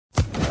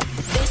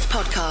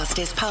podcast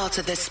is part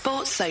of the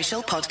Sports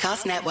Social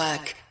Podcast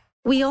Network.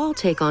 We all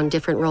take on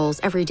different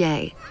roles every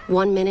day.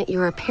 1 minute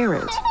you're a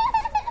parent,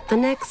 the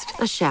next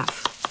a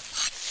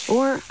chef,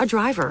 or a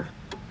driver.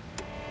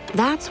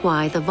 That's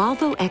why the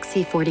Volvo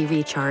XC40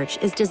 Recharge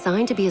is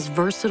designed to be as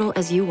versatile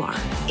as you are.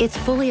 It's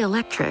fully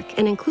electric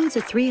and includes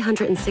a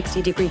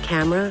 360-degree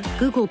camera,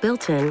 Google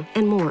built-in,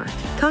 and more.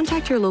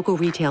 Contact your local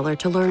retailer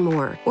to learn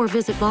more or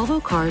visit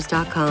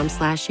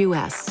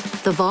volvocars.com/US.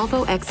 The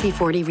Volvo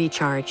XC40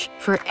 Recharge,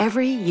 for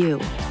every you.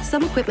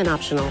 Some equipment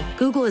optional.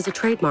 Google is a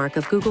trademark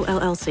of Google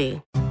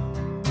LLC.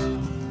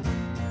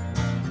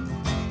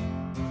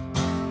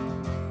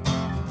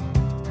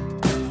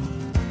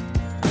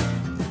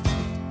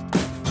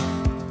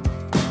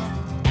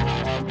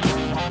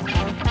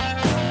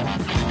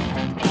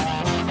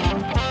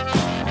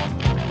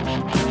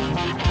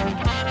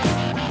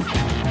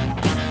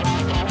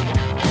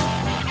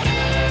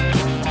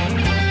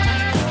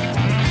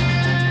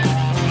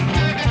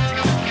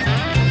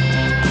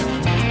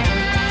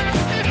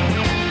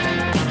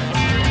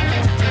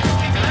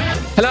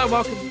 Hello,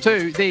 welcome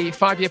to the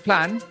 5-Year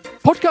Plan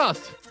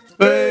podcast.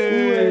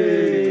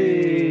 Hey.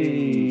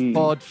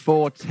 Pod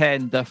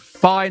 410, the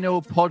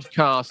final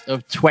podcast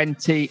of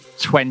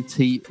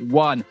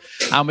 2021.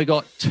 And we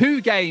got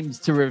 2 games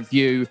to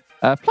review,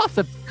 plus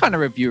a kind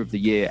of review of the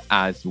year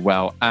as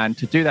well. And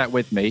to do that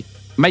with me,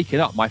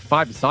 making up my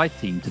 5-a-side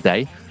team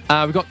today,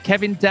 we've got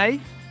Kevin Day,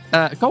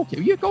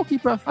 goalkeeper. Were you a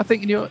goalkeeper, I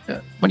think, in your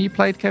when you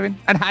played, Kevin?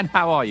 And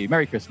how are you?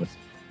 Merry Christmas.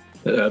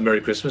 Merry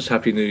Christmas,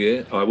 Happy New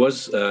Year. I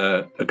was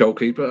a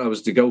goalkeeper. I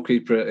was the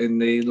goalkeeper in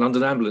the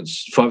London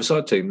Ambulance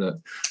 5-a-side team that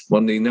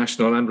won the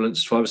National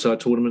Ambulance 5-a-side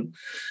tournament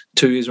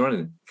 2 years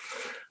running.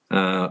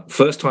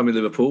 First time in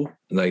Liverpool,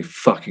 and they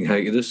fucking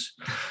hated us.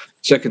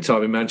 Second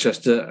time in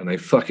Manchester, and they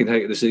fucking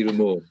hated us even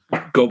more.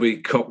 Gobby,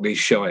 Cockney,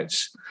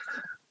 shites.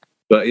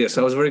 But yes,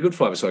 I was a very good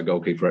 5-a-side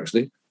goalkeeper,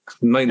 actually.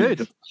 Mainly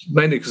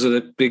because of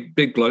the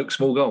big bloke,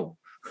 small goal.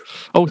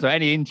 Also,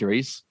 any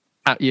injuries,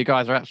 you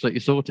guys are absolutely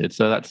sorted.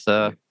 So that's...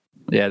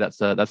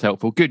 that's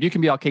helpful. Good. You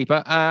can be our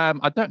keeper.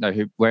 I don't know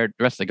where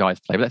the rest of the guys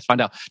play, but let's find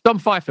out. Dom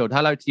Fifield,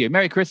 hello to you.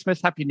 Merry Christmas,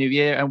 Happy New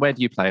Year. And where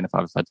do you play in a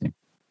 5-a-side team?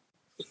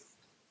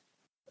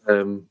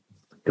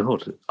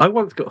 God, I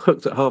once got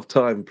hooked at half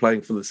time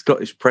playing for the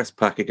Scottish Press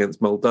Pack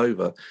against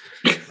Moldova.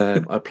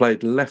 I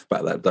played left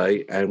back that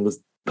day and was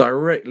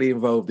directly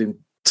involved in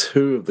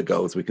 2 of the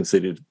goals we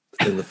conceded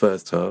in the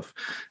first half.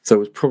 So it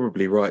was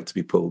probably right to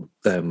be pulled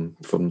from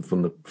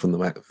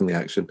the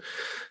action.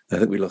 I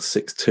think we lost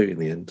 6-2 in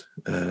the end.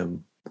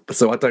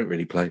 So I don't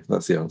really play.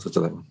 That's the answer to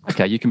that one.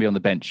 Okay, you can be on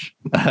the bench.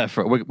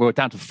 We're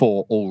down to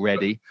 4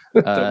 already.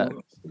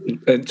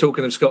 And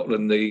talking of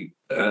Scotland,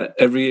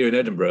 every year in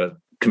Edinburgh,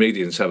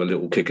 comedians have a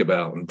little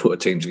kickabout and put a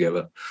team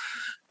together.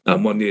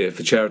 And one year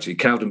for charity,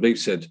 Cowden Beef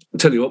said, "I'll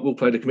tell you what, we'll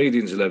play the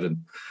comedians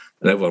 11."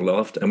 And everyone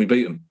laughed, and we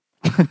beat them.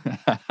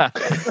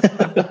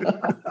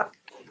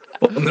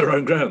 On their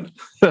own ground.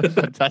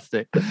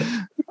 Fantastic.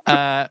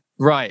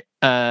 Right.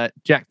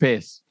 Jack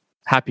Pearce,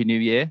 Happy New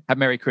Year.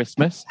 Merry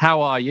Christmas.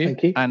 How are you?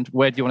 Thank you. And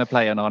where do you want to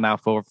play on our now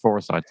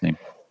 4-a-side team?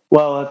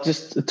 Well,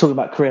 just talking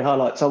about career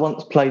highlights, I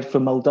once played for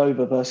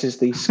Moldova versus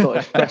the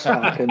Scottish Press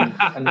Pack and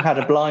had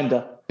a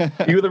blinder.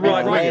 You were the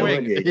right wing,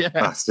 weren't you? Yeah.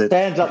 Bastard.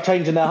 They ended up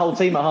changing their whole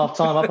team at half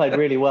time. I played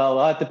really well.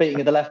 I had the beating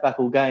of the left back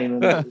all game.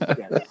 And it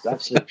was an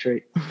absolute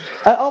treat.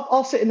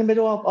 I'll sit in the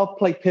middle. I'll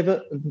play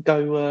pivot and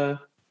go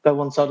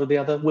one side or the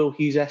other. Will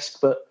Hughes-esque,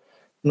 but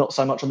not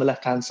so much on the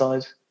left-hand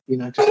side.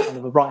 Just kind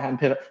of a right-hand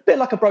pivot. A bit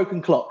like a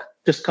broken clock.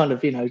 Just kind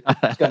of,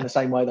 just going the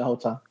same way the whole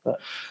time.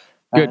 But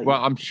good.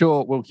 Well, I'm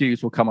sure Will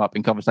Hughes will come up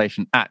in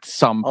conversation at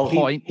some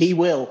point. He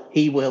will.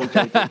 He will,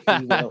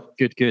 JP. He will.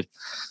 Good.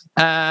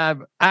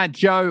 And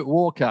Joe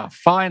Walker,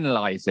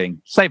 finalising,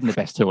 saving the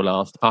best till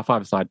last, our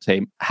 5-a-side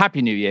team.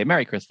 Happy New Year,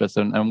 Merry Christmas,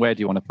 and where do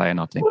you want to play in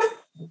our team?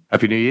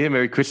 Happy New Year,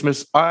 Merry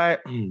Christmas. I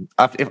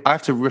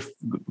have to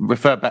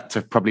refer back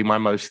to probably my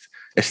most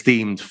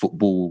esteemed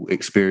football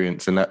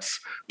experience, and that's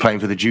playing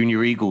for the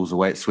Junior Eagles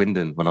away at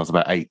Swindon when I was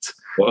about 8.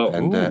 Wow.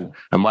 And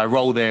my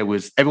role there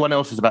was, everyone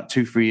else was about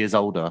 2-3 years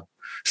older.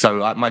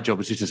 So my job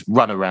was to just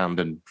run around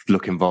and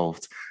look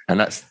involved. And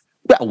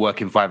that'll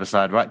work in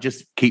 5-a-side, right?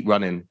 Just keep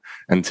running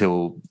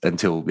until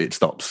it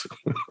stops.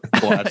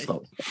 Or I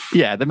stop.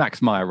 Yeah, the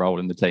Max Meyer role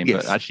in the team,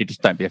 yes. But actually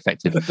just don't be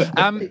effective.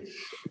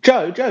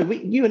 Joe,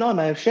 you and I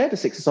may have shared a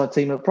 6-a-side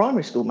team at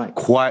primary school, mate.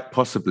 Quite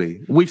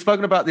possibly. We've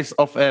spoken about this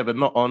off air, but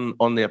not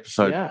on the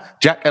episode. Yeah.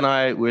 Jack and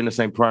I were in the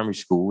same primary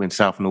school in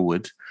South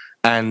Norwood,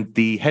 and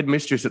the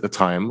headmistress at the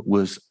time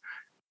was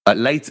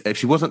later. If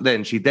she wasn't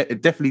then, she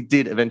definitely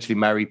did eventually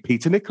marry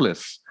Peter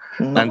Nicholas.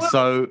 And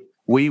so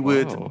we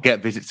would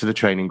get visits to the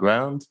training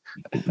ground.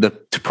 The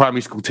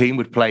primary school team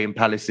would play in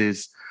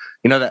Palace's,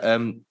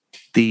 that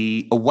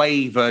the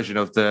away version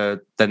of the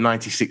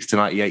 96 to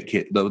 98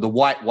 kit, the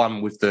white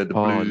one with the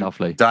blue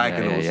lovely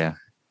diagonals. Yeah.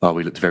 Oh,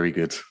 we looked very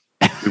good.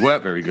 We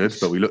weren't very good,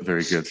 but we looked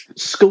very good.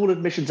 School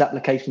admissions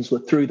applications were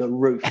through the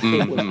roof.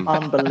 It was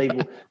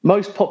unbelievable.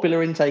 Most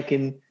popular intake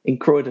in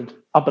Croydon.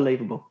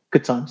 Unbelievable.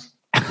 Good times.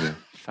 Yeah.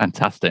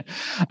 Fantastic.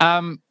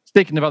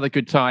 Speaking of other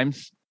good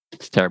times,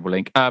 It's a terrible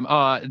link.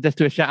 Let's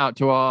do a shout out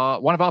to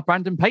one of our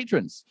Brandon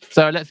patrons.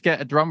 So let's get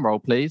a drum roll,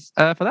 please,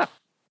 for that.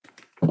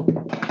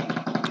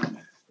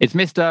 It's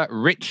Mr.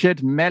 Richard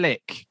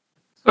Mellick.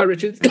 Hi,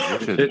 Richard.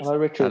 Hello,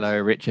 Richard. Hello,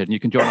 Richard. And you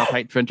can join our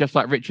Patreon just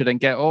like Richard and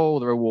get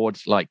all the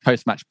rewards like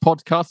post-match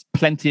podcasts,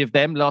 plenty of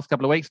them last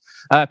couple of weeks,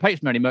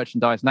 patron-only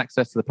merchandise and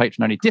access to the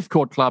patron-only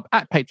Discord club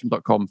at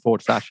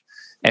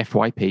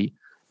patreon.com/FYP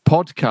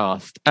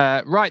podcast.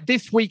 Right,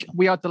 this week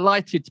we are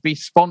delighted to be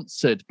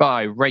sponsored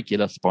by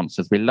regular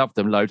sponsors. We love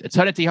them loads.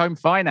 Eternity Home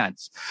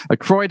Finance, a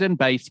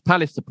Croydon-based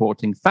Palace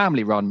supporting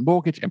family-run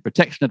mortgage and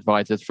protection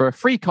advisors. For a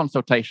free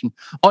consultation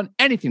on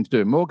anything to do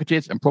with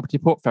mortgages and property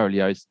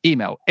portfolios,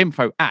 email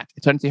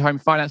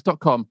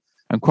info@eternityhomefinance.com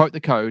and quote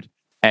the code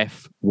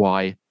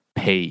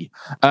FYP.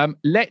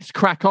 Let's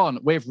crack on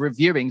with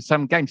reviewing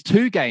some games.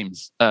 2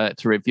 games to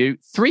review.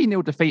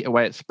 3-0 defeat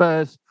away at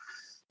Spurs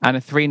and a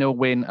 3-0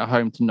 win at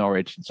home to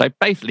Norwich. So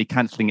basically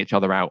cancelling each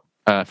other out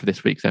for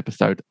this week's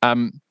episode.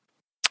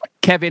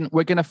 Kevin,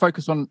 we're going to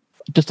focus on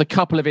just a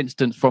couple of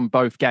incidents from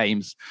both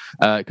games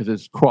because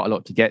there's quite a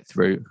lot to get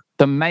through.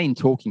 The main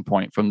talking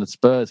point from the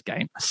Spurs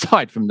game,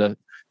 aside from the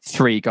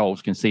 3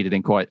 goals conceded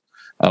in 2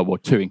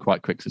 in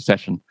quite quick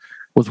succession,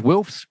 was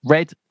Wilf's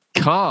red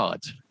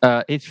card,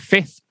 his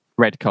 5th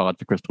red card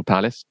for Crystal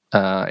Palace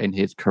in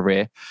his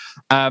career.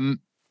 And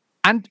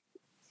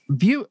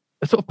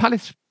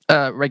Palace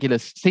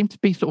regulars seem to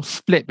be sort of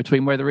split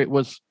between whether it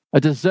was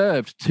a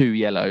deserved 2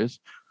 yellows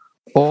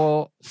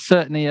or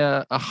certainly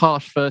a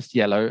harsh first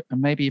yellow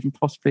and maybe even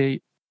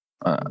possibly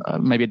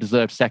maybe a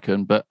deserved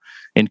second, but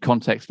in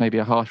context, maybe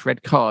a harsh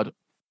red card.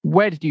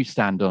 Where did you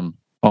stand on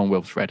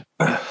Wilf's red?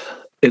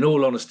 In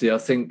all honesty, I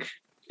think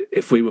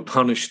if we were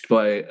punished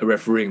by a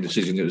refereeing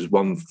decision, it was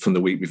one from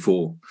the week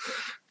before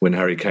when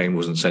Harry Kane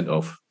wasn't sent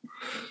off.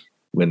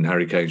 When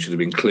Harry Kane should have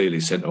been clearly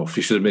sent off.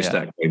 He should have missed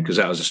that game because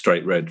that was a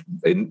straight red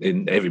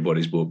in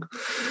everybody's book.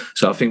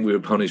 So I think we were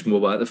punished more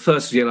by it. The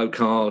first yellow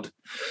card,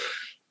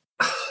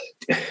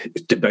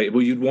 it's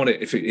debatable. You'd want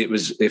it if it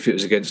was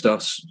against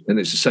us, and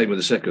it's the same with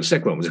the second. The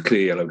second one was a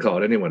clear yellow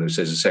card. Anyone who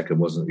says the second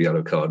wasn't a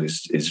yellow card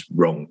is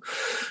wrong.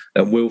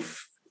 And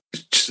Wilf,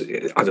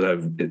 I don't know,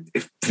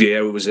 if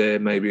Vieira was there,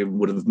 maybe he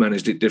would have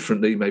managed it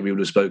differently. Maybe he would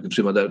have spoken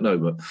to him. I don't know,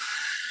 but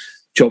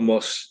John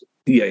Moss.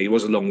 Yeah, he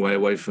was a long way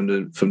away from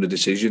the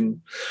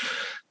decision,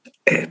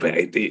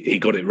 but he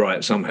got it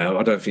right somehow.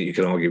 I don't think you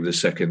can argue with the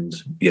second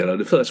yellow.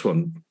 The first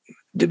one,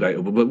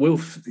 debatable. But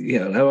Wilf,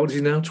 how old is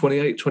he now?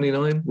 28,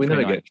 29? We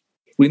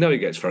know he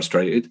gets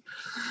frustrated.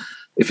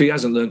 If he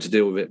hasn't learned to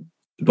deal with it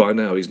by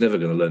now, he's never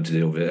going to learn to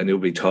deal with it, and he'll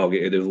be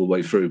targeted all the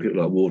way through.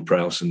 People like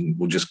Ward-Prowse and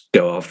will just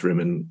go after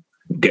him and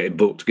get him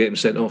booked, get him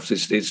sent off.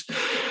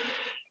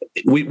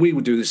 We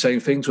would do the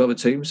same thing to other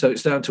teams. So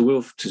it's down to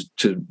Wilf to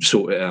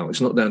sort it out. It's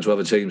not down to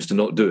other teams to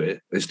not do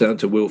it. It's down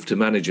to Wilf to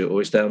manage it,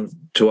 or it's down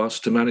to us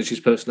to manage his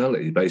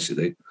personality,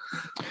 basically.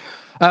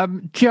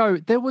 Joe,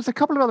 there was a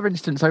couple of other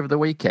incidents over the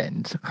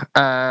weekend.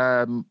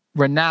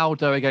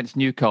 Ronaldo against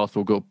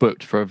Newcastle got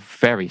booked for a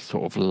very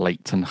sort of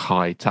late and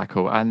high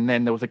tackle. And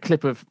then there was a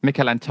clip of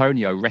Mikel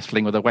Antonio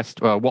wrestling with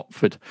a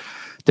Watford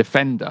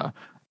defender.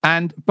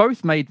 And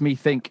both made me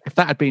think, if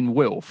that had been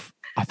Wilf,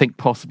 I think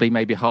possibly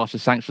maybe harsher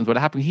sanctions would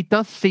have happened. He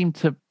does seem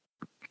to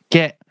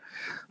get,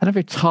 I don't know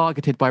if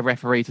targeted by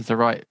referees is the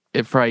right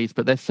phrase,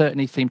 but they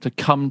certainly seem to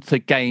come to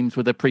games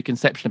with a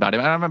preconception about him.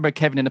 And I remember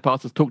Kevin in the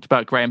past has talked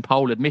about Graham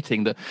Poll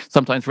admitting that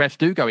sometimes refs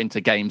do go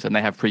into games and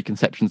they have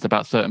preconceptions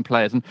about certain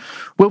players. And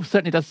Wilf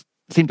certainly does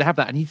seem to have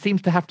that. And he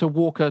seems to have to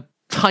walk a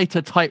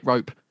tighter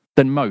tightrope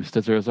than most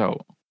as a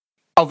result.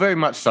 Oh, very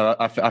much so.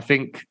 I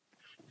think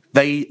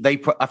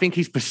I think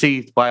he's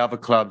perceived by other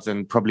clubs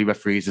and probably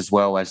referees as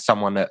well as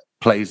someone that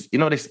plays,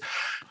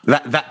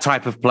 that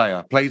type of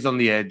player, plays on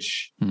the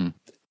edge. Mm.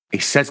 He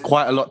says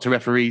quite a lot to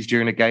referees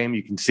during a game.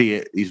 You can see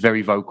it. He's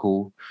very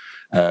vocal.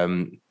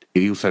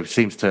 He also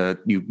seems to,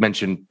 you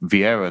mentioned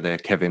Vieira there,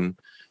 Kevin,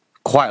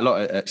 quite a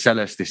lot at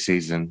Selhurst this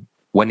season.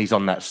 When he's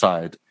on that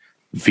side,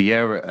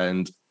 Vieira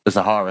and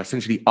Zahara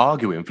essentially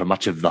arguing for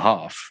much of the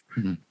half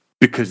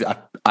because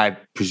I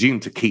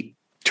presume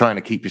trying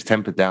to keep his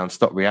temper down,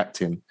 stop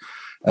reacting.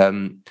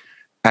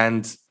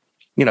 And,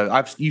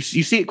 you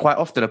see it quite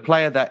often. A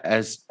player that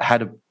has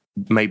had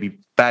maybe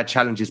bad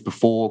challenges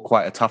before,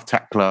 quite a tough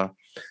tackler,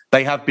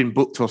 they have been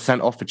booked or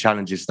sent off for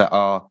challenges that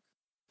are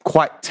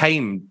quite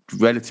tame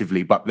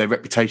relatively, but their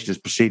reputation has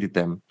preceded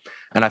them.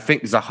 And I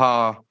think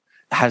Zaha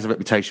has a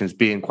reputation as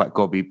being quite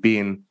gobby,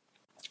 being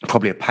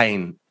probably a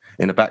pain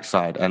in the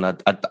backside. And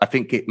I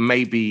think it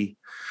maybe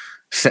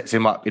sets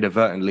him up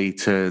inadvertently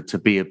to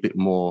be a bit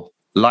more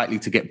likely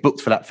to get booked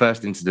for that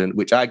first incident,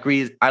 which I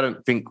agree, I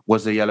don't think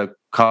was a yellow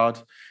card.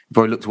 It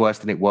probably looked worse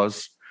than it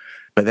was.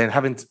 But then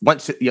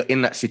once you're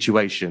in that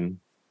situation,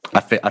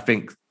 I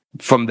think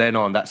from then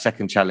on, that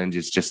second challenge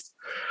is just,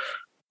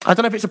 I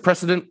don't know if it's a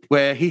precedent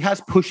where he has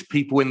pushed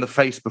people in the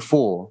face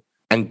before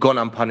and gone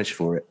unpunished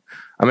for it.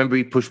 I remember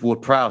he pushed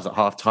Ward-Prowse at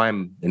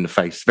half-time in the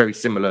face, very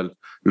similar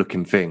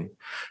looking thing.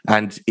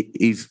 And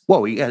he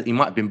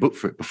might have been booked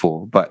for it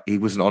before, but he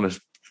wasn't on a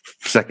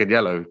second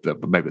yellow,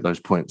 maybe at those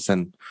points.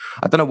 And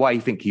I don't know why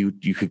you think you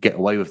could get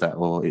away with that,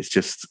 or it's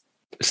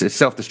a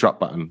self-destruct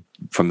button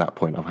from that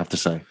point, I'll have to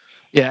say.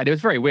 Yeah, and it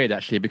was very weird,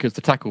 actually, because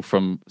the tackle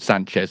from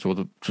Sanchez, or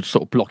the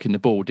sort of blocking the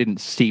ball,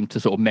 didn't seem to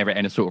sort of merit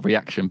any sort of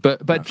reaction.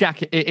 But no.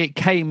 Jack, it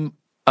came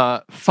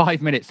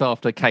 5 minutes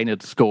after Kane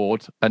had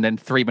scored, and then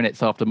 3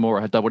 minutes after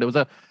Moura had doubled. It was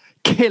a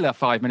killer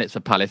 5 minutes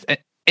for Palace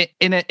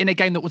in a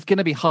game that was going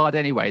to be hard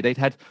anyway. They'd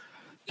had,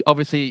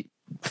 obviously,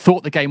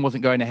 thought the game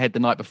wasn't going ahead the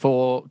night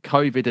before.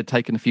 COVID had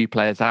taken a few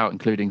players out,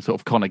 including sort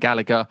of Conor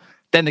Gallagher.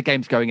 Then the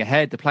game's going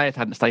ahead. The players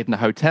hadn't stayed in the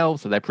hotel,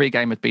 so their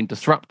pre-game had been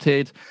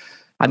disrupted.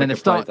 And then the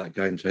start that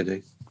game,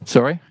 JD.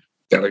 Sorry?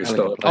 Gallagher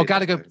started. Oh,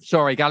 Gallagher.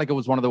 Sorry, Gallagher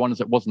was one of the ones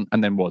that wasn't,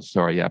 and then was.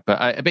 Sorry, yeah.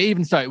 But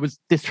even so, it was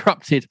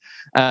disrupted.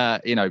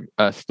 Start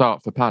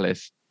for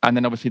Palace, and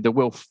then obviously the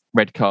Wilf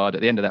red card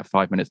at the end of that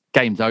 5 minutes.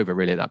 Game's over,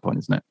 really, at that point,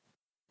 isn't it?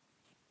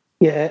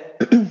 Yeah,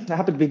 it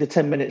happened to be the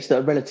 10 minutes that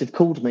a relative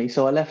called me,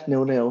 so I left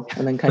 0-0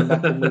 and then came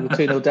back and we were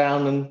 2-0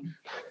 down,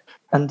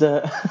 and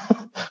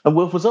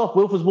Wilf was off.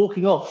 Wilf was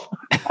walking off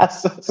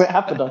as it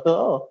happened. I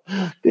thought,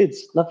 oh, good,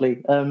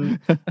 lovely.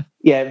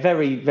 Yeah,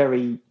 very,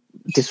 very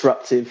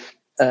disruptive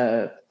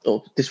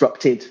or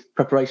disrupted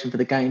preparation for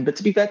the game. But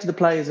to be fair to the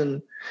players,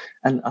 and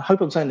I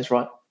hope I'm saying this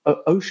right,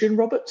 Osian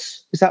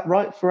Roberts, is that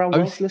right for our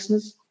Welsh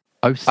listeners?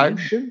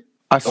 Osian?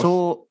 I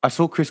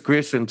saw Chris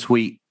Grierson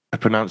tweet a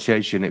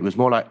pronunciation. It was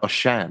more like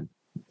Osian.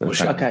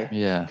 Okay.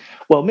 Yeah.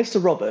 Well,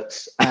 Mr.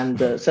 Roberts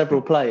and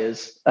several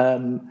players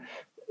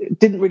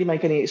didn't really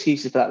make any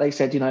excuses for that. They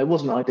said, it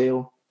wasn't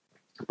ideal,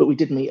 but we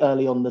did meet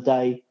early on the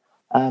day.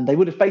 And they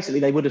would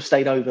have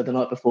stayed over the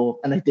night before,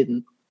 and they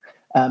didn't.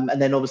 And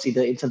then obviously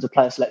in terms of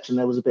player selection,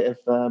 there was a bit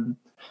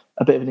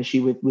of an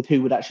issue with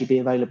who would actually be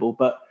available,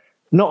 but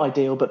not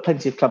ideal. But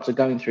plenty of clubs are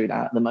going through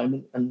that at the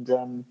moment,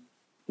 and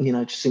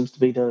it just seems to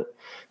be the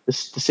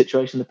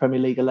situation the Premier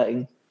League are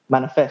letting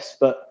manifest.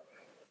 But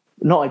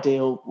not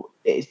ideal.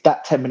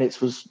 That 10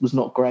 minutes was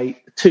not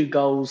great. 2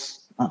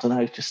 goals. I don't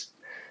know, just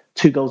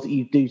 2 goals that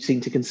you do seem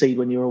to concede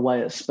when you're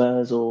away at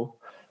Spurs or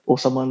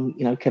someone.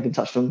 Kevin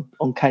touched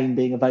on Kane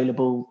being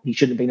available. He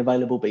shouldn't have been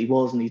available, but he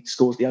was, and he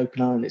scores the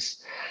opener. And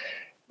it's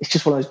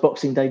just one of those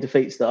Boxing Day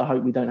defeats that I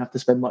hope we don't have to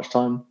spend much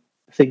time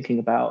thinking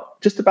about.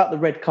 Just about the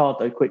red card,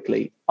 though,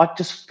 quickly. I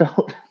just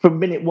felt from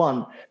minute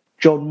one,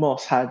 John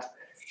Moss had,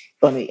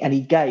 and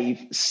he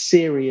gave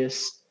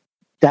serious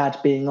dad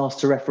being asked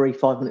to referee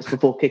 5 minutes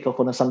before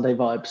kickoff on a Sunday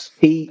vibes.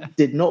 He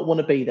did not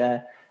want to be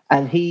there.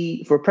 And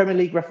for a Premier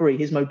League referee,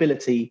 his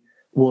mobility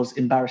was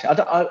embarrassing.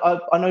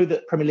 I know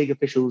that Premier League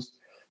officials,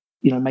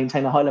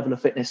 maintain a high level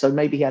of fitness. So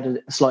maybe he had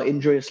a slight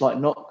injury, a slight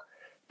knock,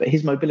 but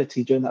his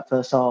mobility during that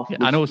first half. Yeah,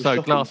 and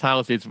also glass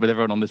houses with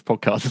everyone on this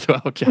podcast as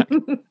well, Jack.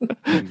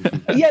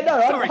 Yeah, no,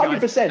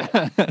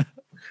 100%.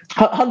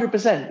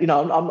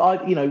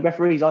 100%.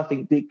 Referees, I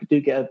think,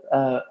 do get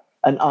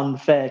an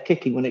unfair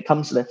kicking when it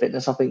comes to their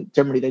fitness. I think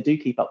generally they do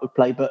keep up with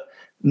play, but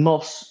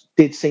Moss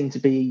did seem to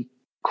be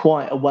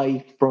quite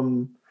away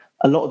from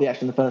a lot of the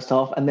action in the first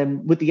half. And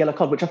then with the yellow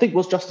card, which I think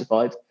was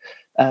justified,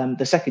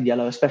 the second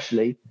yellow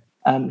especially,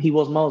 he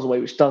was miles away,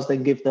 which does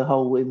then give the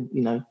whole,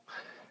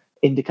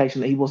 indication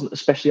that he wasn't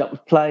especially up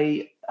with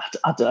play.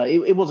 I don't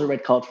know. It was a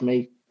red card for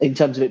me in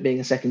terms of it being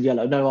a second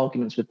yellow. No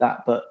arguments with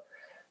that, but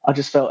I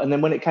just felt. And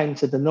then when it came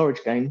to the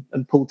Norwich game,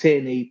 and Paul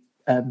Tierney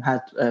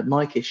had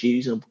mic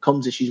issues and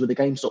comms issues with the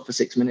game stopped for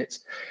 6 minutes,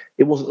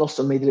 it wasn't lost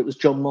on me that it was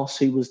John Moss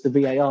who was the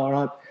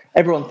VAR.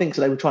 Everyone thinks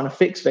that they were trying to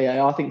fix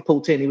VAR. I think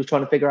Paul Tierney was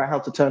trying to figure out how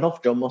to turn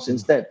off John Moss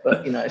instead.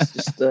 But it's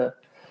just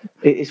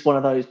it's one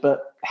of those.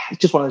 But it's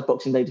just one of those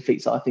Boxing Day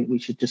defeats that I think we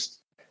should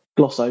just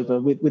gloss over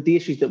with the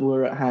issues that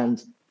were at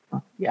hand.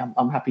 Yeah,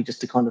 I'm happy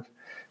just to kind of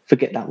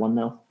forget that one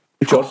now.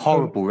 We've got a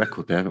horrible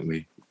record there, haven't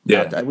we?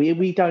 Yeah,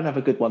 we don't have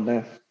a good one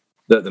there.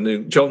 The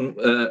new John,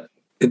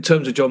 in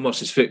terms of John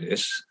Moss's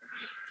fitness,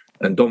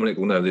 and Dominic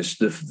will know this,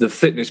 the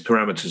fitness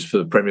parameters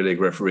for Premier League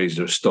referees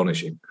are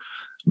astonishing.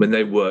 I mean,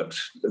 they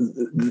worked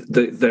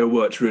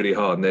really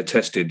hard, and they're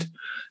tested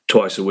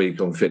twice a week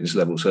on fitness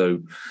level.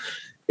 So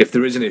if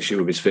there is an issue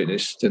with his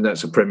fitness, then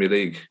that's a Premier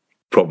League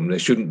problem. There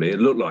shouldn't be. It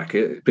looked like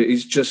it, but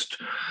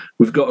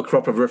we've got a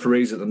crop of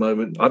referees at the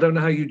moment. I don't know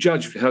how you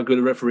judge how good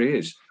a referee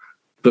is,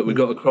 but we've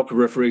got a crop of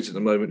referees at the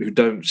moment who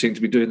don't seem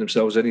to be doing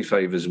themselves any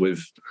favours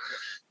with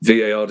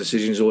VAR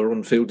decisions or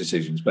on-field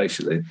decisions,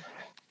 basically.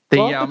 I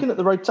was looking at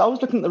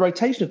the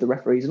rotation of the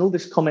referees and all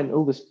this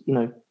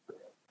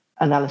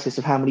analysis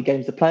of how many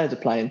games the players are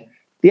playing.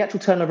 The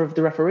actual turnover of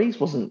the referees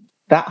wasn't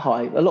that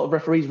high. A lot of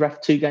referees ref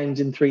 2 games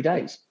in 3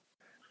 days,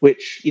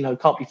 which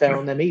can't be fair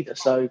on them either.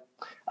 So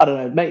I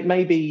don't know.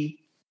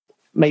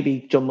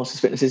 Maybe John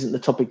Moss's fitness isn't the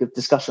topic of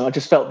discussion. I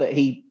just felt that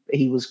he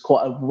was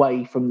quite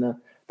away from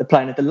the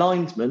playing of the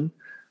linesman,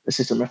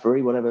 assistant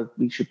referee, whatever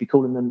we should be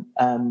calling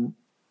them,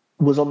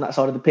 was on that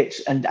side of the pitch,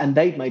 and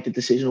they'd made the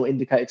decision or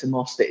indicated to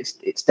Moss that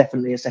it's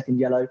definitely a second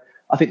yellow.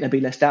 I think there'd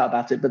be less doubt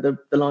about it, but the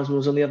linesman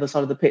was on the other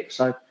side of the pitch.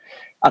 So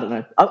I don't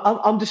know.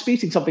 I'm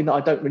disputing something that I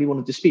don't really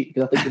want to dispute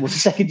because I think it was a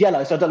second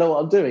yellow, so I don't know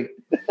what I'm doing.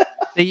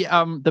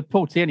 The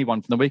Paul Tierney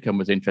one from the weekend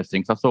was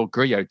interesting because I saw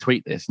Grillo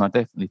tweet this, and I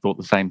definitely thought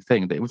the same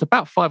thing. That it was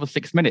about 5 or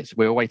 6 minutes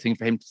we were waiting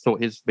for him to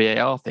sort his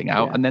VAR thing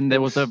out, and then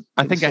there was a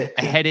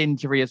head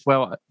injury as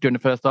well during the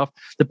first half.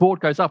 The board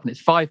goes up, and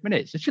it's 5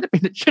 minutes. It should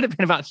have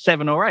been about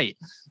 7 or 8.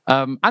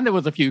 And there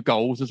was a few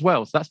goals as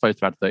well, so that's supposed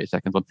to add 30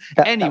 seconds on.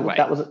 Anyway,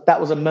 that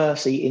was a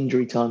mercy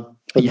injury time.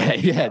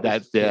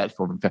 That's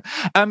probably fair.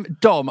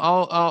 Dom,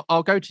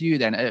 I'll go to you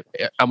then,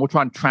 and we'll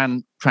try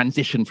and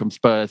transition from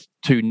Spurs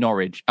to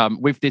Norwich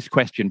with this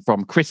question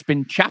from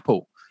Crispin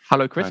Chappell.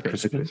 Hello,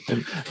 Crispin.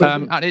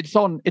 And it's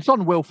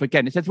on Wilf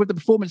again. It says, with the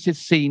performances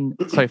seen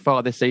so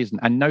far this season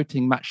and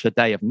noting Match of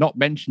the Day, I've not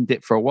mentioned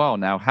it for a while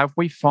now. Have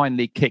we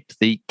finally kicked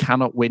the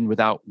cannot win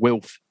without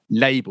Wilf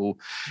label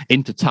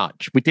into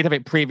touch? We did have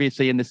it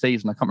previously in the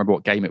season. I can't remember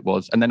what game it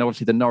was. And then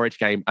obviously the Norwich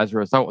game, as a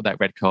result of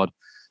that red card,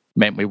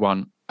 meant we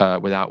won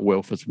without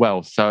Wilf as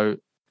well. So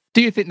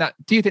do you think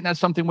that's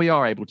something we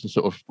are able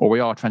to we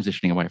are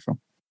transitioning away from?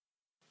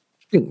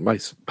 I think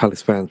most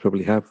Palace fans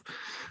probably have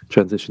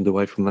transitioned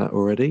away from that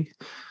already.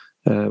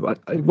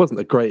 It wasn't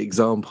a great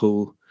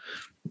example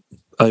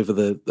over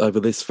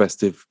this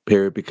festive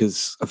period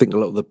because I think a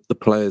lot of the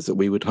players that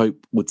we would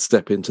hope would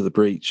step into the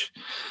breach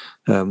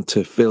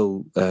to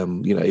fill,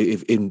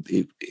 if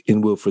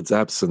in Wilfred's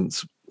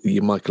absence,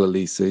 Michael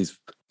Elise's,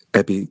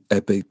 Ebbe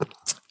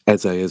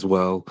Eze as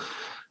well,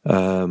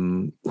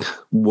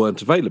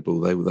 weren't available.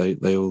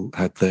 They all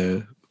had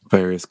their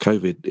various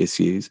COVID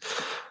issues,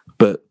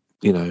 but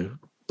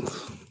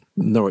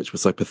Norwich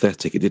was so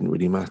pathetic it didn't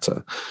really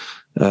matter.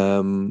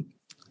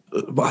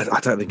 But I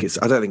don't think it's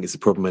a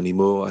problem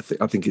anymore. I think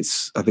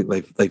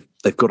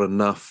they've got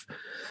enough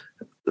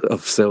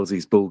of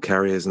Selzy's ball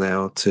carriers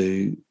now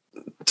to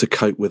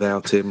cope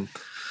without him.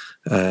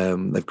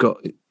 They've got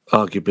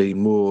arguably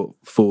more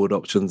forward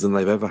options than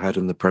they've ever had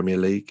in the Premier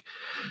League.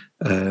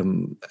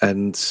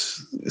 And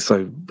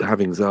so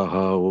having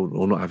Zaha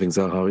or not having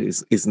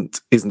Zaha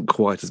isn't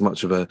quite as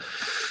much of a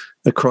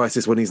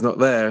crisis when he's not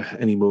there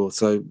anymore.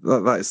 So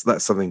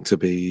that's something to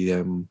be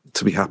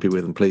happy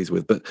with and pleased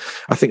with. But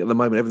I think at the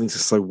moment everything's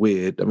just so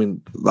weird. I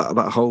mean,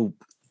 the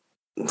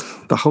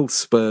whole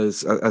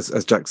Spurs,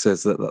 as Jack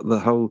says, that the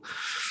whole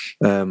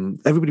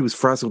everybody was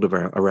frazzled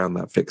around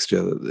that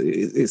fixture.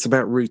 It's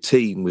about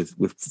routine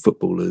with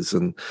footballers,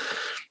 and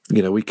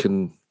we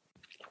can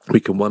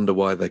wonder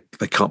why they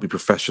can't be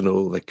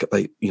professional.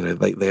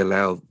 They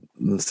allow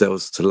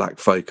themselves to lack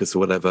focus or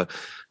whatever.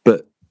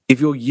 But if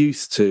you're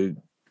used to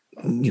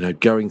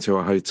going to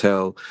a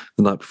hotel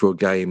the night before a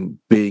game,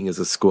 being as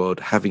a squad,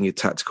 having your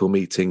tactical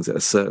meetings at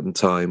a certain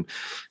time,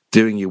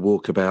 doing your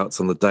walkabouts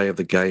on the day of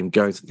the game,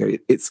 going to the game,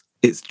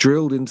 it's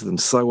drilled into them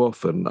so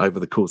often over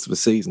the course of a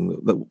season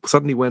that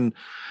suddenly when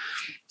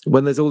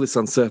there's all this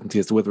uncertainty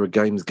as to whether a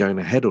game's going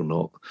ahead or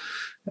not,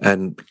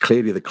 and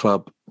clearly the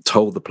club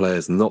told the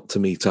players not to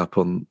meet up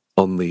on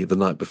the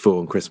night before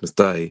on Christmas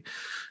Day,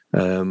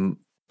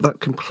 that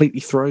completely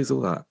throws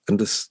all that, and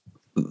just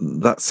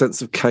that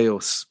sense of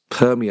chaos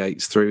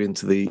permeates through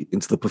into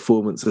the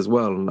performance as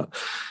well. And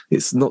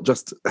it's not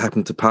just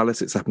happened to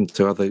Palace; it's happened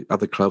to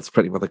other clubs,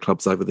 plenty of other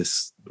clubs over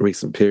this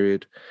recent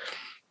period.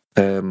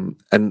 And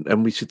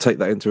we should take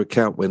that into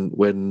account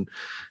when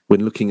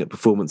looking at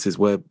performances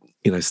where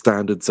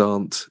standards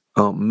aren't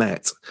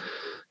met.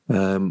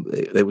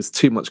 There was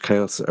too much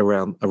chaos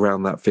around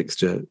that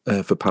fixture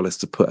for Palace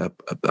to put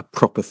a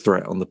proper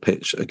threat on the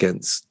pitch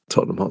against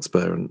Tottenham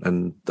Hotspur,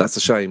 and that's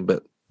a shame,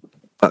 but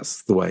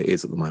that's the way it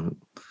is at the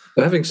moment.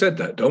 Having said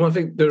that, Dom, I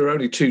think there are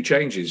only 2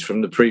 changes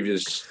from the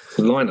previous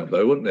lineup,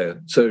 though, weren't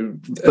there? So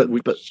we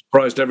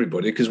surprised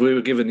everybody because we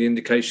were given the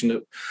indication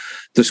that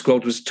the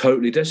squad was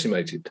totally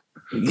decimated.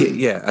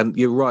 Yeah, and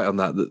you're right on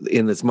that.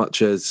 In as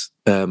much as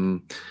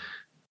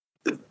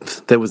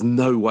there was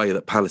no way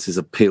that Palace's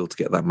appeal to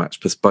get that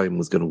match postponed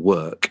was going to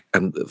work,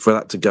 and for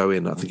that to go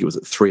in, I think it was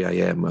at 3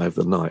 a.m.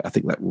 overnight. I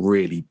think that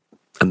really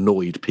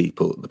annoyed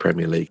people at the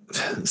Premier League.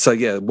 So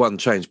yeah, one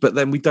change, but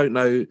then we don't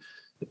know.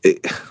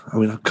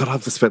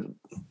 I've spent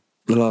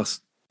the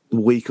last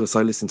week or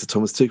so listening to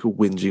Thomas Tuchel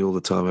whinging all the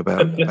time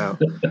about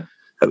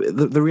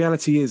the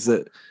reality is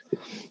that,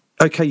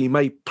 okay, you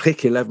may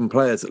pick 11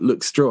 players that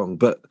look strong,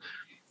 but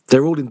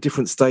they're all in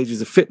different stages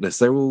of fitness.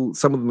 Some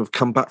of them have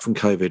come back from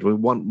COVID.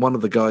 One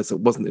of the guys that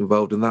wasn't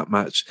involved in that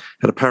match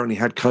had apparently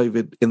had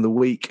COVID in the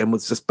week and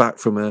was just back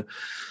from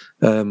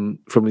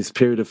his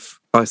period of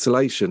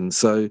isolation.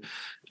 So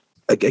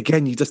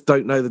again, you just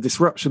don't know the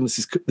disruption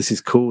this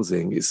is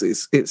causing.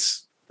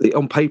 It's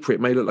on paper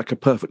it may look like a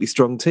perfectly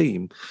strong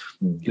team.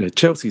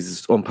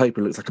 Chelsea's on paper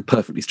looks like a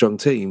perfectly strong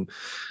team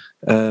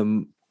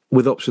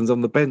with options on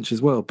the bench as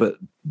well. But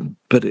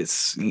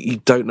you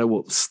don't know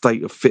what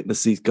state of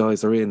fitness these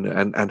guys are in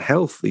and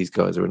health these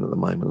guys are in at the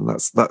moment. And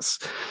that's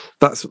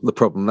the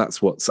problem.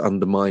 That's what's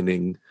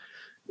undermining.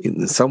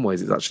 In some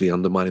ways, it's actually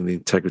undermining the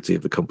integrity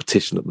of the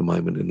competition at the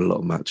moment in a lot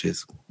of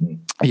matches.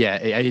 Yeah,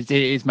 it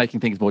is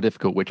making things more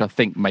difficult, which I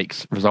think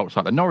makes results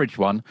like the Norwich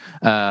one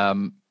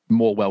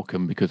more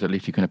welcome, because at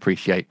least you can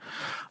appreciate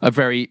a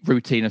very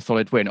routine and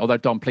solid win. Although,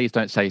 Dom, please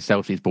don't say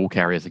Chelsea's ball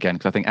carriers again,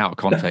 because I think out of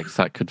context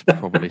that could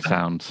probably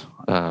sound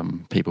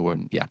people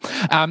wouldn't. Yeah.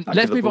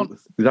 Let's move on.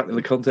 Exactly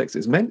the context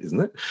it's meant, isn't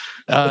it?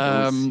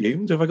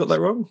 Assumed. Have I got that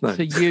wrong? No.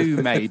 To you,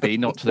 maybe,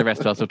 not to the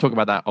rest of us. We'll talk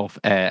about that off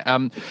air.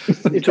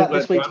 Is that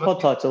this week's pod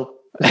title?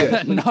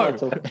 No,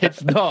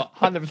 it's not.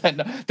 100%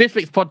 no. This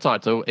week's pod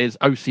title is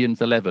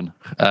Osian's 11,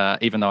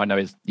 even though I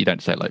know you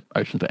don't say it like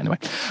Oceans, but anyway.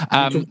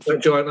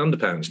 Giant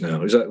underpants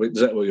now. Is that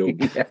what you're...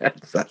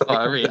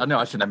 I know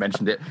I shouldn't have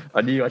mentioned it.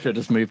 I knew I should have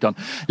just moved on.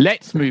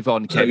 Let's move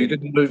on, Kevin.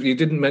 You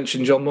didn't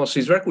mention John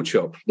Moss's record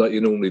shop like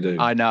you normally do.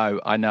 I know.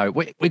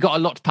 We got a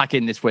lot to pack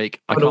in this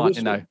week. I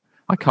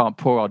can't.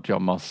 Poor old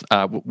John Moss.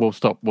 We'll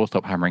stop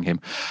hammering him.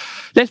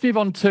 Let's move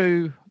on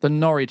to the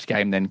Norwich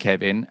game then,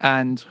 Kevin.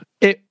 And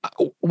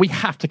we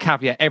have to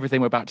caveat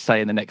everything we're about to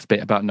say in the next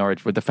bit about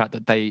Norwich with the fact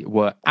that they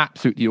were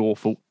absolutely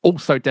awful,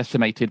 also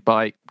decimated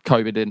by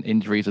COVID and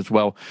injuries as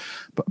well.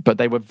 But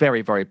they were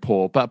very, very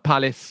poor. But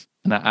Palace,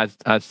 as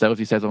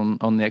Selzy says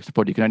on the Extra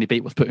Pod, you can only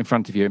beat what's put in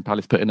front of you. And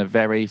Palace put in a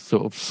very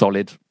sort of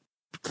solid,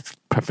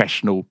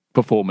 professional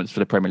performance for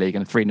the Premier League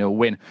and a 3-0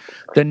 win.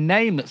 The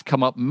name that's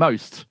come up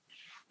most,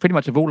 pretty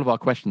much of all of our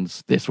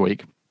questions this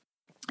week,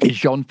 is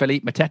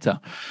Jean-Philippe Mateta,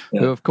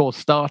 who, of course,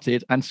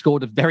 started and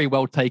scored a very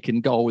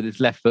well-taken goal with his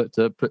left foot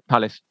to put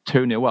Palace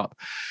 2-0 up.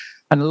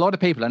 And a lot of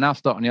people are now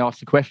starting to ask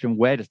the question,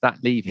 where does that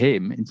leave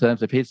him in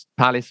terms of his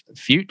Palace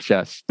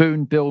future?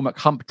 Spoon Bill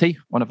McHumpty,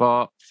 one of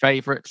our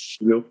favourites,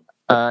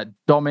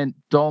 Domiusius,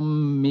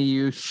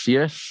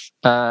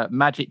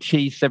 Magic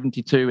Cheese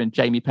 72 and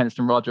Jamie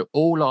Penston Raja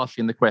all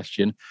asking the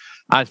question,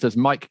 as does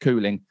Mike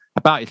Cooling,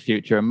 about his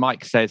future. And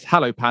Mike says,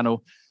 hello,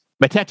 panel.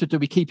 Mateta, do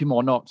we keep him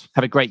or not?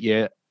 Have a great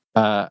year.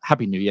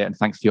 Happy New Year, and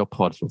thanks for your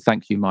pod. Well,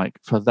 thank you, Mike,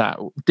 for that.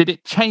 Did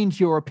it change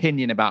your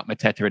opinion about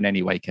Mateta in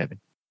any way, Kevin?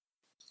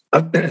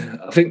 I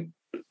think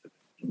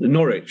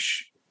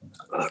Norwich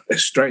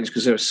is strange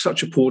because they're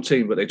such a poor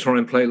team, but they try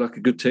and play like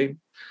a good team.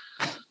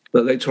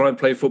 But they try and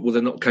play football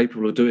they're not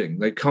capable of doing.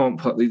 They can't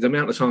put the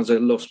amount of times they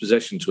lost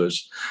possession to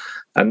us,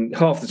 and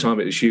half the time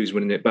it was Hughes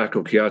winning it back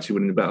or Chiati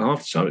winning it back.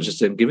 Half the time it's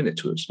just them giving it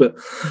to us. But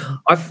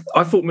I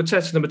thought the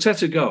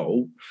Mateta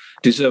goal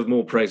deserved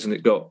more praise than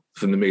it got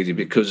from the media,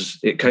 because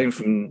it came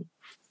from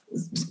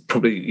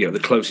probably the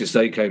closest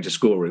they came to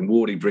scoring.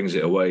 Wardy brings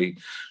it away,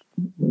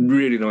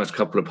 really nice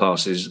couple of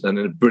passes, and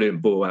then a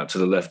brilliant ball out to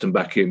the left and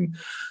back in.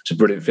 It's a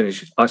brilliant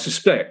finish. I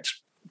suspect,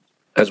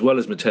 as well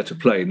as Mateta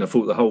played, and I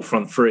thought the whole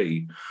front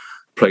three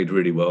played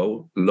really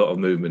well, a lot of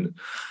movement.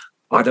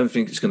 I don't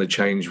think it's going to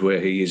change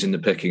where he is in the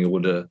pecking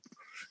order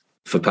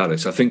for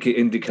Palace. I think it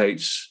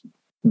indicates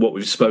what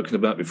we've spoken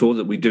about before,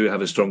 that we do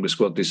have a stronger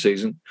squad this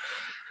season.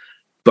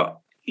 But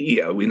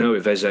we know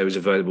if Eze was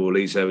available,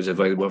 Elise was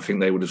available, I think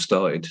they would have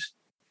started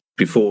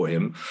before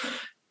him.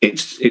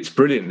 It's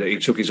brilliant that he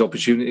took his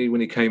opportunity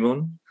when he came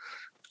on,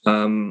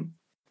 and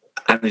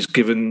has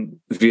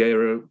given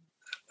Vieira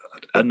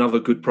another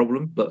good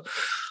problem. But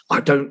I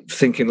don't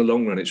think in the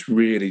long run it's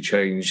really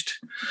changed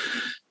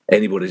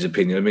anybody's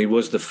opinion. I mean, he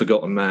was the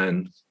forgotten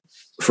man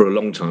for a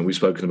long time. We've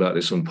spoken about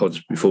this on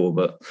pods before,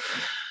 but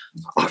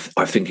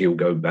I think he'll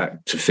go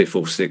back to 5th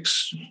or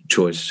 6th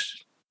choice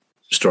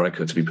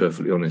striker, to be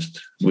perfectly honest,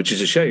 which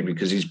is a shame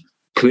because he's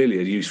clearly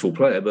a useful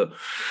player. But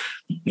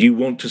you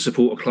want to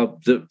support a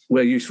club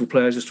where useful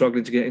players are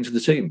struggling to get into the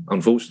team,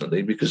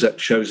 unfortunately, because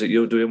that shows that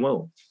you're doing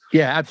well.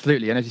 Yeah,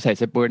 absolutely. And as you say,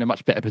 we're in a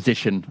much better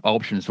position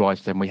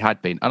options-wise than we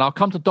had been. And I'll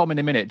come to Dom in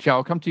a minute. Joe,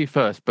 I'll come to you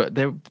first. But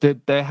there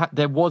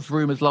was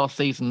rumours last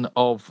season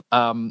of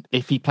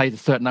if he plays a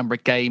certain number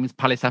of games,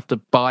 Palace have to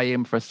buy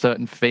him for a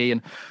certain fee,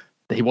 and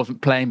that he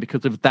wasn't playing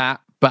because of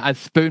that. But as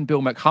Spoon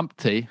Bill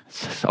McHumpty,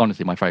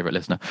 honestly my favourite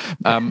listener,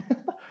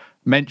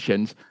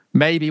 mentions,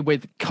 maybe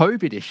with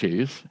COVID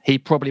issues, he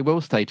probably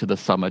will stay to the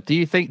summer. Do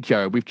you think,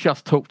 Joe, we've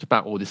just talked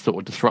about all this sort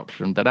of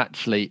disruption, that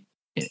actually,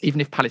 even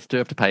if Palace do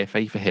have to pay a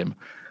fee for him,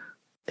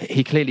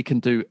 he clearly can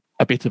do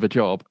a bit of a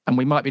job, and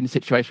we might be in a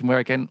situation where,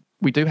 again,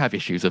 we do have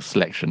issues of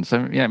selection. So,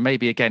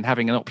 maybe, again,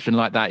 having an option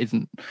like that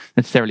isn't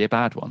necessarily a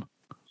bad one.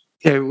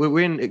 Yeah,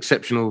 we're in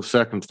exceptional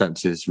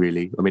circumstances,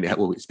 really. I mean,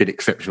 it's been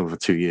exceptional for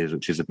 2 years,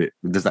 which is a bit...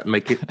 Does that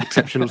make it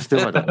exceptional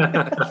still? I don't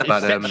know.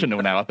 But,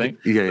 exceptional now, I think.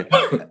 Yeah.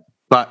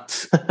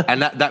 But,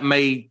 and that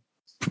may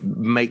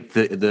make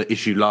the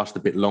issue last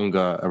a bit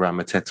longer around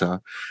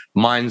Mateta.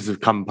 Minds have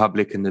come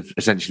public and have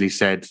essentially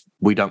said,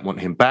 we don't want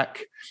him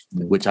back,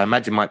 which I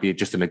imagine might be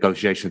just a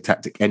negotiation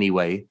tactic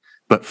anyway.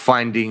 But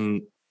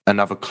finding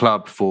another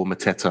club for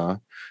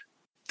Mateta,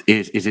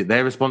 is it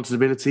their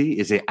responsibility?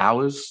 Is it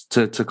ours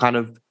to kind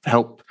of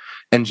help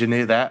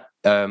engineer that?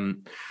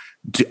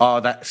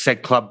 Are that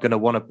said club going to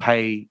want to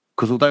pay?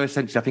 Because although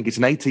essentially I think it's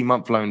an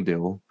 18-month loan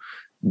deal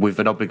with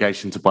an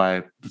obligation to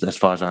buy, as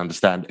far as I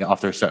understand,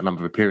 after a certain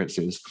number of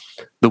appearances,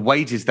 the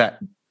wages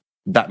that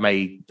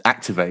may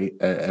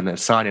activate and a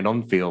signing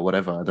on fee or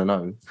whatever, I don't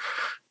know,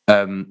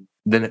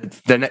 then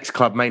the next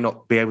club may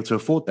not be able to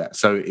afford that.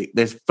 So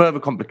there's further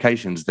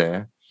complications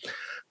there.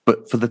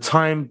 But for the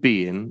time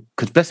being,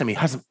 because bless him, he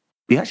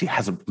he actually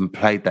hasn't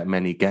played that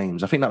many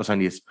games. I think that was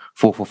only his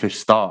 4th or 5th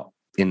start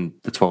in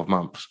the 12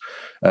 months.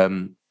 I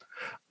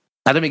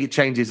don't think it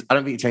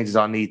changes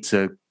our need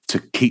to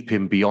keep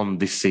him beyond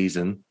this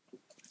season.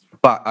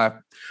 But I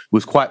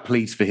was quite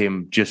pleased for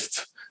him.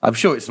 I'm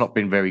sure it's not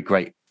been very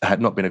great. Had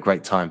not been a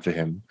great time for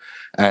him,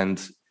 and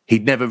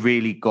he'd never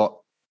really got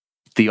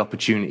the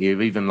opportunity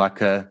of even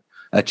like a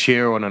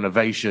cheer or an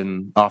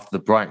ovation after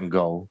the Brighton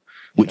goal,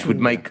 which would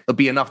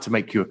be enough to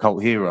make you a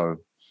cult hero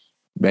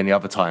any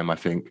other time, I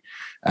think.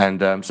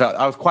 And so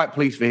I was quite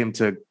pleased for him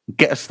to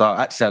get a start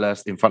at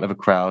Selhurst in front of a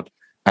crowd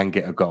and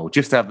get a goal,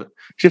 just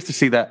to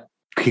see that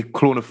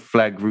corner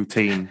flag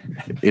routine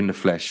in the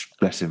flesh.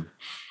 Bless him.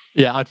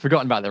 Yeah, I'd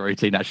forgotten about the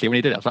routine, actually. When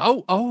he did it, I was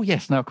like, oh,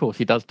 yes, no, of course,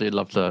 he does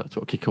love to sort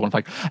of kick a corner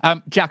flag.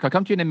 Jack, I'll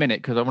come to you in a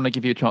minute because I want to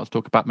give you a chance to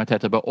talk about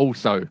Mateta, but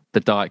also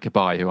the Diet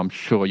Kabai, who I'm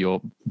sure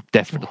you're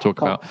desperate to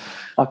talk about.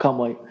 I can't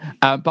wait.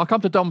 But I'll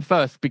come to Dom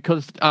first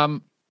because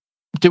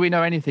do we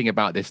know anything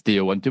about this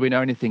deal, and do we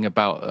know anything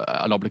about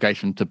an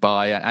obligation to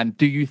buy? And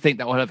do you think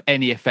that will have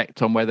any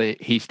effect on whether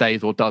he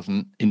stays or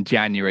doesn't in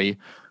January,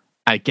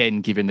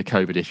 again, given the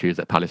COVID issues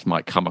that Palace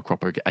might come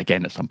across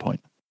again at some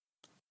point?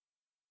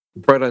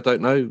 Fred, I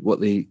don't know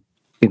what the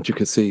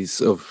intricacies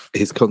of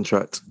his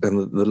contract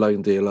and the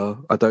loan deal are.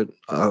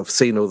 I've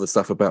seen all the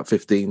stuff about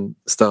 15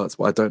 starts,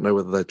 but I don't know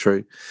whether they're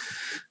true.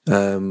 I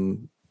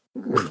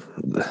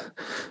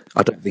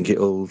don't think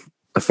it'll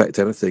affect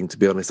anything, to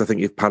be honest. I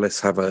think if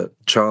Palace have a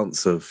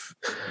chance of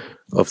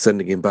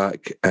sending him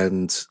back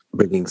and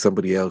bringing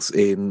somebody else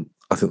in,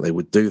 I think they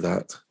would do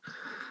that.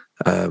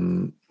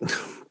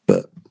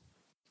 But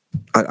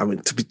I mean,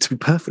 to be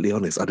perfectly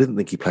honest, I didn't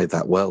think he played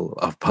that well,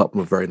 apart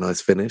from a very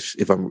nice finish.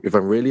 If I'm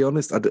really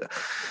honest, but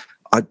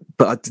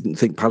I didn't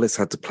think Palace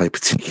had to play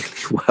particularly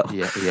well.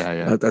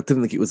 Yeah. I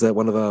didn't think it was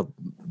one of our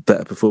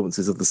better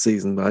performances of the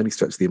season by any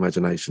stretch of the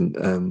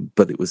imagination.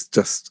 But it was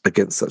just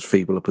against such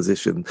feeble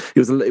opposition.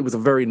 It was a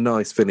very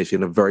nice finish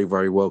in a very,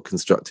 very well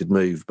constructed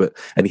move.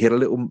 And he had a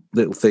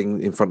little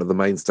thing in front of the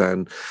main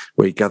stand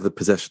where he gathered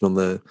possession on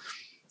the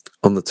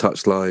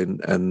touchline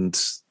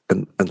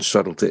and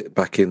shuttled it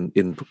back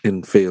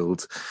in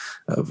field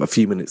a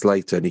few minutes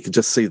later, and you can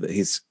just see that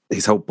his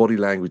whole body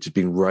language had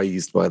been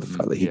raised by the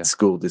fact that he'd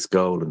scored this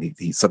goal, and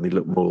he suddenly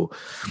looked more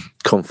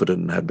confident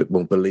and had a bit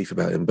more belief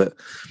about him. But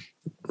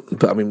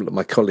I mean,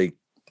 my colleague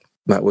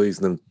Matt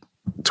Woosnam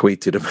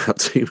tweeted about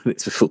 2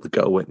 minutes before the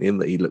goal went in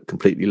that he looked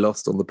completely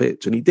lost on the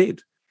pitch, and he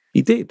did.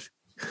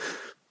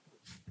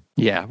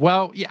 Yeah,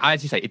 well, yeah,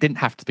 as you say, it didn't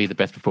have to be the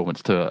best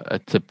performance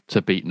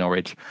to beat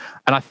Norwich.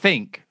 And I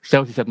think,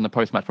 Chelsea said in the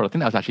post-match pod, I think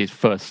that was actually his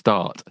first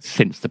start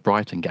since the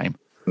Brighton game.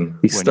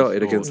 He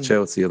started against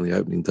Chelsea on the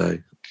opening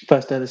day.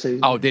 First day of the season.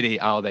 Oh, did he?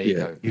 Oh, there you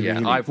go. Yeah,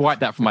 really? I've wiped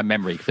that from my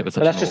memory because it was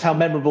such that's just how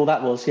memorable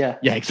that was, yeah.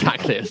 Yeah,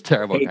 exactly. It's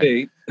terrible.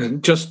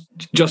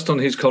 Just on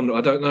his contract,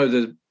 I don't know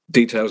the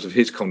details of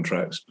his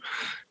contracts,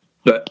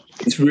 but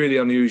it's really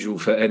unusual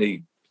for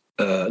any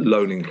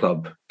loaning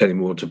club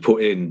anymore to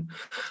put in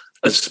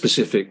a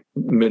specific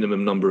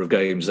minimum number of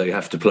games they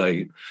have to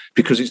play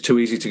because it's too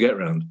easy to get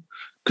around.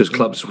 Because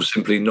clubs will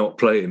simply not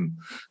play him.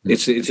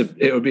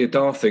 It would be a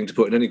daft thing to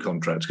put in any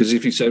contract. Because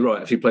if you say,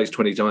 right, if he plays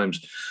 20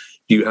 times,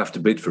 you have to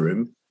bid for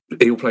him,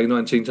 he'll play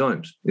 19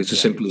 times. It's as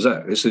simple as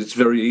that. It's a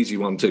very easy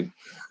one to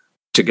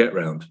get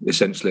round,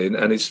 essentially.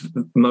 And it's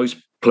most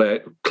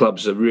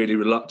clubs are really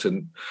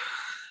reluctant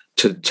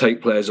to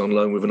take players on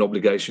loan with an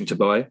obligation to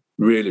buy.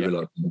 Really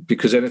reluctant,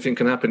 because anything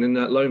can happen in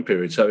that loan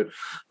period. So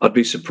I'd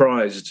be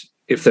surprised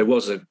if there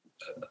was a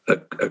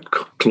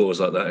clause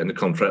like that in the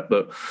contract.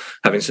 But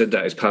having said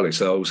that, it's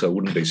Palace. I also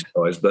wouldn't be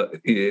surprised. But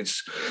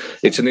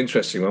it's an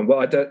interesting one.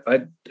 But I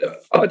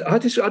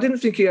didn't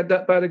think he had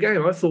that bad a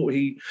game. I thought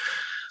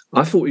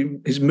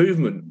his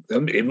movement. I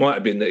mean, it might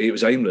have been that it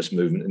was aimless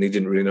movement and he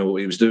didn't really know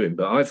what he was doing.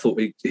 But I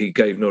thought he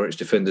gave Norwich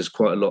defenders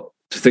quite a lot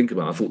to think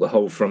about. I thought the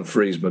whole front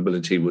three's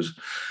mobility was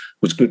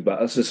good.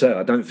 But as I say,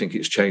 I don't think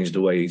it's changed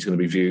the way he's going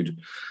to be viewed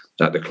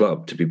at the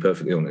club, to be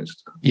perfectly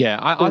honest. Yeah,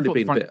 I've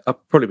probably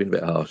been a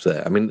bit harsh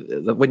there. I mean,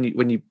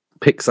 when you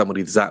pick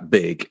somebody that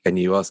big and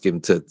you ask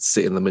him to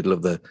sit in the middle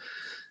of the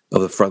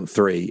front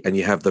three, and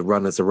you have the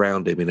runners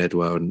around him in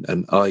Edouard,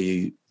 and are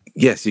you?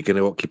 Yes, you're going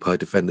to occupy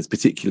defenders,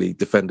 particularly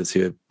defenders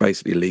who are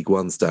basically League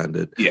One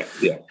standard. Yeah.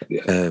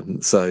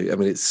 So I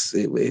mean,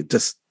 it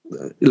just.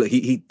 Look,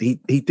 he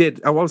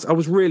did. I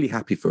was really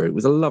happy for it. It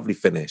was a lovely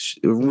finish.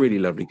 It was a really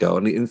lovely goal.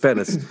 And in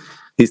fairness,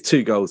 his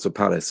 2 goals for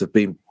Palace have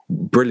been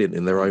brilliant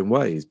in their own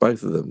ways,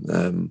 both of them.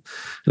 And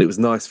it was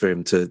nice for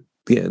him to,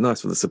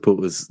 nice for the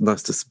supporters,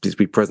 nice to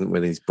be present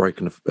when he's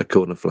broken a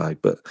corner flag.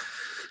 But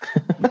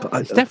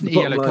it's definitely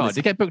a yellow card. Did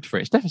you get booked for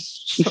it?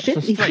 It's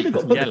definitely straight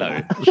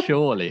yellow.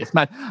 Surely, it's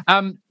mad.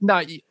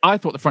 No, I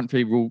thought the front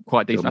three were all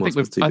quite decent. I think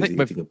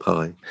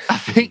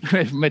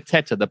with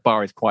Mateta, the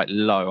bar is quite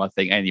low. I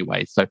think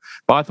anyway. So,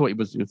 but I thought it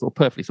was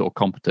perfectly sort of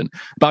competent.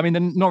 But I mean, the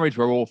Norwich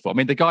were awful. I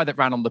mean, the guy that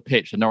ran on the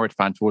pitch, a Norwich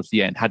fan towards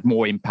the end, had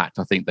more impact,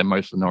 I think, than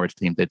most of the Norwich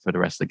team did for the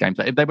rest of the game.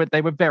 So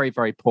they were very,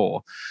 very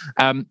poor.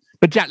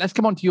 But Jack, let's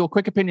come on to your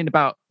quick opinion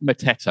about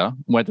Mateta,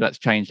 whether that's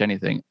changed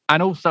anything.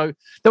 And also,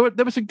 there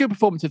were some good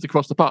performances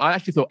across the park. I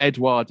actually thought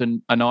Edouard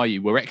and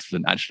Ayew were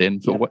excellent, actually,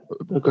 and sort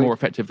of more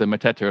effective than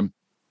Mateta.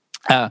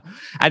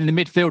 And the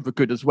midfield were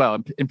good as well.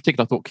 In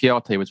particular, I thought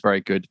Chiarte was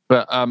very good.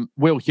 But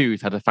Will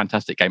Hughes had a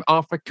fantastic game.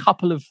 After a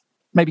couple of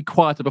maybe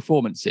quieter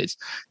performances,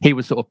 he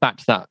was sort of back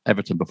to that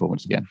Everton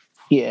performance again.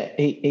 Yeah,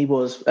 he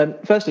was.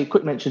 Firstly, a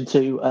quick mention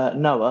to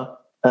Noah,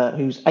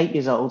 who's 8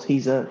 years old.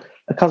 He's a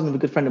cousin of a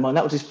good friend of mine.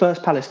 That was his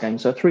first Palace game,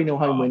 so a 3-0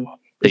 home win.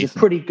 It's a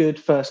pretty good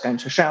first game.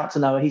 So shout out to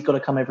Noah. He's got to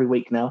come every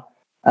week now.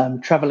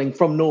 Travelling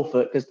from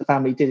Norfolk, as the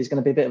family did, is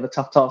going to be a bit of a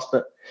tough task,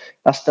 but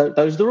those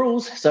are the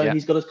rules. So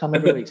he's got to come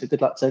every week. So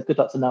good luck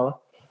to Noah.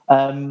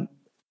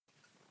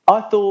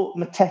 I thought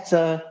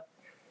Mateta.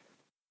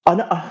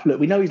 Look,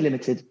 we know he's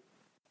limited.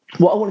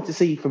 What I wanted to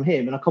see from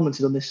him, and I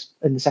commented on this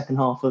in the second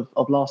half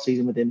of last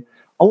season with him,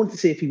 I wanted to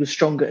see if he was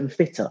stronger and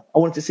fitter. I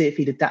wanted to see if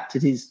he'd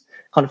adapted his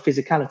kind of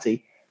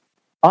physicality.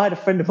 I had a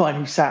friend of mine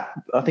who sat,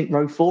 I think,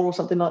 row 4 or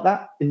something like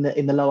that in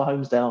the lower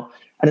Holmesdale.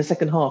 And in the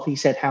second half, he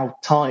said how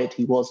tired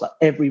he was. Like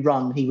every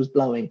run he was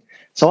blowing.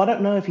 So I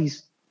don't know if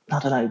he's,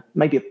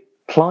 maybe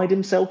applied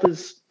himself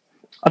as,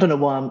 I don't know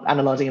why I'm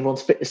analysing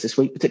everyone's fitness this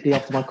week,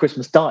 particularly after my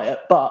Christmas diet.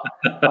 But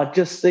I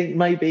just think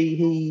maybe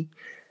he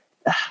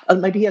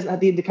hasn't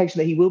had the indication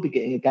that he will be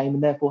getting a game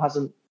and therefore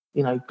hasn't,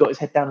 got his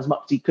head down as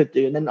much as he could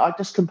do. And then I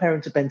just compare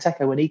him to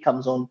Benteke when he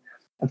comes on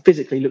and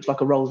physically looks like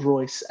a Rolls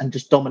Royce and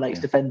just dominates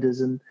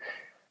defenders. And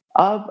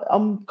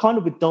I'm kind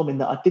of with Dom in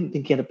that I didn't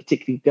think he had a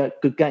particularly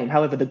good game.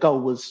 However, the goal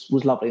was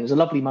lovely. It was a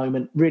lovely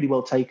moment, really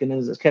well taken.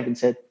 And as Kevin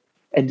said,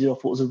 ended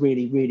off what was a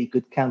really, really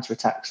good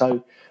counter-attack.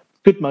 So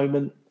good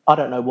moment. I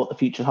don't know what the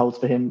future holds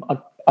for him.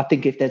 I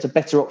think if there's a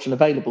better option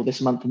available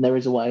this month and there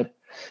is a way of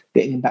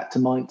getting him back to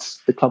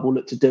Mainz, the club will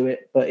look to do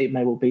it. But it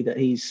may well be that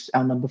he's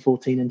our number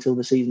 14 until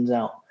the season's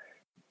out.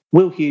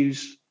 Will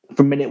Hughes,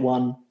 from minute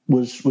 1,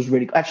 was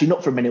really, actually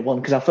not from minute 1,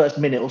 because our first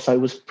minute or so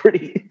was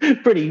pretty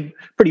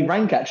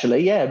rank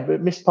actually. Yeah,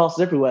 missed passes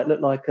everywhere. It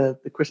looked like the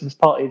Christmas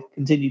party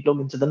continued long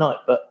into the night.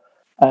 But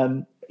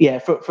from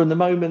the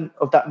moment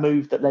of that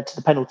move that led to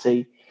the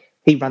penalty,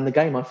 he ran the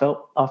game. I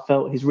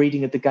felt his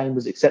reading of the game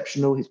was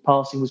exceptional. His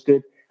passing was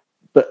good,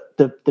 but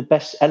the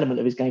best element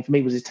of his game for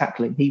me was his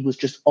tackling. He was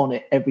just on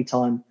it every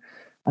time.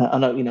 I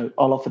know,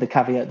 I'll offer the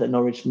caveat that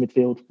Norwich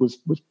midfield was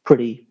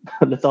pretty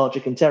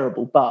lethargic and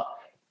terrible, but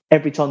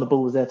every time the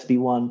ball was there to be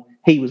won,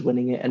 he was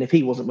winning it. And if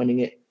he wasn't winning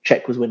it,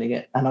 Czech was winning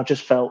it. And I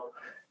just felt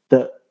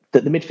that the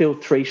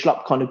midfield 3,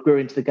 Schlupp kind of grew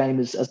into the game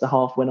as the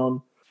half went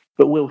on.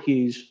 But Will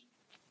Hughes,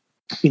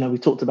 we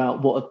talked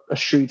about what a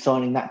shrewd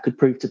signing that could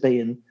prove to be.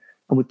 And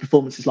with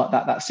performances like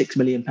that £6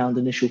 million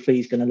initial fee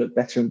is going to look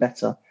better and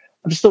better.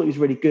 I just thought he was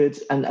really good.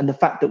 And the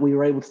fact that we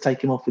were able to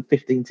take him off with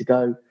 15 to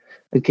go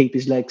and keep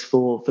his legs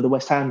for the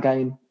West Ham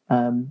game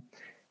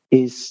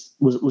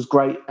was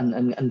great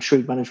and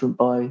shrewd management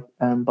by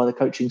the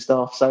coaching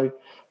staff. So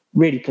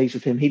really pleased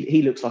with him.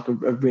 He looks like a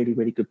really,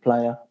 really good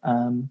player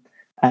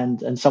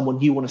and someone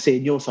you want to see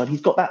in your side.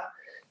 He's got that.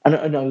 And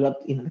I know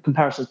the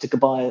comparisons to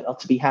Gabay are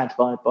to be had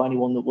by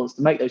anyone that wants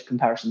to make those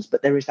comparisons,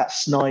 but there is that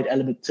snide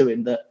element to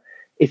him that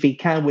if he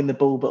can win the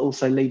ball but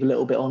also leave a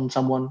little bit on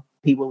someone,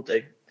 he will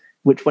do.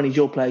 Which, when he's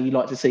your player, you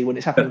like to see. When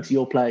it's happening to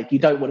your player, you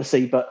don't want to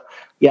see. But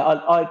yeah,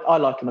 I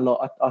like him a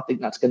lot. I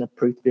think that's going to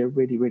prove to be a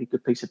really, really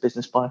good piece of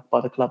business by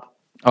the club.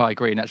 I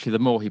agree. And actually, the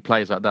more he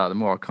plays like that, the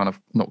more I kind of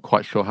not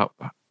quite sure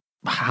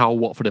how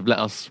Watford have let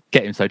us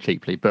get him so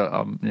cheaply. But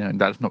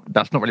that's not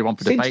really one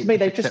for debate. Seems to me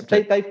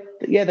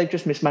they've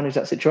just mismanaged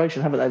that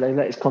situation, haven't they? They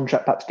let his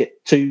contract perhaps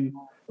get too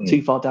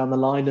far down the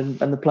line, and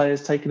the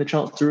player's taken a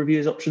chance to review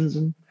his options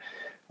and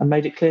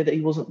made it clear that he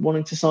wasn't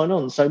wanting to sign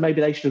on. So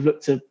maybe they should have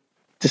looked to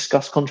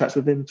discuss contracts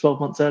with him 12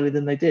 months earlier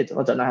than they did.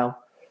 I don't know how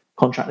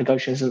contract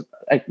negotiations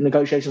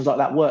like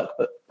that work,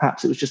 but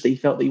perhaps it was just that he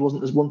felt that he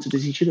wasn't as wanted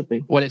as he should have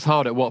been. Well, it's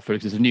hard at Watford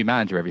because there's a new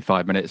manager every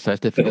 5 minutes, so it's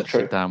difficult to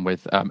sit down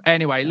with.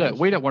 Anyway, look,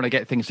 we don't want to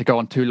get things to go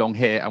on too long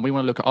here, and we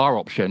want to look at our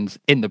options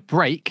in the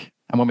break.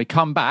 And when we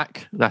come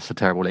back, that's a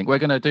terrible link, we're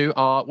going to do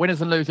our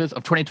winners and losers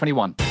of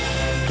 2021.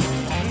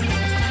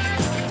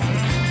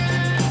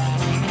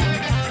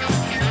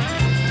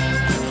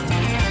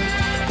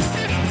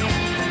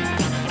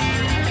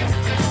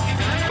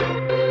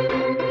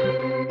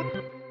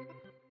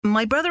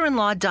 My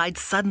brother-in-law died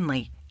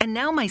suddenly, and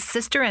now my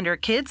sister and her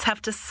kids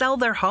have to sell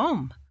their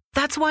home.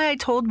 That's why I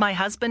told my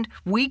husband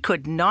we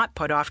could not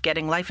put off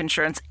getting life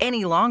insurance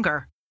any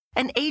longer.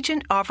 An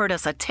agent offered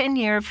us a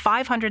 10-year,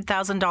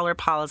 $500,000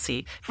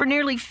 policy for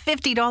nearly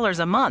 $50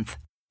 a month.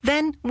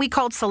 Then we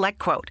called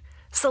SelectQuote.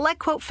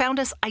 SelectQuote found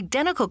us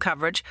identical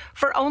coverage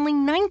for only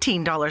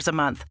 $19 a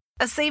month,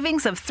 a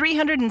savings of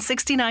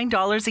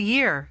 $369 a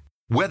year.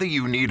 Whether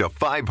you need a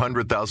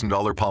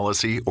 $500,000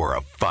 policy or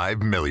a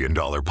 $5 million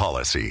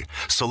policy,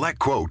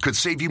 SelectQuote could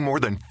save you more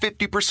than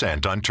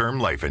 50% on term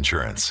life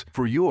insurance.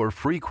 For your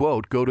free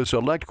quote, go to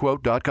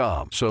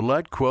SelectQuote.com.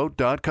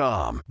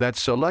 SelectQuote.com.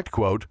 That's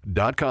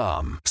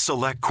SelectQuote.com.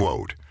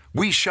 SelectQuote.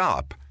 We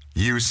shop.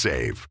 You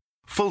save.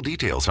 Full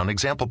details on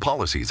example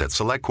policies at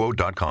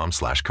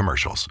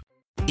SelectQuote.com/commercials.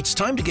 It's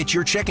time to get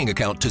your checking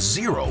account to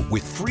zero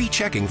with free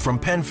checking from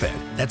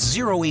PenFed. That's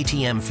zero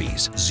ATM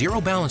fees, zero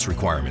balance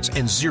requirements,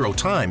 and zero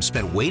time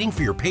spent waiting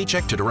for your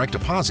paycheck to direct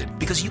deposit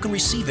because you can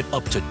receive it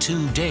up to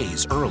 2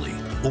 days early.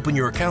 Open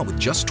your account with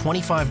just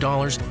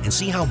 $25 and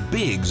see how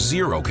big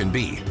zero can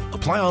be.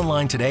 Apply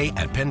online today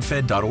at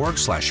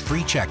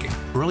PenFed.org/free checking.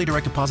 Early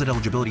direct deposit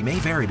eligibility may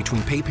vary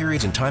between pay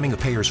periods and timing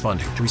of payers'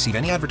 funding. To receive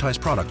any advertised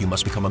product, you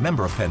must become a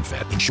member of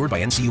PenFed, insured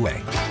by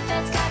NCUA.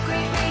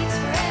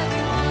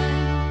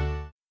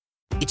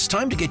 It's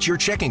time to get your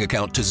checking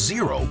account to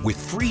zero with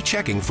free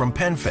checking from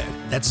PenFed.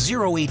 That's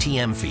zero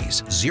ATM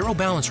fees, zero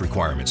balance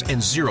requirements,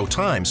 and zero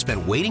time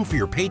spent waiting for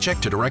your paycheck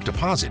to direct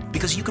deposit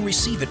because you can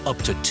receive it up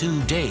to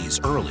 2 days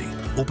early.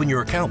 Open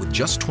your account with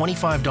just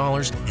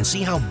 $25 and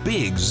see how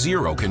big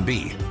zero can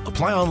be.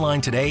 Apply online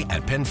today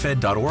at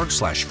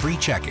PenFed.org/free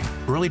checking.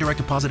 Early direct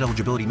deposit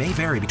eligibility may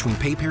vary between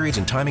pay periods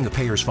and timing of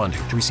payers' funding.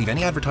 To receive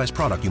any advertised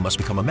product, you must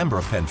become a member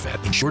of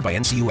PenFed, insured by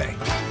NCUA.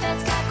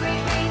 PenFed's got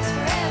great rates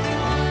for everyone.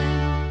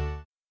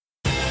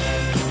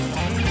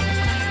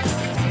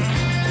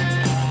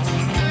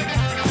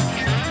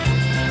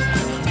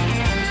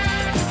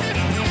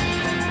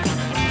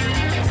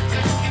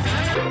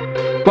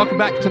 Welcome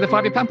back to the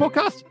 5 Plan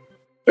podcast.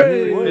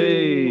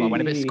 Hey. Well, I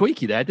went a bit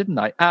squeaky there, didn't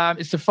I?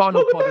 It's the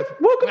final Welcome back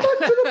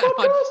to the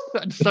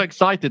podcast. I'm so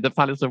excited the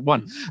Palace have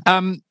won.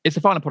 It's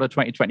the final pod of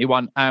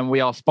 2021, and we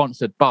are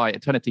sponsored by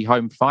Eternity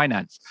Home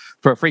Finance.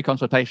 For a free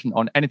consultation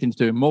on anything to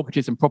do with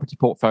mortgages and property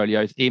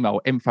portfolios,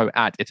 email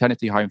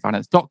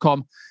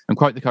info@eternityhomefinance.com and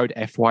quote the code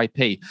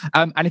FYP.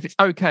 And if it's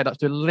okay, let's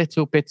do a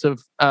little bit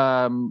of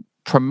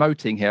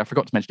promoting here. I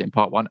forgot to mention it in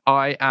part one.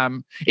 I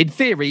am, in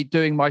theory,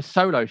 doing my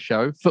solo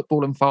show,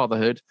 Football and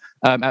Fatherhood,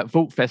 at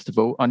Vault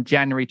Festival on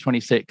January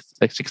 26th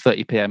at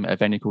 6:30 p.m. at a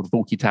venue called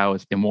Vaulty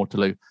Towers in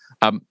Waterloo.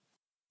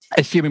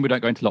 Assuming we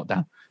don't go into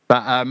lockdown.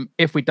 But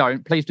if we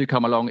don't, please do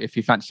come along if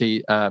you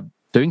fancy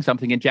doing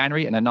something in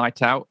January and a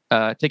night out.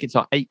 Tickets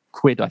are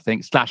 £8, I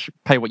think,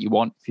 / pay what you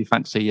want if you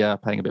fancy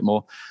paying a bit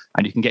more.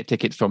 And you can get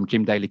tickets from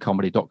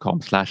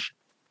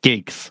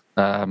jimdalycomedy.com/gigs.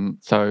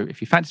 So if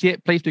you fancy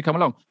it, please do come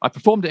along. I've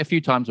performed it a few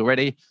times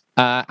already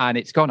and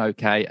it's gone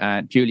okay.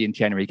 And Julian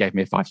Chenery gave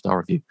me a 5-star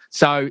review.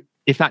 So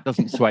if that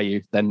doesn't sway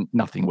you, then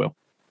nothing will.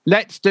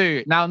 Let's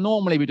do. Now,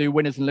 normally we do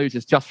winners and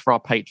losers just for our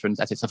patrons.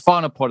 As it's the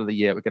final pod of the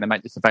year, we're going to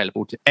make this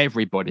available to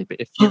everybody. But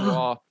if you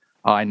are,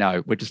 I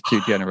know, we're just too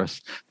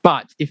generous.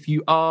 But if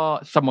you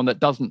are someone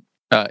that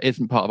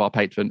isn't part of our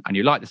patron and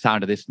you like the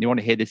sound of this and you want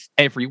to hear this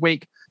every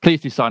week,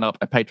 please do sign up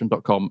at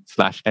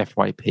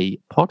patreon.com/FYP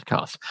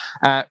podcast.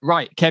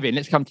 Right, Kevin,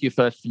 let's come to you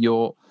first for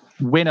your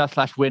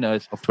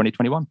winner/winners of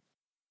 2021.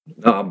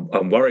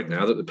 I'm worried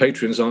now that the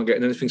patrons aren't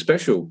getting anything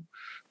special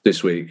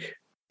this week.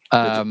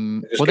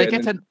 Well, they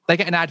get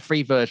an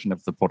ad-free version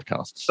of the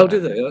podcast. So. Oh, do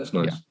they? Oh, that's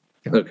nice.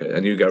 Yeah. Okay,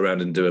 and you go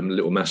around and do a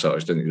little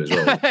massage, don't you, as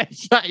well?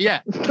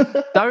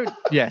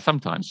 Yeah.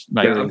 Sometimes.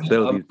 Maybe.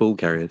 They'll use ball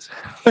carriers.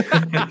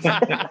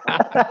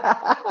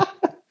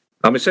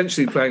 I'm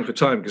essentially playing for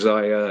time because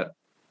I,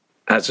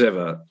 as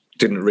ever,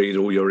 didn't read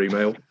all your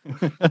email.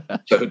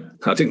 So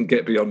I didn't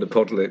get beyond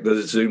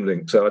the Zoom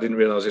link, so I didn't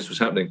realise this was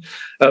happening.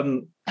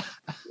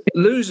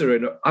 Loser,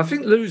 and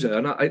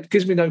it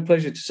gives me no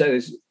pleasure to say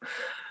this,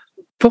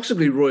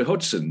 possibly Roy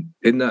Hodgson,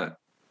 in that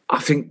I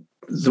think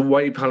the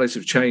way Palace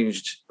have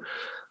changed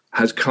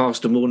has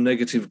cast a more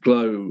negative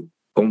glow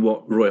on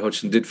what Roy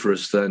Hodgson did for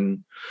us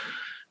than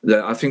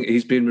that. I think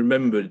he's been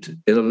remembered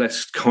in a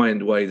less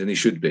kind way than he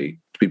should be,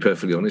 to be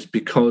perfectly honest,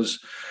 because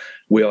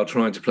we are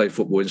trying to play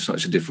football in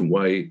such a different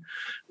way.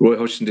 Roy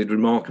Hodgson did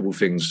remarkable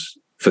things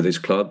for this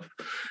club.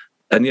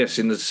 And yes,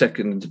 in the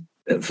second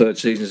and third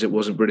seasons, it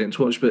wasn't brilliant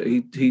to watch, but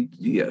he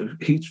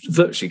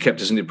virtually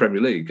kept us in the Premier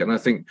League. And I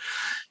think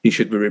he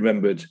should be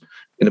remembered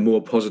in a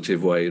more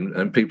positive way.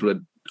 And people are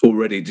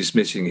already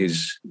dismissing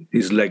his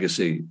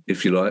legacy,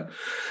 if you like.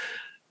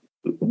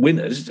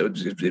 Winners,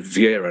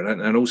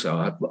 Vieira, and also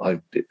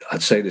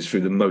I'd say this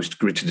through the most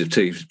gritted of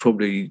teeth,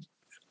 probably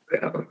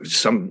at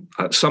some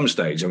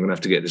stage I'm going to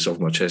have to get this off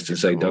my chest and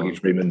say Dougie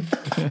Freeman.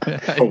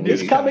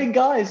 It's coming,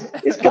 guys.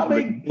 It's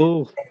coming.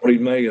 Probably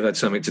may have had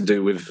something to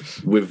do with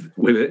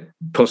it,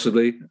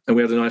 possibly. And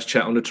we had a nice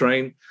chat on the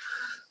train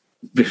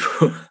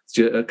before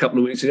a couple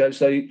of weeks ago.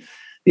 So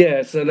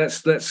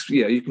let's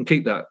you can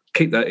keep that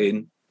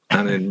in,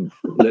 and then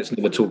let's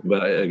never talk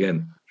about it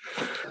again.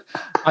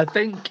 I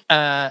think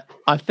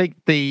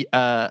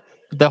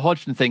the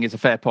Hodgson thing is a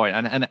fair point,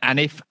 and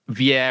if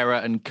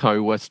Vieira and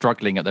co were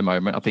struggling at the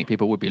moment, I think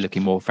people would be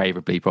looking more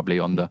favourably probably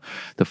on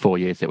the 4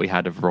 years that we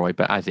had of Roy.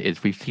 But as it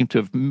is, we seem to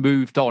have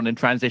moved on and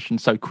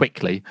transitioned so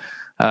quickly.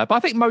 But I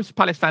think most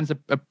Palace fans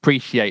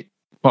appreciate.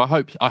 Well,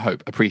 I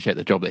hope appreciate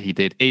the job that he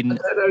did.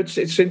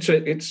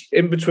 It's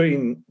in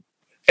between.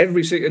 In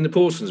the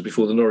Paulsons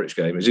before the Norwich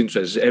game, it's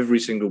interesting. Every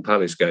single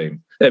Palace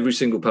game, every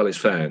single Palace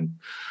fan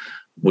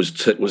was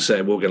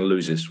saying, we're going to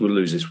lose this. We'll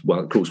lose this. Well,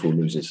 of course we'll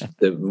lose this.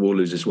 We'll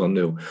lose this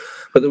 1-0.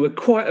 But there were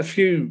quite a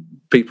few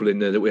people in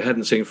there that we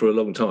hadn't seen for a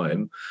long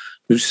time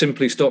who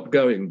simply stopped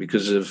going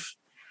because of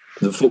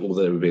the football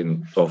they were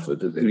being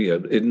offered.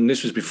 And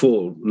this was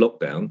before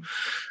lockdown,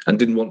 and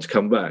didn't want to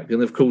come back.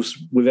 And of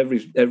course, with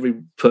every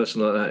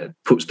person like that, it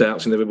puts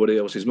doubts in everybody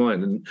else's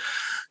mind. And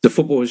the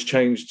football has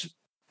changed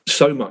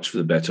so much for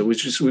the better. We've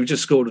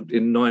just scored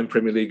in 9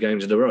 Premier League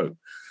games in a row,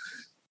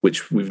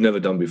 which we've never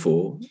done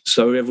before.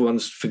 So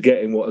everyone's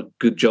forgetting what a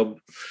good job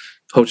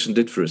Hodgson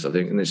did for us, I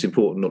think, and it's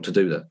important not to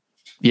do that.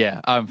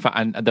 Yeah,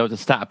 and there was a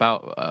stat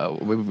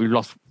about we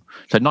lost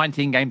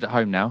 19 games at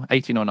home now,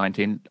 18 or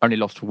 19, only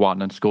lost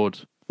 1 and scored.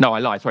 No, I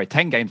lied. Sorry,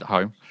 10 games at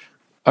home,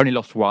 only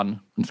lost 1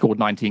 and scored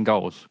 19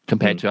 goals.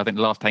 Compared to I think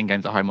the last 10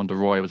 games at home under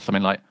Roy was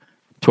something like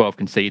 12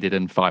 conceded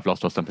and 5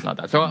 lost or something like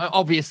that. So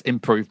obvious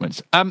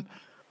improvements.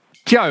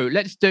 Joe,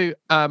 let's do.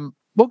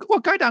 We'll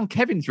go down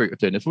Kevin's route of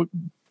doing this.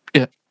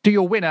 Do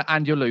your winner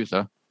and your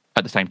loser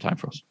at the same time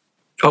for us.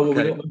 Oh, well,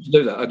 we don't want to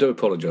do that. I do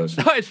apologise.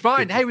 No, it's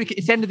fine. Hey,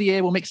 it's the end of the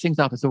year. We'll mix things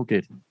up. It's all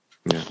good.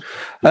 Yeah.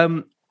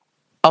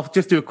 I'll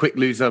just do a quick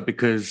loser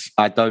because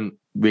I don't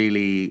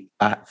really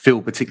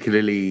feel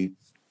particularly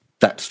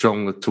that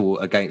strong at all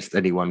against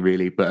anyone,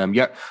 really. But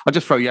I'll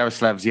just throw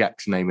Yaroslav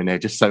Ziak's name in there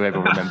just so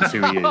everyone remembers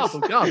who he is. Oh,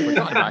 God, I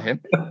forgot about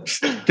him.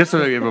 Just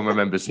so everyone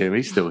remembers him.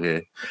 He's still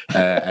here.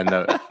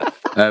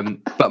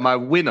 But my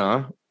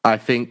winner, I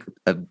think,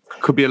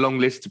 could be a long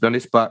list, to be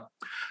honest, but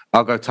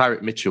I'll go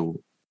Tyrick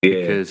Mitchell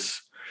because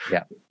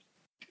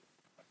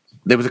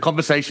there was a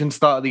conversation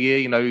start of the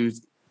year,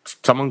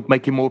 someone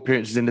making more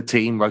appearances in the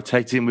team,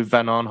 rotating with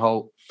Van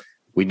Aanholt.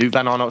 We knew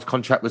Van Aanholt's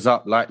contract was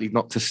up, likely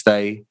not to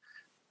stay.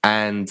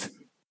 And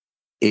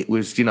it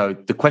was,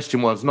 the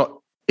question was not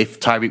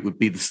if Tyrick would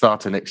be the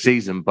starter next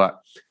season,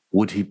 but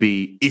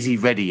is he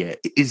ready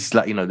yet?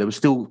 There were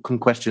still some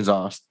questions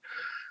asked.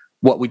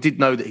 What we did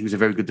know that he was a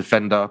very good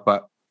defender,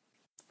 but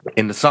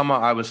in the summer,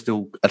 I was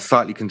still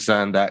slightly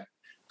concerned that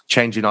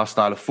changing our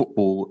style of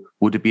football,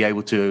 would it be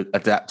able to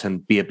adapt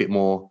and be a bit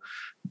more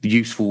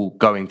useful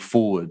going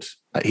forward?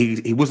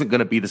 He wasn't going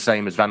to be the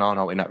same as Van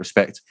Aanholt in that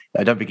respect.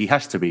 I don't think he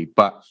has to be,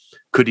 but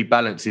could he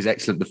balance his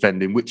excellent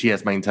defending, which he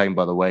has maintained,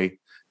 by the way,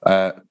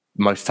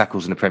 most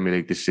tackles in the Premier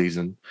League this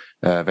season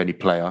of any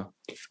player.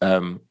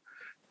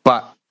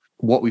 But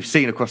what we've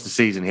seen across the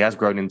season, he has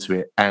grown into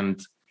it, and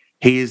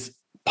he is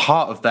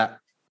part of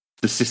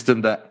the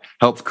system that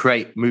helps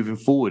create moving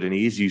forward, and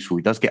he is useful.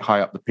 He does get high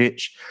up the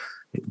pitch.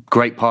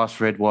 Great pass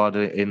for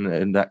Eduardo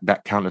in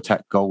that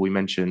counter-attack goal we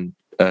mentioned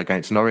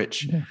against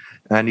Norwich. Yeah.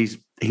 And he's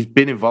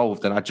been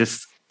involved, and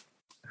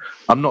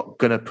I'm not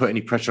going to put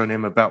any pressure on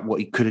him about what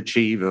he could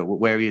achieve or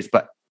where he is,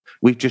 but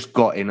we've just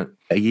got in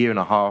a year and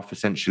a half,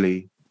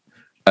 essentially,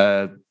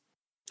 a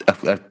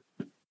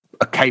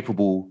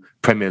capable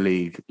Premier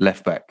League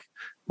left-back.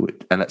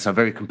 And that's a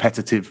very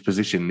competitive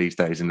position these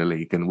days in the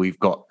league, and we've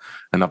got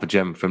another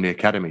gem from the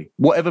academy.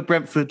 Whatever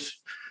Brentford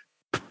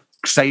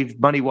saved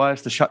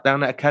money-wise to shut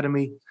down that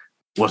academy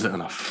wasn't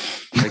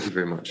enough. Thank you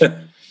very much.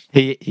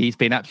 He's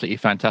been absolutely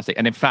fantastic.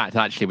 And in fact,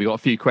 actually, we got a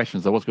few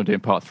questions I was going to do in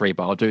part 3,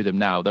 but I'll do them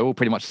now. They're all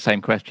pretty much the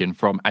same question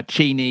from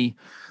Achini,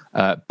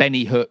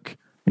 Benny Hook,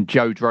 and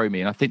Joe Dromey.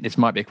 And I think this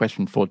might be a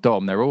question for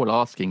Dom. They're all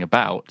asking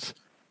about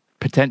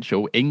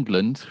potential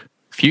England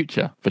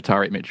future for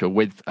Tyrick Mitchell,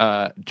 with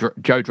Joe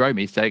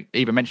Dromey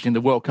even mentioning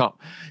the World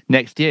Cup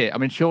next year. I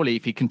mean, surely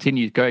if he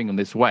continues going on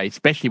this way,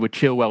 especially with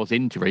Chilwell's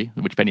injury,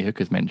 which Benny Hook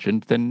has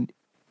mentioned, then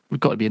we've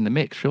got to be in the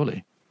mix,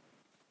 surely.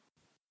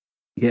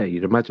 Yeah,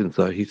 you'd imagine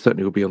so. He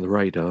certainly will be on the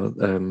radar.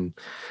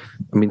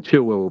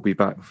 Chilwell will be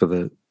back for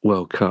the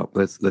World Cup.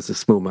 There's a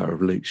small matter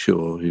of Luke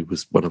Shaw, who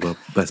was one of our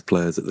best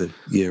players at the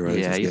Euros.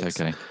 Yeah, he's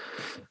okay.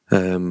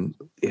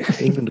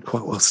 England are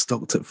quite well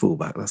stocked at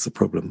fullback. That's the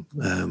problem.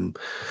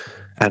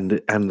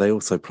 And they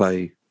also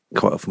quite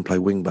often play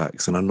wing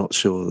backs, and I'm not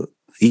sure that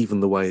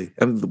even the way.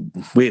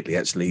 Weirdly,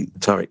 actually,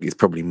 Tyrick is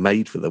probably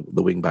made for the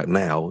wing back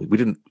now. We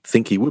didn't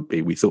think he would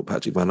be. We thought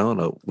Patrick Van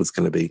Aanholt was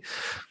going to be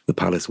the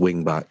Palace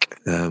wing back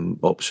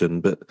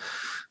option, but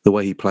the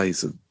way he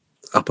plays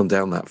up and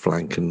down that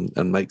flank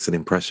and makes an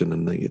impression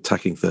in the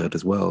attacking third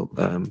as well.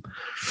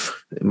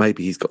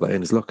 Maybe he's got that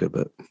in his locker,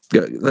 but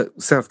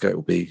Southgate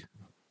will be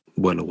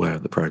well aware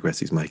of the progress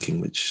he's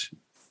making, which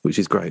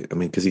is great. I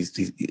mean, because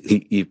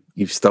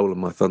you've stolen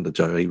my thunder,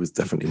 Joe. He was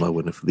definitely my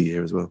winner for the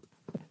year as well.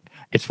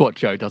 It's what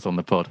Joe does on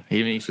the pod.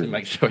 He needs to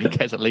make sure he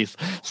gets at least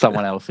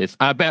someone else's.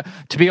 But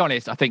to be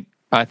honest, I think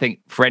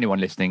for anyone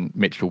listening,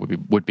 Mitchell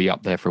would be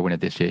up there for a winner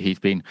this year. He's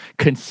been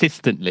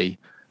consistently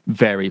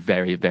very,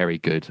 very, very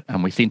good,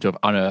 and we seem to have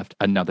unearthed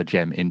another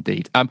gem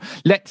indeed.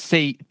 Let's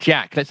see,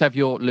 Jack. Let's have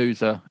your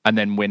loser and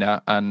then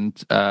winner, and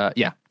tell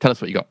us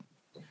what you got.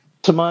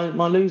 So my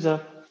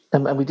loser.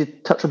 And we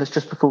did touch on this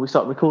just before we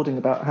started recording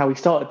about how he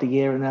started the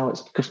year, and now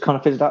it's just kind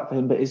of fizzled out for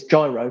him, but it's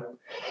Gyro.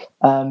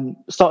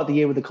 Started the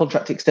year with a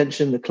contract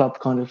extension. The club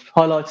kind of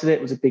highlighted it.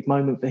 It was a big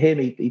moment for him.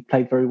 He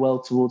played very well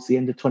towards the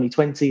end of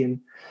 2020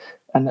 and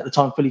at the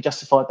time fully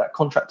justified that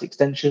contract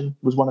extension.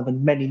 Was one of the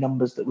many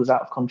numbers that was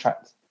out of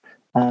contract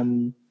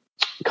come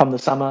the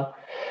summer.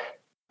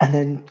 And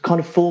then kind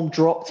of form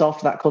dropped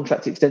after that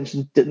contract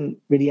extension, didn't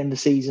really end the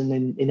season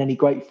in any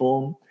great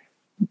form.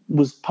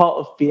 Was part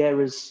of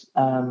Vieira's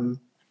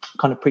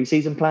kind of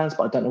pre-season plans,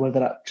 but I don't know whether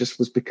that just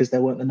was because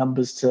there weren't the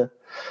numbers to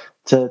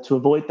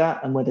avoid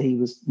that, and whether he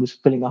was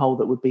filling a hole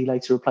that would be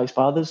later replaced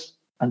by others,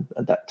 and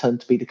that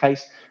turned to be the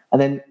case.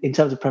 And then in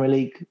terms of Premier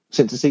League,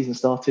 since the season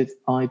started,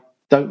 I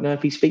don't know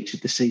if he's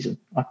featured this season.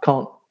 I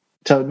can't.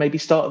 So maybe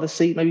start of the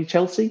season, maybe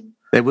Chelsea.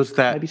 There was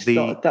that maybe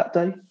started that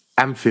day.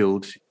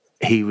 Anfield.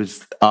 He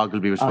was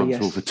arguably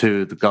responsible for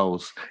 2 of the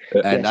goals,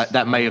 and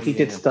that may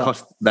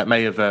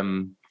have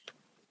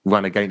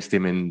run against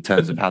him in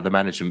terms of how the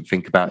management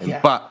think about him.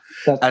 Yeah, but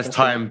as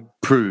time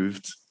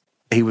proved,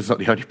 he was not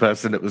the only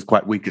person that was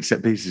quite weak at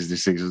set pieces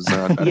this season.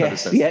 So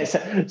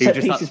set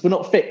pieces were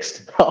not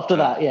fixed after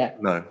that. Yeah,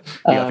 no,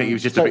 I think he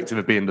was just a victim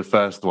of being the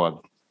first one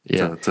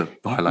to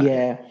highlight.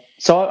 Yeah,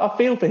 so I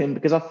feel for him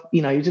because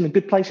he was in a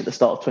good place at the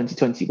start of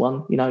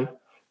 2021.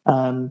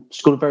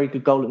 Scored a very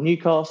good goal at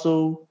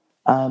Newcastle.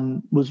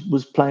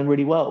 Was playing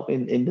really well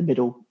in the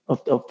middle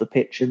of the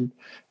pitch and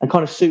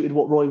kind of suited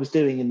what Roy was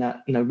doing in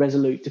that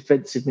resolute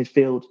defensive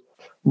midfield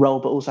role,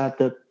 but also had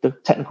the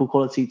technical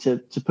quality to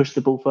push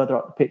the ball further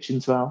up the pitch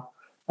into our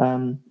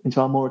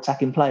more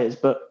attacking players.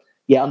 But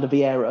yeah, under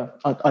Vieira,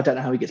 I don't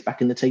know how he gets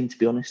back in the team, to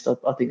be honest.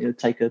 I think it would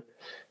take a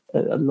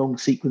long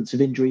sequence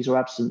of injuries or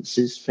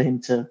absences for him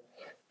to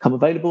come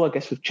available. I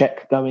guess with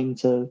Czech going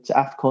to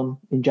AFCON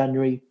in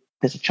January,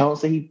 there's a chance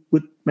that he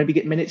would maybe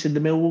get minutes in the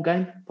Millwall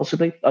game,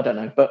 possibly. I don't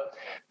know. But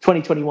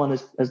 2021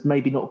 has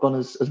maybe not gone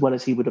as well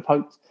as he would have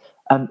hoped.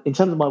 In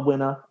terms of my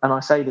winner, and I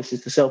say this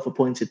is the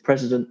self-appointed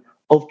president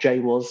of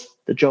JWAS,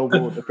 the Joel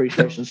Ward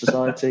Appreciation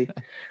Society.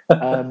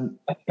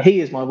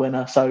 He is my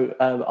winner. So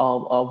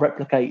I'll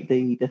replicate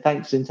the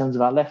thanks in terms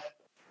of our left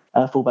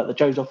fullback that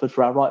Joe's offered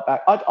for our right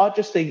back. I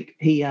just think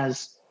he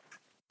has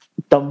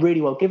done really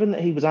well, given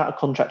that he was out of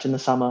contract in the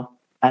summer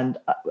and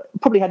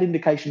probably had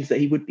indications that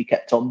he would be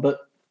kept on,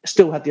 but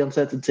still had the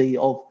uncertainty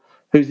of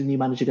who's the new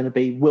manager going to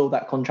be. Will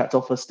that contract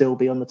offer still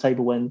be on the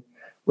table when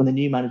the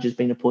new manager's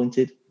been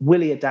appointed?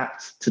 Will he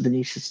adapt to the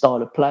new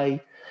style of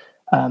play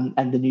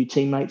and the new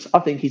teammates? I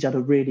think he's had a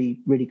really,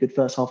 really good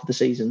first half of the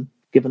season,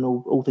 given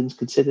all things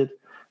considered.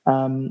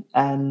 And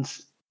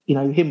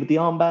him with the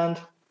armband,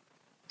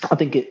 I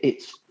think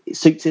it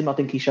suits him. I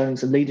think he's showing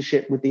some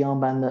leadership with the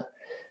armband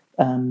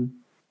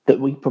that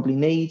we probably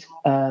need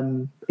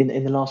in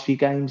the last few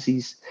games.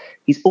 He's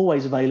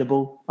always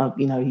available.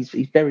 He's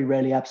very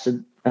rarely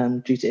absent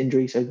due to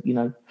injury. So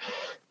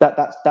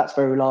that's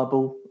very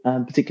reliable,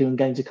 particularly when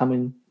games are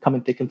coming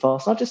thick and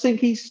fast. And I just think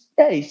he's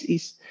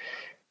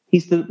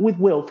with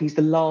Wilf. He's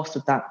the last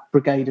of that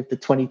brigade of the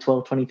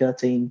 2012,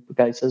 2013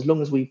 brigade. So as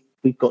long as we've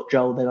got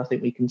Joel, then I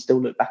think we can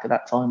still look back at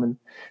that time and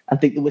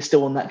think that we're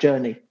still on that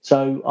journey.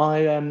 So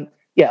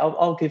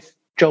I'll give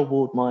Joel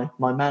Ward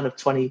my man of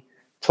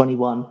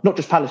 2021, not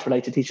just Palace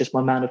related. He's just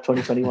my man of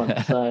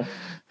 2021. So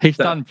he's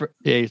done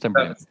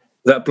brilliant.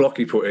 That block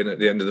he put in at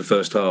the end of the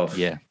first half,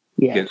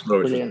 against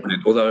Norwich, brilliant.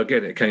 Although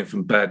again it came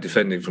from bad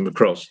defending from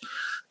across,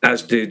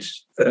 as did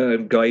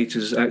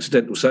Gaeta's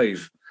accidental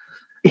save.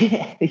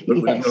 Yes.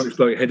 Norwich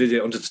bloke headed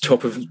it onto the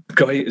top of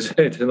Gaeta's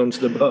head and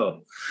onto the bar.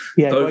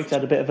 Yeah, Gaeta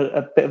had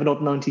a bit of an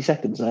odd 90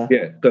 seconds there.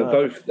 Yeah, but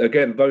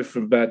both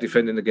from bad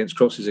defending against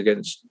crosses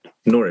against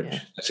Norwich. Yeah.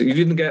 So you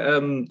didn't get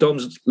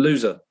Dom's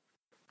loser.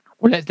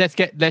 Well, let's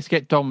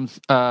get Dom's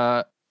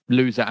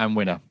loser and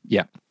winner.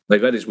 Yeah,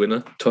 they've had his winner,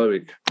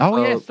 Tyreek.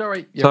 Oh yeah,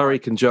 sorry.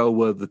 Tyreek and Joel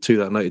were the two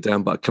that I noted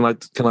down. But can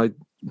I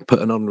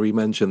put an honorary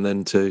mention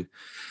then to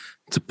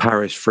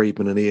Parish,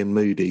 Friedman, and Ian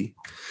Moody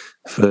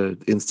for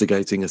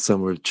instigating a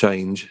summer of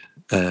change.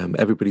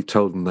 Everybody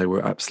told them they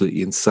were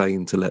absolutely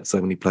insane to let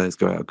so many players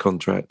go out of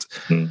contract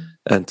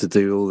and to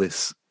do all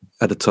this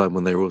at a time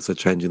when they were also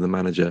changing the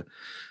manager.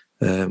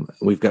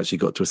 We've actually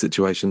got to a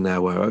situation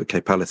now where,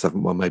 Palace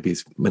haven't won maybe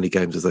as many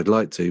games as they'd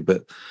like to,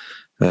 but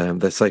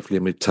they're safely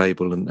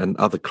mid-table and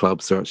other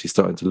clubs are actually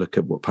starting to look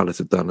at what Palace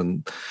have done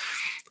and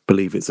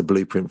believe it's a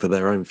blueprint for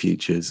their own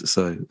futures.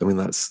 So, I mean,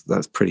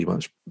 that's pretty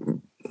much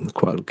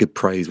quite a good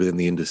praise within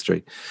the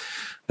industry.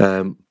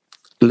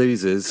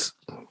 Losers,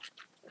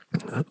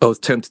 I was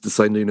tempted to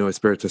say Nuno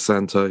Espirito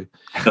Santo,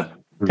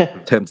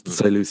 tempted to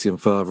say Lucien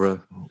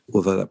Favre,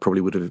 although that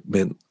probably would have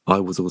meant I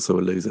was also a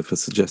loser for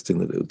suggesting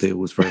that the deal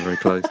was very, very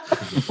close.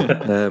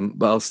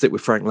 But I'll stick with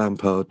Frank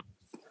Lampard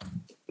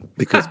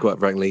because, quite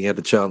frankly, he had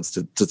a chance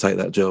to take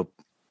that job.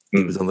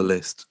 He was on the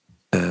list.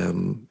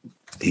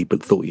 He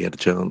thought he had a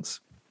chance.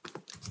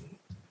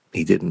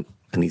 He didn't,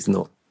 and he's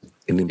not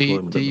in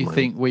employment. Do you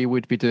think we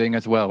would be doing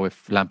as well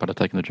if Lampard had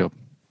taken the job?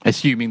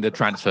 Assuming the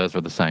transfers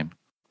were the same.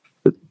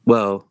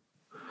 Well,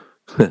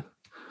 I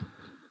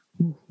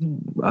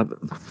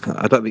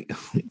don't think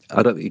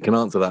you can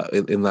answer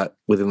that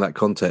within that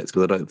context,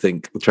 because I don't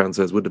think the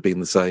transfers would have been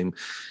the same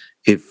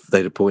if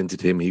they'd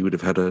appointed him. He would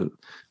have had I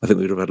think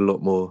we would have had a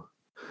lot more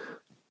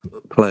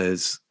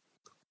players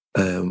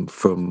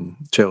from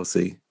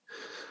Chelsea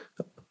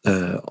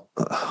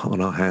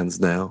on our hands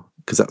now,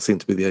 because that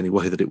seemed to be the only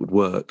way that it would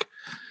work.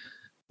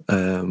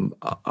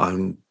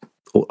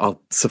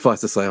 I'll suffice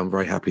to say I'm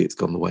very happy it's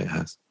gone the way it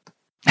has.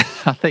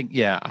 I think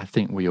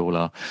we all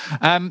are.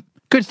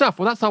 Good stuff.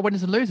 Well, that's our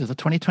winners and losers of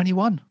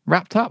 2021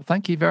 wrapped up.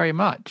 Thank you very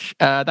much.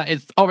 That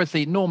is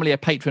obviously normally a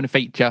Patreon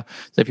feature.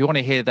 So if you want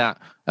to hear that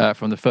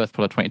from the first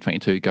part of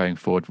 2022 going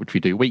forward, which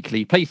we do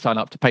weekly, please sign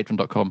up to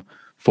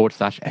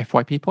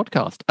patreon.com/FYP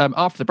podcast.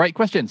 After the break,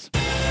 questions.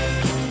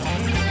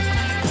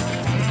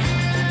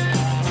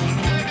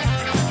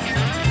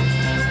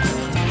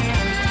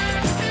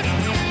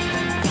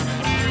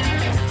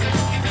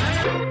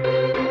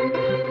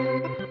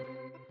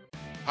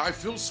 Hi,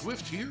 Phil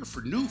Swift here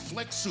for new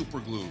Flex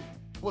Super Glue.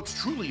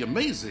 What's truly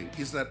amazing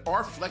is that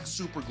our Flex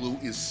Super Glue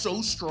is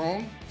so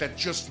strong that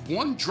just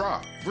one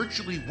drop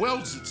virtually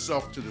welds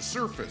itself to the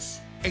surface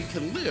and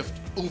can lift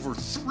over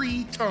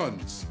 3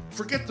 tons.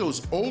 Forget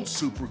those old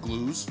super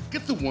glues,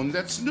 get the one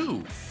that's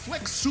new,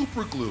 Flex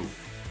Super Glue.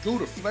 Go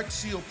to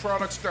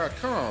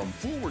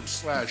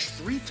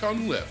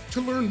flexsealproducts.com/3-ton lift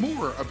to learn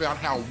more about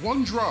how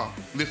one drop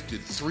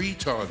lifted 3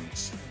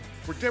 tons.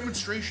 For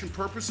demonstration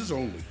purposes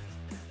only.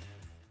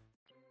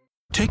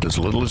 Take as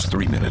little as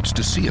 3 minutes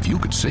to see if you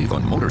could save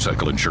on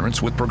motorcycle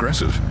insurance with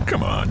Progressive.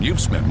 Come on, you've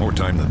spent more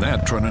time than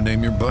that trying to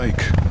name your bike.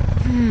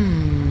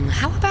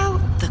 How about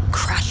the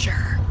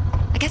Crusher?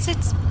 I guess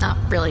it's not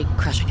really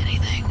crushing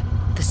anything.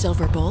 The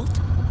Silver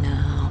Bolt?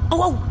 No.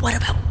 Oh, what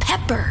about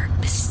Pepper?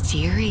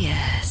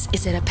 Mysterious.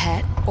 Is it a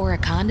pet or a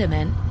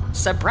condiment?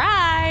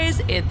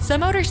 Surprise! It's a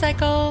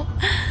motorcycle.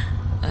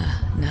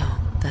 No,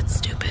 that's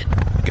stupid.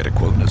 Get a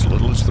quote in as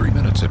little as 3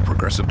 minutes at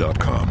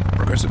Progressive.com.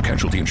 Progressive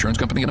Casualty Insurance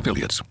Company and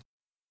Affiliates.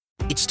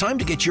 It's time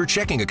to get your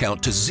checking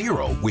account to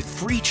zero with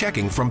free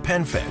checking from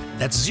PenFed.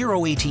 That's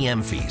zero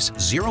ATM fees,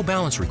 zero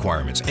balance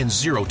requirements, and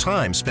zero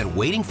time spent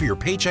waiting for your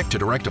paycheck to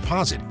direct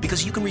deposit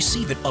because you can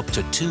receive it up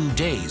to 2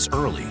 days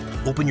early.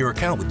 Open your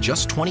account with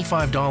just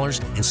 $25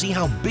 and see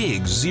how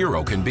big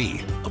zero can be.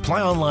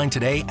 Apply online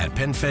today at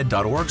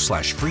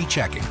penfed.org/free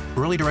checking.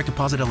 Early direct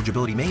deposit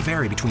eligibility may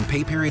vary between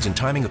pay periods and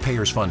timing of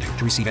payers' funding.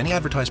 To receive any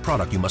advertised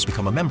product, you must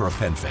become a member of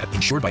PenFed,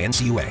 insured by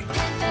NCUA.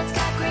 PenFed's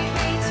got great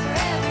rates for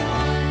everyone.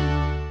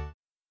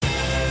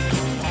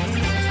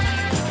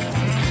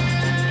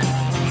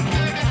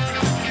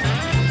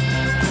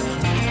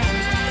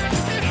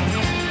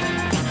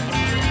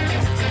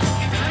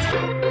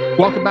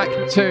 Welcome back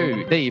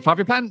to the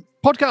 5-Year Plan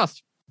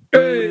podcast.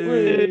 Pod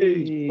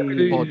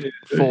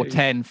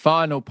 410,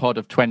 final pod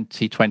of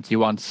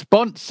 2021,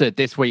 sponsored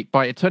this week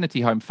by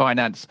Eternity Home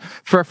Finance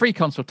for a free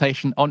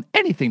consultation on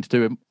anything to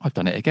do with, I've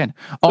done it again,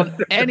 on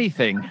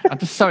anything. I'm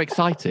just so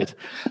excited.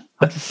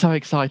 On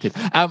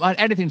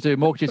anything to do with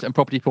mortgages and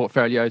property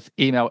portfolios,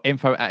 email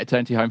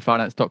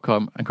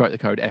info@eternityhomefinance.com and quote the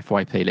code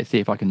FYP. Let's see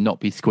if I can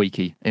not be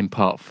squeaky in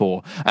part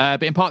 4.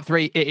 But in part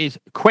 3, it is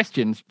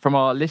questions from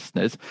our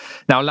listeners.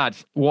 Now,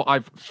 lads, what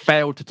I've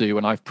failed to do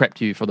when I've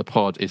prepped you for the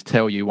pod is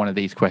tell you one of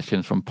these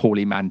questions from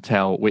Paulie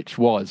Mantell, which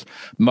was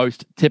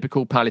most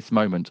typical Palace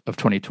moment of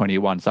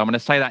 2021. So I'm going to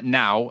say that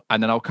now,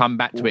 and then I'll come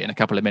back to it in a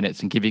couple of minutes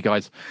and give you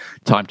guys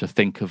time to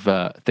think of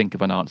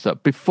an answer.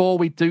 Before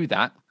we do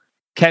that,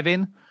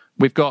 Kevin,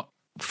 we've got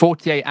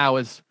 48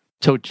 hours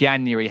till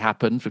January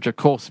happens, which of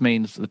course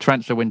means the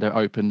transfer window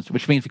opens,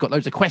 which means we've got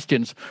loads of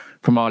questions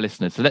from our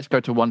listeners. So let's go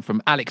to one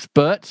from Alex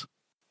Burt.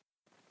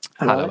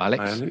 Hello,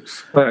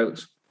 Alex. Hi,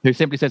 Alex. Who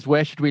simply says,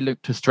 where should we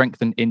look to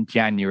strengthen in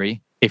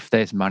January if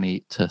there's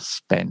money to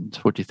spend?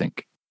 What do you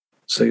think?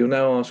 So you're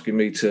now asking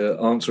me to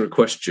answer a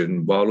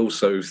question while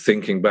also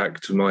thinking back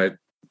to my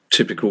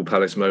typical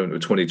Palace moment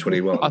of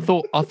 2021. I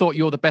thought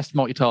you're the best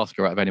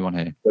multitasker out of anyone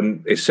here.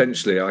 And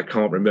essentially, I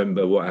can't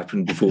remember what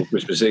happened before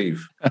Christmas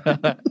Eve.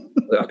 I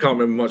can't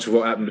remember much of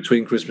what happened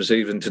between Christmas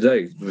Eve and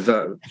today.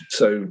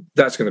 So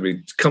that's going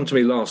to come to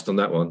me last on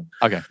that one.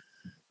 Okay.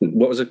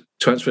 What was the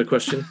transfer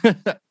question?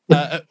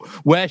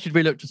 Where should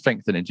we look to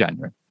strengthen in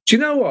January? Do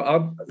you know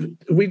what?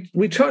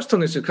 We touched on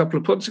this a couple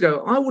of pods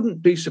ago. I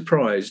wouldn't be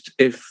surprised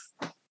if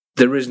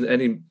there isn't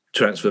any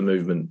transfer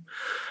movement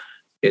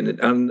in it.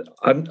 And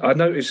I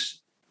notice,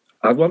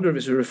 I wonder if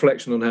it's a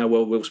reflection on how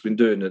well Wilf's been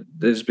doing it.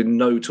 There's been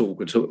no talk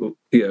at all.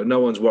 No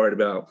one's worried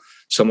about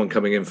someone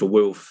coming in for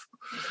Wilf,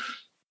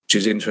 which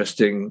is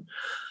interesting.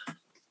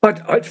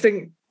 I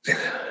think,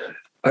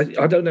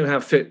 I don't know how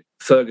fit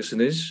Ferguson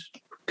is,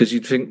 because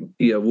you'd think,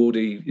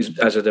 Wardy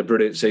has had a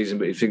brilliant season,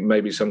 but you'd think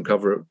maybe some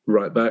cover at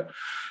right back,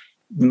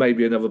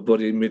 maybe another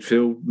body in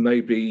midfield,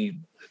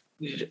 maybe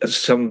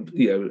some,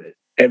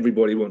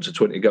 everybody wants a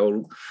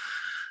 20-goal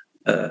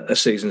a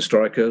season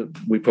striker.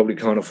 We probably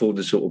can't afford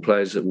the sort of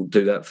players that will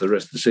do that for the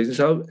rest of the season.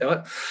 So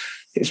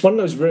it's one of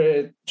those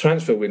rare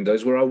transfer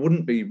windows where I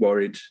wouldn't be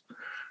worried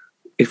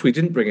if we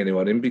didn't bring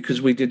anyone in,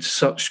 because we did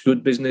such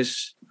good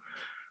business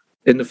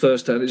in the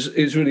first hand.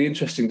 It's really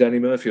interesting, Danny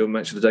Murphy on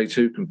Match of the Day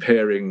 2,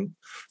 comparing,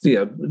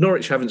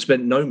 Norwich haven't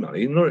spent no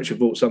money. Norwich have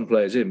bought some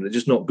players in, but they're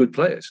just not good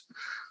players.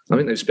 I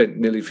think they've spent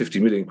nearly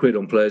 50 million quid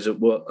on players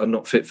that are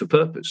not fit for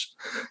purpose.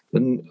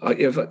 And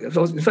if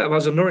I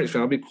was a Norwich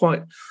fan,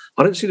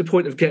 I don't see the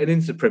point of getting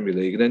into the Premier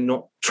League and then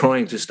not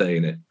trying to stay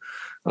in it.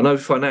 I know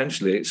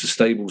financially it's a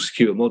stable,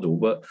 secure model,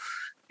 but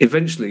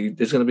eventually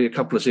there's going to be a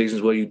couple of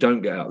seasons where you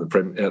don't get out of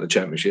the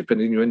Championship,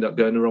 and then you end up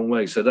going the wrong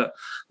way. So that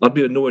I'd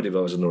be annoyed if I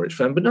was a Norwich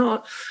fan. But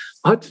no,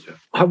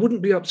 I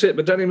wouldn't be upset,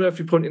 but Danny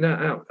Murphy pointed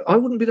that out. I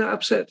wouldn't be that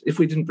upset if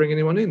we didn't bring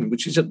anyone in,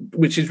 which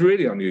is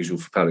really unusual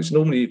for Palace.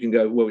 Normally you can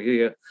go, well,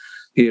 here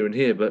and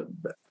here, but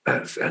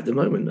at the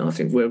moment, I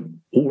think we're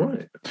all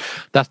right.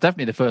 That's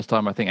definitely the first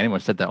time I think anyone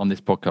said that on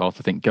this podcast,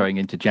 I think, going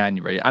into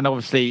January. And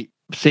obviously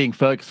seeing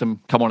Ferguson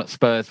come on at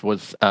Spurs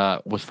was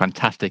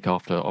fantastic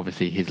after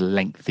obviously his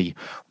lengthy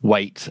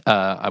wait.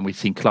 And we've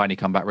seen Kleiny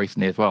come back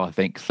recently as well, I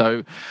think.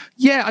 So,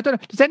 yeah, I don't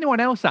know. Does anyone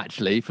else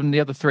actually from the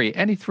other three,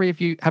 any three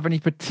of you have any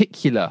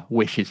particular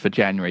wishes for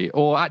January?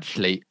 Or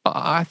actually,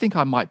 I think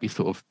I might be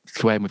sort of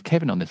swaying with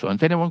Kevin on this one.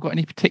 Has anyone got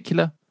any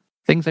particular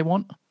things they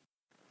want?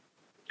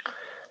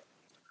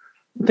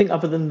 I think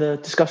other than the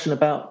discussion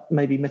about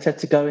maybe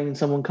Mateta going and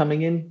someone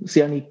coming in, it's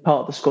the only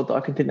part of the squad that I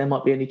can think there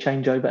might be any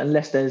changeover,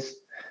 unless there's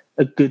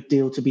a good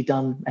deal to be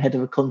done ahead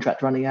of a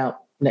contract running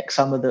out next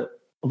summer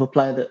of a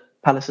player that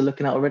Palace are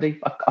looking at already.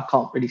 I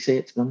can't really see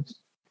it, to be honest.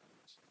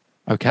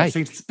 Okay.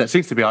 That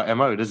seems to be our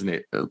MO, doesn't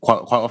it?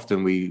 Quite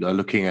often we are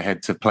looking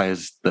ahead to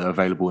players that are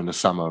available in the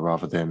summer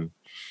rather than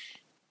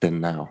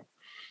now.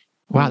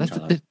 Wow, that's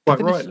quite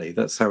rightly.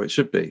 That's how it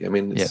should be. I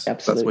mean,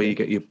 that's where you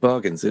get your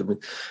bargains. I mean,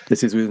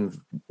 this is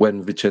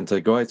when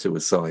Vicente Guaita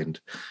was signed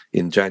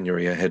in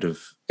January ahead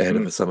of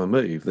a summer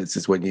move. This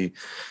is when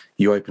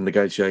you open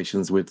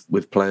negotiations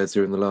with players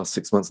who are in the last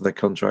 6 months of their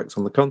contracts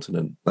on the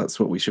continent. That's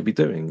what we should be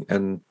doing,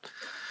 and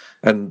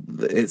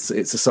it's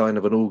a sign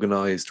of an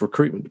organised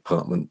recruitment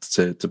department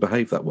to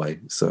behave that way.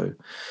 So,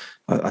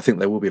 I think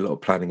there will be a lot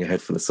of planning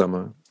ahead for the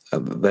summer.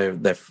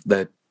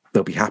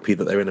 They'll be happy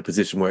that they're in a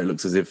position where it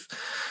looks as if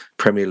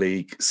Premier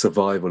League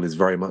survival is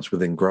very much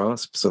within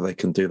grasp, so they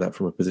can do that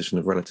from a position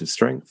of relative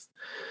strength.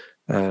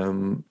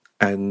 And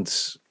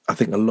I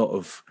think a lot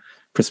of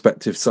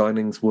prospective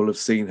signings will have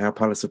seen how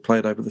Palace have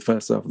played over the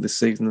first half of this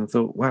season and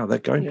thought, wow, they're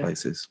going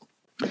places.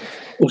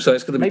 Also,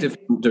 it's going to be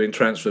difficult doing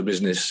transfer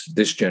business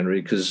this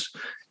January because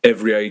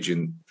every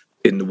agent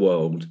in the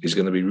world is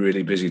going to be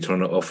really busy trying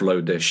to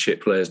offload their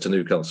shit players to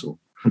Newcastle.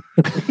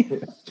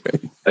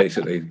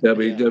 Basically, there'll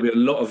be a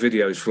lot of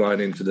videos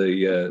flying into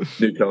the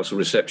Newcastle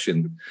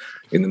reception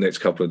in the next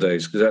couple of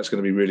days because that's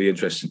going to be really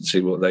interesting to see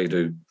what they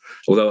do.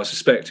 Although I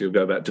suspect he'll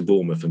go back to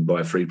Bournemouth and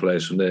buy 3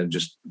 players from there and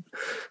just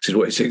see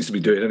what he seems to be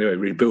doing anyway,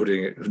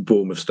 rebuilding it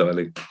Bournemouth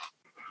styling.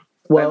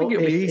 Well, I think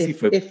it'll be easy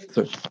for.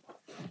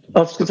 I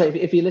was going to say,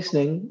 if you're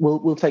listening,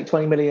 we'll take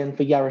 20 million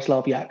for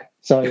Yaroslav Yak.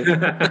 So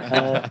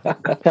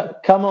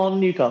come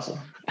on, Newcastle.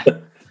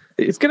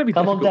 It's going to be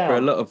difficult for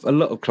a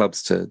lot of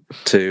clubs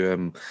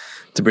to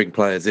bring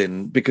players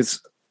in because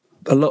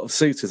a lot of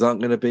suitors aren't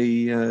going to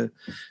be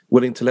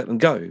willing to let them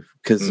go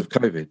because of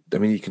COVID. I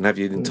mean, you can have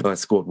your entire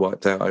squad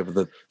wiped out over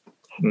the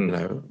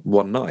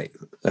one night,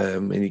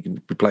 and you can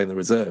be playing the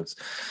reserves,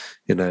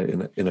 in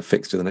a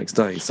fixture the next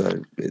day.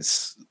 So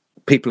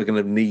people are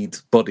going to need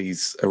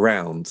bodies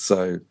around.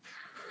 So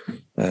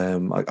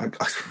I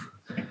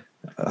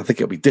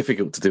think it'll be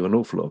difficult to do an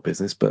awful lot of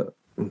business, but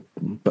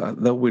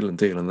they'll wheel and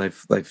deal, and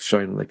they've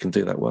shown they can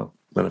do that well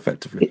and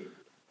effectively.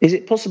 Is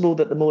it possible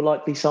that the more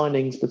likely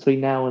signings between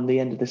now and the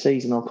end of the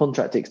season are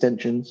contract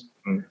extensions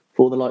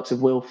for the likes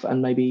of Wilf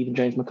and maybe even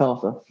James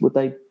MacArthur? Would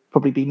they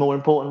probably be more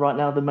important right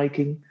now than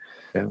making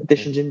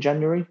additions in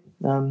January?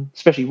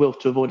 Especially Wilf,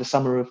 to avoid a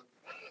summer of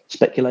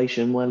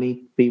speculation when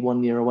he'd be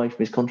 1 year away from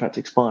his contract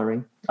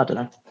expiring. I don't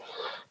know.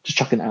 Just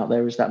chucking it out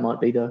there as that might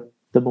be the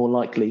more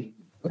likely.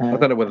 I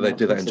don't know whether they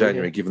do that in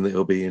January, given that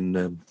he'll be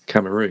in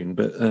Cameroon.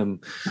 But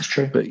that's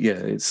true. But yeah,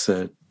 it's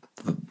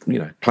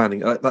planning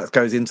that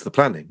goes into the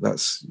planning.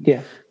 That's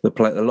a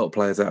lot of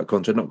players out of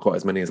contract, not quite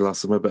as many as last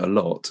summer, but a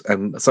lot.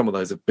 And some of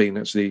those have been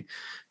actually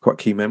quite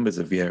key members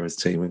of Vieira's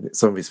team.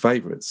 Some of his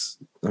favourites.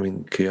 I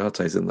mean,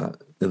 Kouyate's in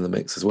the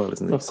mix as well,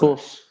 isn't it? Of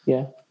course,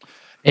 yeah.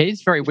 It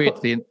is very weird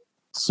to be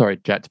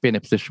in a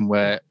position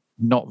where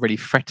not really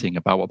fretting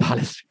about what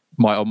Palace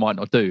might or might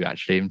not do,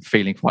 actually, and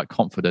feeling quite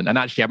confident. And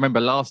actually, I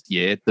remember last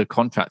year, the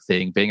contract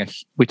thing being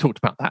we talked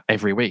about that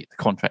every week, the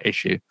contract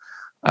issue.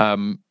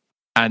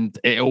 And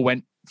it all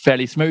went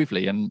fairly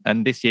smoothly.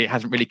 And this year it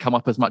hasn't really come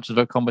up as much of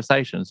a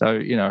conversation.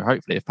 So,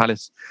 hopefully if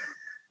Palace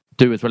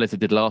do as well as they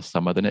did last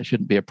summer, then it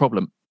shouldn't be a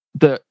problem.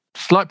 The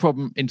slight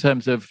problem in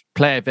terms of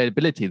player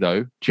availability,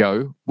 though,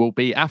 Joe, will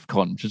be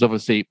AFCON, which is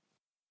obviously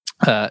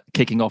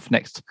kicking off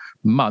next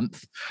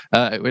month. We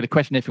had a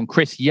question here from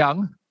Chris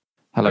Young.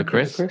 Hello,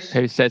 Chris.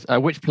 Who says,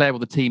 which player will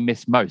the team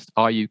miss most?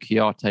 Are you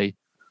Kouyaté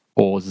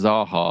or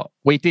Zaha?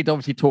 We did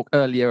obviously talk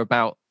earlier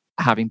about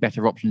having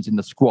better options in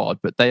the squad,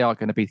 but they are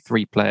going to be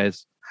 3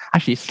 players.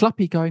 Actually, is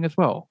Sluppy going as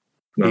well?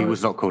 No. He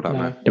was not called up.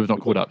 No. It was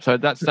not called up. So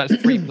that's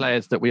 3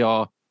 players that we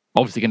are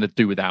obviously going to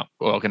do without,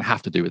 or are going to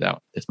have to do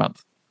without this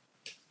month.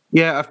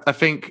 Yeah, I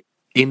think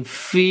in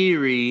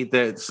theory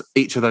that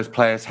each of those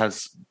players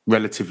has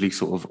relatively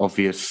sort of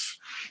obvious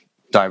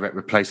direct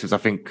replacements. I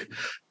think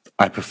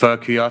I prefer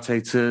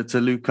Kouyaté to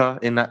Luka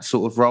in that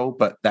sort of role,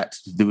 but that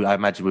I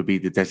imagine would be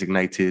the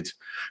designated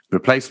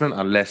replacement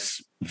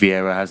unless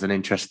Vieira has an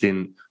interest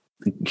in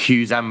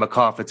Hughes and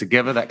MacArthur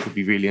together. That could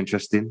be really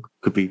interesting.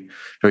 Could be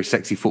very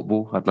sexy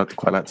football. I'd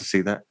quite like to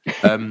see that.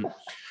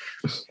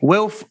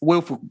 Wilf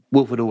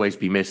would always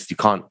be missed. You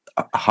can't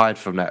hide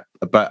from that.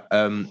 But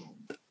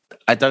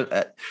I don't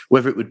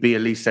whether it would be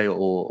Elise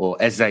or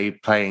Eze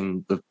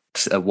playing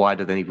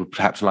wider than he would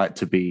perhaps like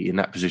to be in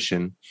that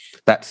position.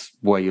 That's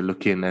where you're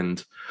looking,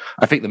 and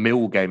I think the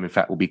Millwall game, in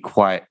fact, will be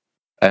quite.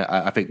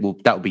 I think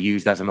that will be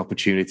used as an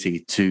opportunity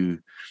to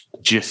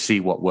just see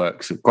what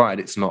works.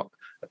 Granted, it's not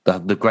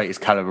the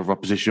greatest caliber of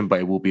opposition, but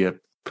it will be a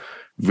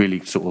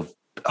really sort of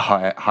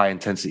high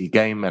intensity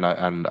game, and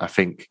I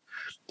think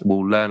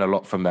we'll learn a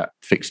lot from that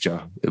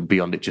fixture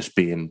beyond it just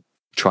being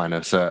trying to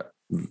assert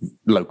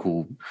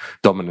local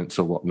dominance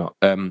or whatnot.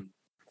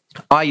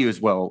 IU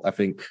as well, I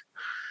think,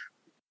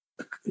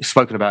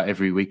 spoken about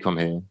every week on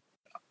here.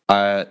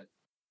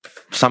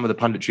 Some of the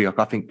punditry,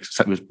 I think,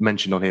 was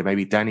mentioned on here.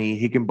 Maybe Danny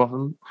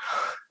Higginbotham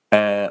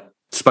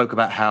spoke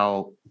about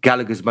how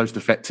Gallagher's most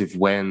effective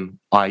when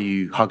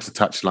IU hugs the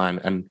touchline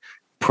and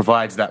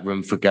provides that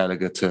room for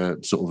Gallagher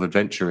to sort of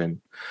adventure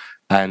in.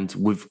 And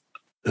with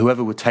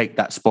whoever would take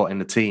that spot in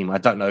the team, I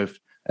don't know if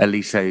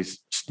Elise is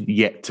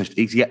yet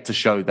to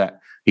show that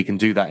he can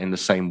do that in the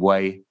same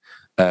way.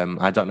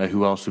 I don't know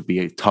who else would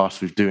be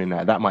tasked with doing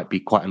that. That might be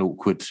quite an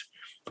awkward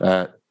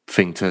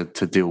thing to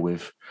deal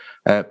with.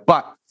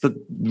 But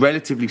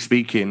relatively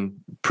speaking,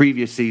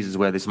 previous seasons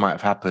where this might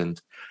have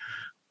happened,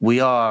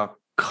 we are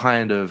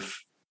kind of,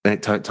 and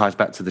it ties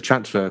back to the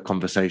transfer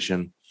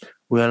conversation,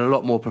 we're a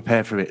lot more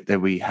prepared for it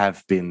than we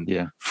have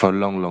been for a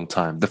long, long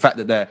time. The fact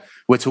that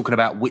we're talking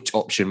about which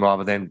option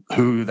rather than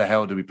who the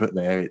hell do we put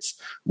there,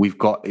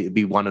 it'd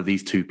be one of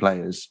these two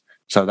players.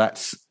 So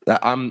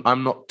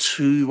I'm not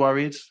too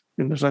worried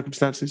in the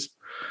circumstances.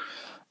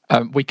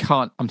 I'm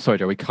sorry,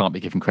 Joe, we can't be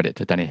giving credit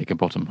to Danny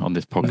Higginbotham on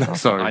this podcast. No,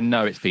 sorry. I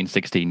know it's been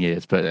 16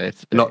 years, but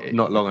it's not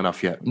long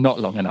enough yet.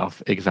 Not long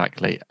enough,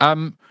 exactly.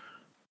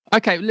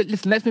 Okay,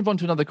 listen, let's move on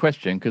to another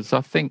question, because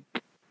I think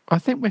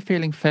we're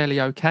feeling fairly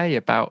okay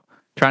about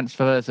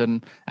transfers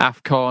and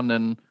AFCON,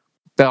 and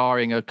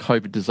barring a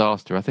COVID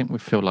disaster, I think we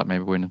feel like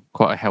maybe we're in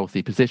quite a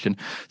healthy position.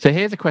 So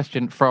here's a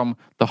question from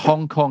the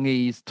Hong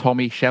Kongese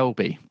Tommy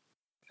Shelby.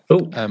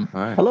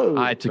 Hello.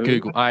 I had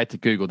to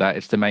Google that.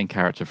 It's the main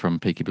character from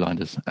Peaky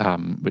Blinders,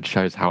 which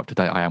shows how up to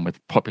date I am with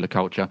popular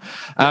culture.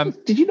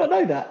 Did you not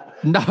know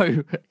that?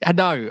 No.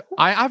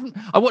 I haven't.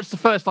 I watched the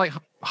first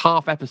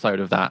half episode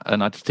of that,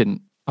 and I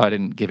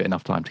didn't give it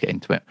enough time to get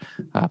into it.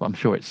 But I'm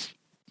sure it's.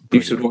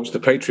 You should watch the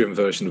Patreon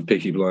version of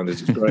Peaky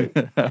Blinders. It's great.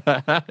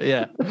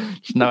 Yeah,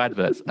 just no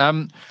adverts.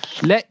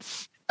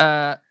 Let's.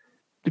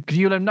 Because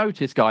you'll have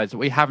noticed, guys, that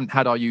we haven't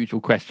had our usual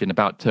question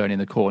about turning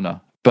the corner,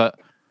 but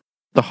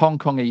the Hong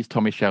Kongese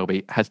Tommy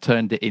Shelby has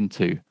turned it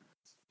into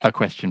a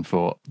question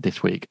for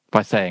this week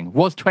by saying,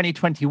 was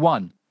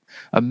 2021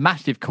 a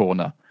massive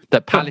corner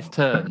that Palace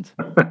turned?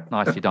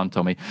 Nicely done,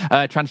 Tommy.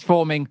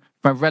 Transforming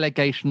from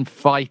relegation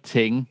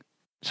fighting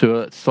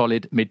to a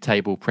solid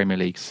mid-table Premier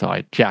League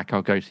side. Jack,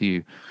 I'll go to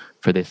you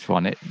for this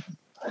one. It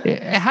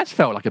has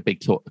felt like a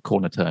big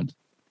corner turned.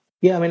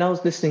 Yeah, I mean, I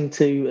was listening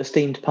to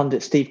esteemed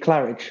pundit Steve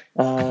Claridge.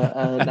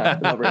 No,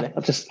 not really. I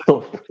just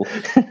thought,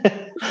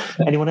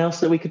 anyone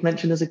else that we could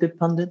mention as a good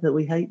pundit that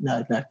we hate?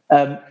 No.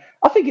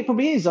 I think it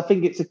probably is. I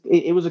think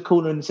it was a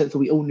corner in the sense that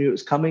we all knew it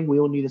was coming. We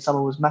all knew the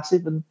summer was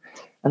massive,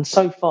 and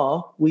so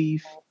far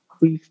we've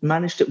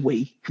managed it.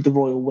 The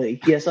royal we.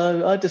 Yes,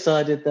 I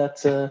decided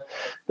that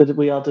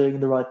we are doing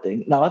the right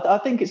thing. No, I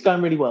think it's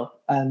going really well,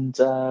 and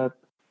I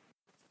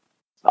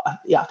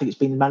think it's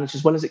been managed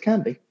as well as it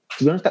can be.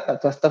 To be honest,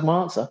 that's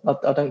my answer.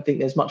 I don't think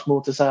there's much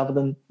more to say other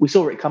than we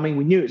saw it coming,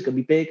 we knew it was going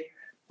to be big,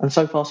 and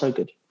so far so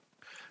good.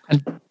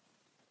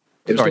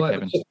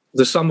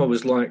 The summer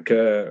was like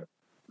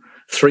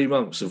 3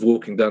 months of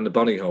walking down the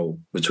bunny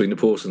hole between the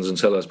Parsons and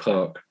Selhurst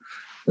Park.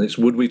 And it's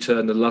would we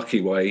turn the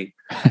lucky way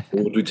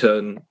or would we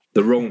turn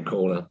the wrong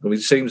corner? I mean,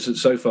 it seems that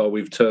so far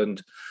we've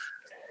turned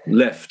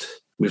left.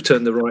 We've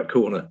turned the right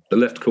corner, the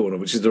left corner,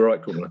 which is the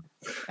right corner.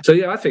 So,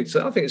 yeah, I think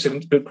so. I think it's a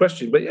good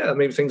question. But, yeah, I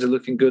mean, things are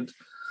looking good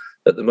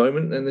at the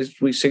moment, and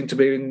we seem to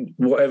be in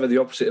whatever the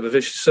opposite of a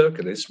vicious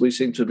circle is. We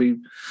seem to be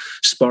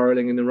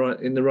spiralling in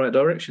the right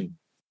direction.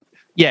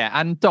 Yeah,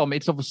 and Dom,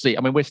 it's obviously.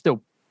 I mean, we're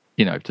still,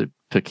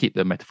 to keep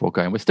the metaphor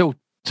going, we're still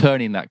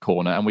turning that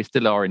corner, and we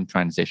still are in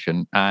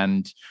transition,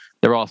 and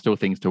there are still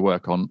things to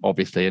work on.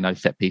 Obviously,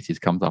 set pieces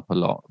comes up a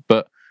lot,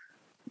 but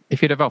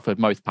if you'd have offered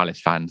most Palace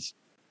fans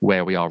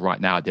where we are right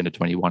now at the end of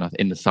 21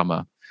 in the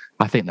summer,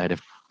 I think they'd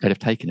have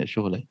taken it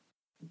surely.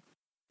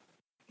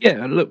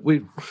 Yeah, look,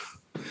 we.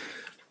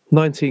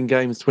 19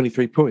 games,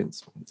 23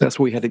 points. That's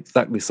what we had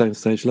exactly the same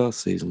stage last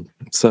season.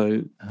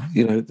 So,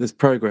 there's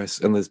progress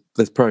and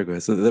there's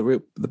progress.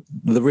 The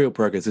real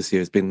progress this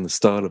year has been the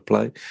style of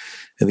play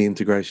and the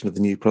integration of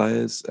the new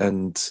players.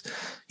 And,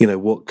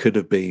 what could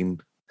have been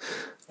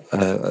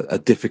a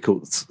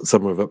difficult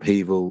summer of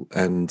upheaval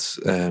and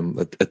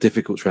a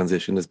difficult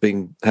transition has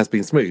been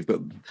smooth.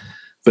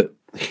 But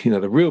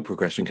the real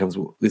progression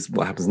is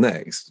what happens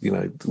next.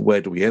 Where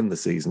do we end the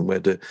season?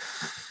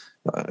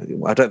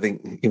 I don't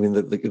think. I mean,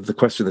 the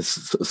question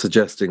is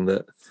suggesting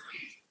that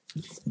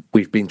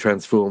we've been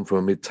transformed from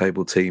a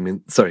mid-table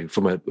team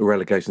from a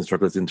relegation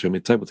strugglers into a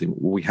mid-table team.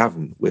 Well, we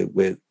haven't.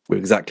 We're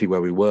exactly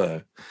where we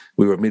were.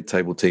 We were a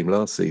mid-table team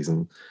last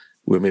season.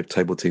 We're a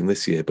mid-table team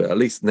this year. But at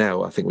least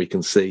now, I think we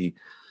can see,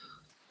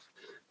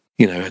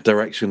 a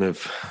direction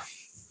of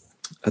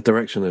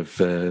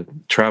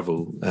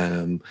travel,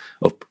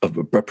 of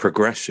a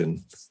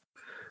progression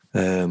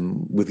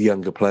with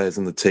younger players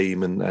in the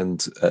team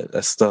and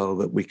a style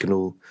that we can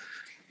all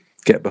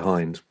get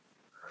behind.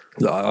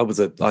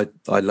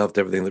 I loved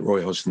everything that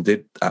Roy Hodgson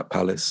did at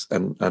Palace,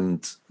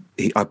 and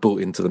I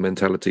bought into the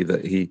mentality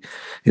that he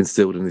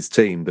instilled in his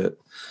team. But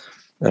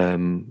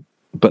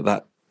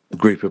that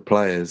group of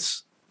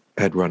players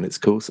had run its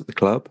course at the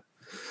club,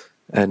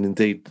 and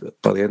indeed,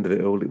 by the end of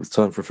it all, it was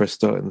time for a fresh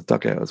start in the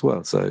dugout as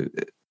well. So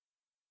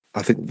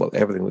I think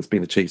everything that's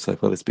been achieved so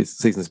far this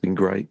season has been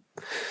great.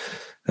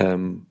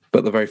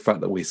 But the very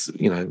fact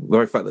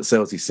that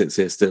Chelsea sits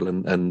here still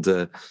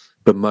and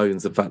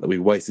bemoans the fact that we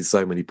wasted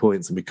so many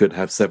points and we could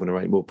have 7 or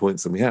 8 more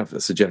points than we have,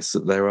 it suggests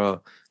that there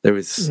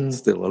is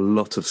still a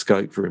lot of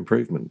scope for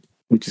improvement,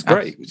 which is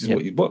great, which is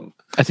what you want.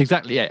 That's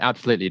exactly,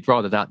 absolutely. I'd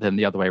rather that than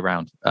the other way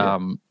around.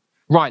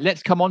 Right,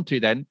 let's come on to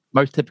then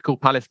most typical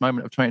Palace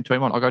moment of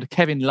 2021. I'll go to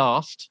Kevin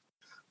last.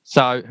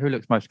 So who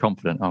looks most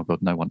confident? Oh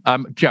God, no one.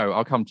 Joe,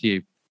 I'll come to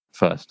you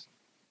first.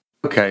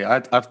 Okay,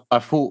 I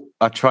thought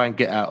I'd try and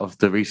get out of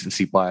the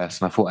recency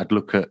bias, and I thought I'd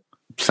look at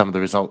some of the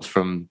results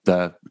from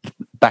the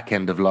back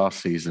end of last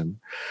season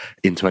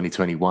in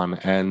 2021,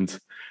 and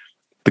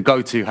the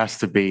go-to has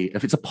to be,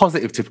 if it's a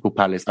positive typical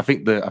Palace, I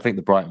think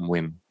the Brighton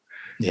win.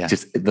 Yeah,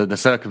 just the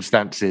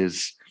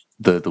circumstances,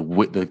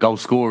 the goal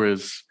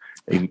scorers.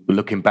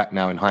 Looking back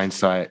now in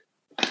hindsight,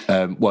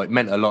 it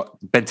meant a lot.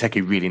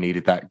 Benteke really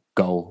needed that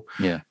goal,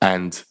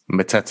 and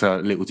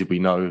Mateta, little did we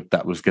know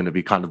that was going to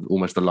be kind of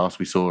almost the last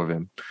we saw of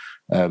him.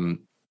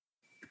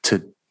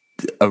 To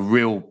a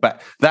real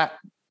that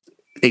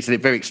it's a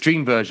very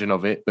extreme version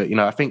of it, but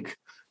I think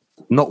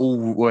not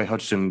all Roy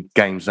Hodgson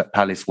games at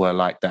Palace were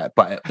like that,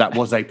 but that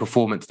was a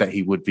performance that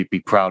he would be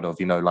proud of.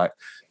 Like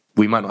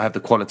we might not have the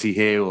quality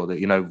here, or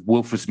that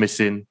Wolf was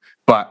missing,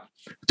 but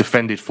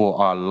defended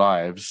for our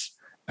lives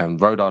and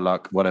rode our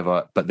luck,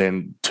 whatever, but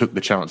then took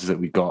the chances that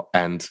we got.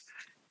 And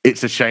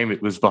it's a shame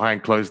it was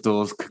behind closed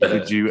doors.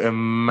 Could you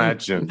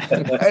imagine?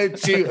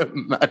 Could you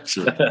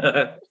imagine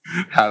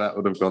how that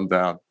would have gone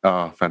down?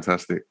 Oh,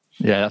 fantastic.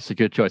 Yeah, that's a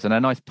good choice. And a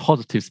nice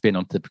positive spin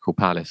on typical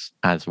Palace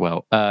as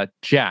well.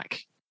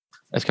 Jack,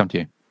 let's come to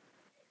you.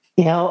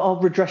 Yeah, I'll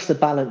redress the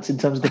balance in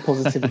terms of the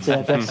positivity,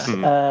 I guess.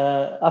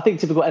 I think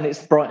typical, and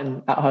it's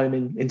Brighton at home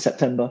in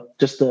September.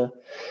 Just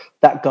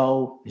that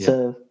goal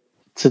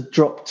to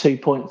drop 2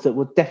 points that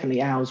were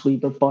definitely ours. We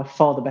were by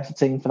far the better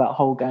team for that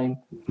whole game.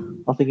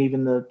 I think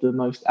even the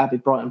most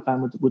avid Brighton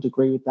fan would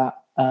agree with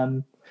that.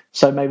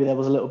 So maybe there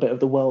was a little bit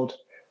of the world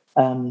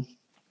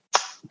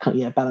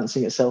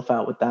balancing itself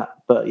out with that.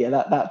 But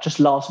that just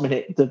last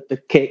minute,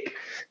 the kick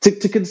to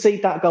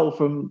concede that goal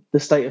from the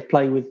state of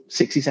play with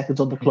 60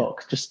 seconds on the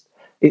clock, just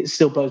it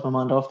still blows my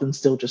mind. I often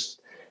still just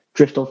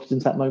drift off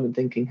into that moment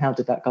thinking, how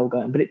did that goal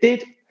go in? But it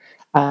did,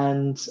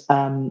 and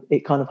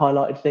it kind of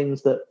highlighted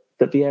things that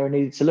Vieira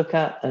needed to look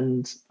at,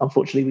 and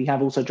unfortunately we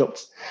have also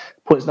dropped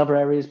points in other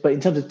areas. But in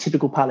terms of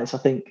typical Palace, I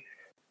think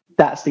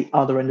that's the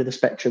other end of the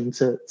spectrum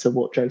to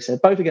what Joe said.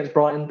 Both against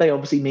Brighton, they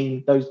obviously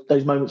mean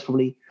those moments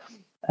probably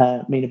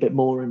mean a bit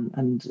more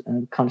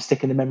and kind of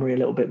stick in the memory a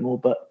little bit more.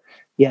 But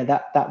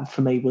that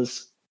for me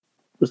was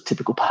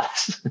typical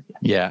Palace.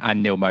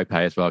 And Neil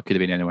Maupay as well. Could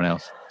have been anyone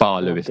else,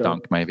 bar Lewis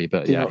Dunk maybe.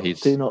 But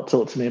do not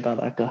talk to me about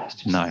that guy.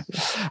 No.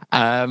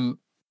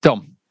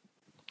 Dom,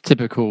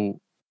 typical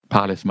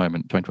Palace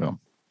moment 2021.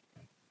 I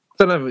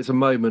don't know if it's a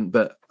moment,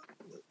 but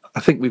I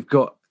think we've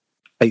got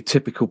a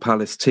typical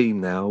Palace team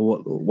now.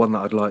 One that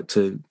I'd like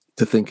to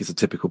think is a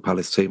typical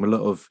Palace team. A lot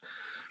of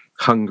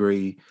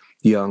hungry,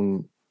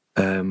 young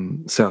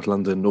South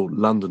London or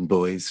London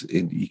boys.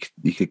 You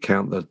could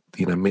count the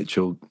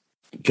Mitchell,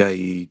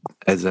 Gay,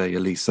 Eze,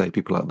 Elise,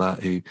 people like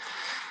that who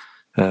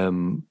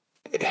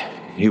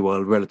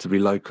are relatively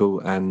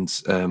local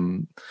and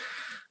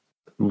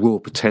raw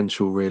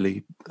potential,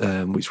 really,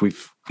 which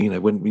we've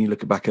when you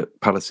look back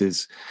at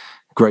Palace's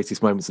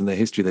greatest moments in their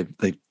history,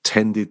 they've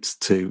tended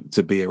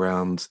to be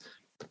around,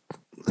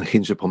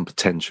 hinged upon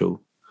potential.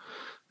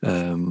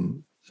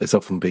 It's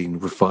often been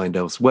refined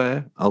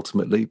elsewhere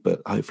ultimately,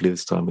 but hopefully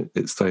this time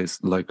it stays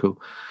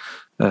local.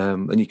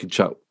 And you can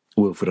chuck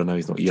Wilfred. I know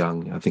he's not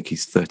young. I think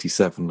he's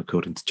 37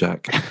 according to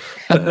Jack.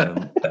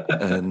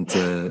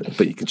 But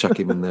you can chuck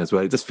him in there as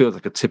well. It just feels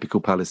like a typical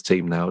Palace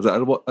team now.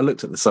 I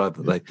looked at the side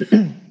that they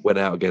went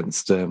out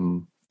against,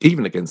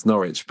 even against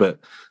Norwich, but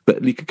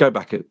you could go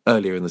back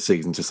earlier in the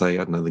season to say, I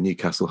don't know, the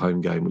Newcastle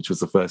home game, which was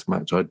the first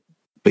match I'd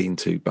been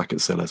to back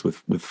at Sellers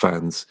with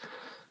fans,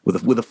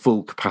 with a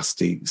full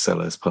capacity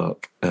Sellers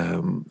Park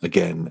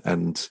again,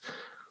 and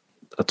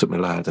I took my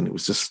lad, and it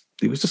was just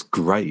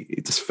great.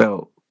 It just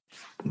felt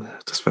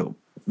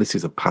this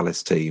is a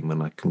Palace team,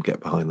 and I can get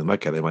behind them.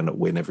 Okay, they might not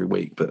win every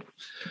week, but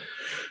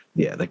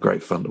Yeah, they're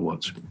great fun to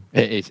watch.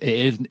 It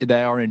is.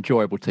 They are an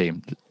enjoyable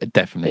team,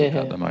 definitely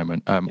at the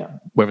moment.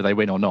 Whether they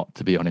win or not,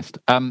 to be honest.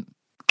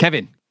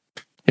 Kevin,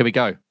 here we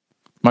go.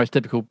 Most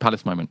typical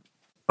Palace moment.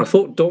 I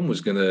thought Dom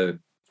was going to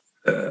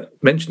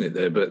mention it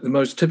there, but the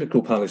most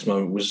typical Palace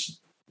moment was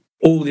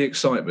all the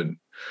excitement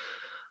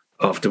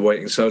after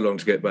waiting so long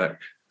to get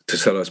back to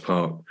Selhurst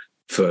Park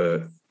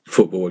for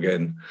football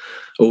again.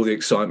 All the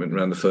excitement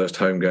around the first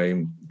home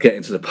game,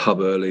 getting to the pub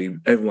early,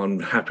 everyone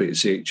happy to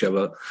see each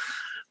other,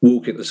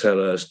 walk into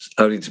Selhurst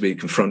only to be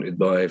confronted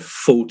by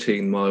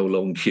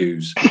 14-mile-long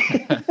queues.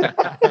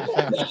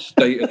 The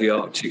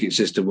state-of-the-art ticket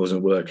system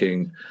wasn't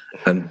working,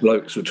 and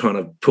blokes were trying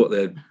to put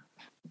their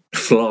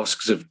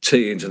flasks of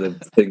tea into the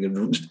thing,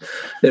 and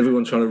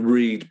everyone trying to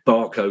read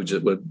barcodes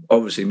that were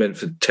obviously meant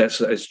for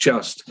tests. It's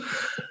just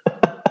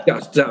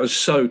that was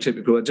so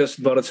typical.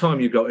 Just by the time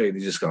you got in,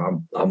 you just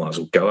go, I might as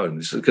well go home.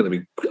 It's going to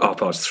be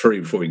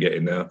 3:30 before we get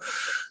in now. And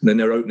then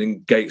they're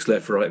opening gates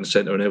left, right, and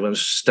centre, and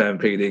everyone's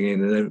stampeding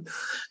in, and then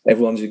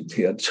everyone's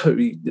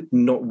totally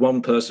not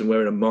one person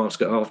wearing a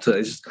mask at after.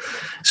 It's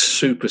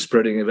super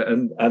spreading of it,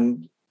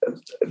 and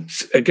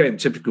again,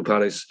 typical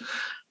Palace.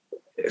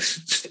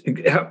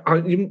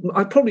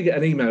 I probably get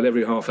an email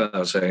every half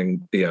hour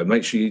saying,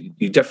 make sure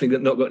you definitely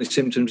not got any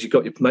symptoms.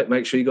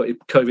 Make sure you got your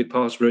COVID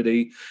pass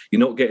ready. You're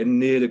not getting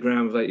near the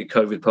ground without your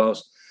COVID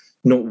pass.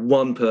 Not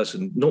one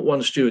person, not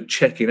one steward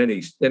checking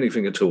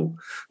anything at all.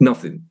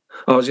 Nothing.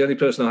 I was the only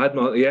person I had.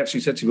 He actually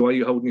said to me, "Why are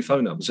you holding your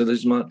phone up?" I said,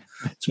 "It's my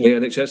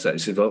NHS." That he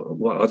said,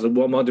 "What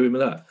am I doing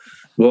with that?"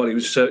 While he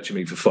was searching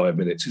me for 5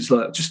 minutes, it's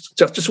like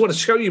just want to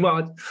show you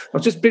I've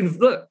just been.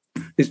 Look,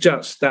 it's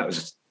just that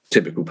was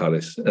typical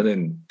Palace. And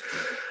then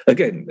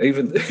again,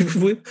 even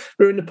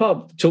we're in the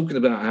pub talking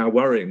about how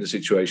worrying the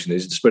situation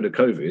is, the spread of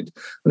COVID, and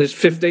there's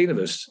 15 of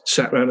us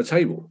sat around a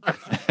table,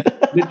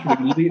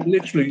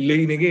 literally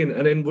leaning in,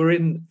 and then we're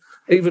in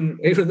even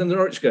in the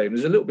Norwich game.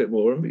 There's a little bit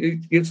more.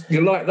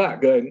 You're like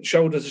that, going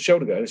shoulder to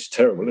shoulder, going, it's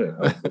terrible, isn't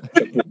it?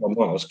 I put my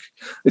mask.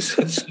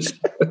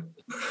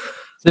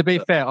 To be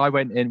fair, I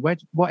went in.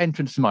 What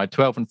entrance am I?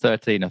 12 and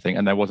 13, I think,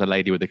 and there was a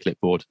lady with a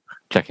clipboard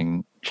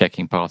checking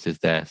passes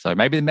there. So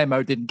maybe the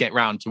memo didn't get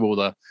round to all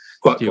the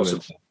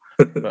stewards.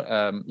 But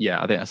I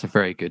think that's a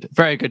very good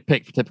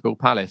pick for typical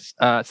Palace.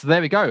 So there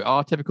we go,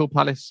 our typical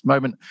Palace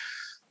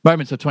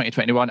moments of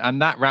 2021,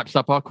 and that wraps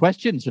up our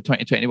questions for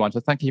 2021. So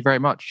thank you very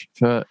much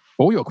for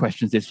all your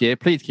questions this year.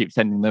 Please keep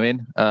sending them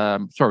in.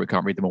 Sorry we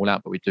can't read them all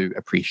out, but we do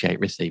appreciate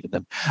receiving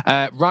them.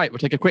 Right, we'll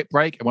take a quick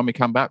break, and when we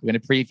come back, we're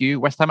going to preview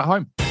West Ham at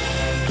home.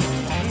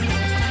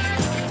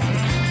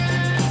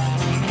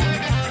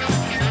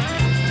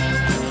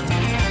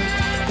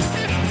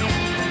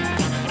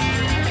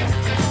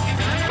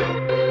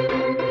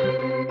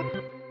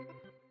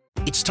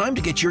 It's time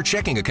to get your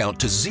checking account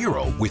to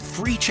zero with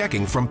free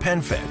checking from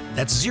PenFed.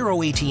 That's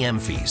zero ATM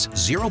fees,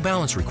 zero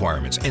balance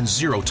requirements, and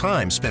zero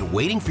time spent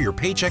waiting for your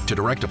paycheck to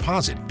direct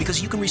deposit,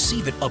 because you can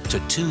receive it up to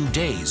 2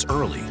 days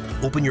early.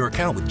 Open your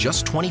account with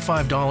just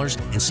 $25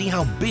 and see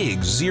how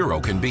big zero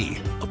can be.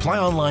 Apply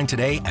online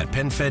today at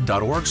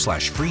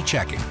penfed.org/free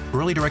checking.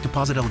 Early direct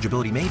deposit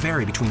eligibility may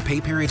vary between pay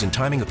periods and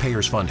timing of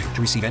payers' funding.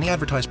 To receive any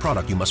advertised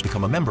product, you must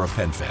become a member of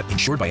PenFed,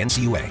 insured by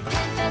NCUA.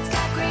 PenFed's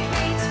got great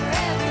rates for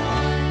everyone.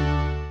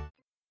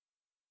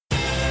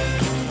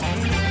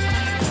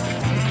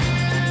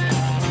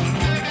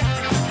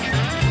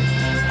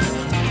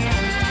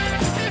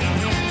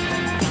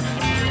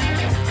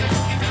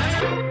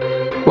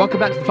 Welcome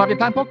back to the 5-Year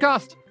Plan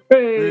podcast.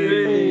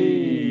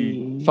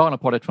 Hey! Final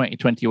pod of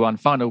 2021,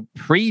 final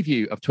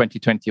preview of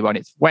 2021.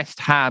 It's West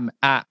Ham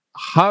at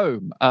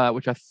home,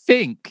 which I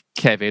think,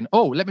 Kevin...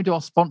 Oh, let me do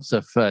our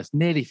sponsor first.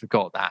 Nearly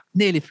forgot that.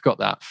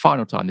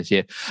 Final time this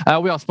year.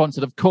 We are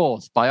sponsored, of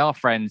course, by our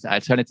friends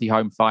at Eternity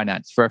Home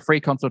Finance. For a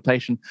free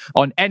consultation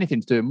on anything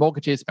to do with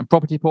mortgages and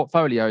property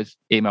portfolios,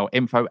 email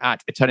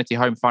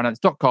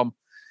info@eternityhomefinance.com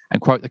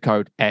and quote the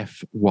code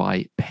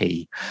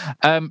FYP.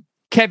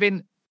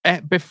 Kevin,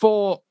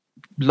 before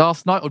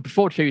last night or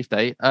before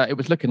Tuesday, it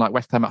was looking like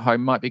West Ham at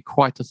home might be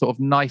quite a sort of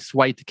nice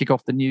way to kick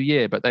off the new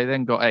year, but they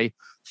then got a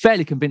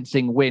fairly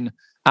convincing win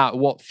at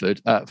Watford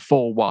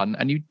 4-1,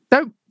 and you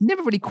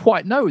never really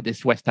quite know with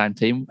this West Ham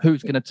team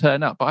who's going to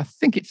turn up, but I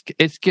think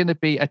it's going to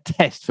be a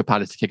test for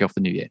Palace to kick off the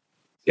new year.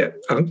 Yeah,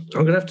 I'm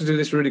going to have to do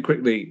this really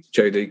quickly,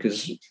 JD,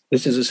 because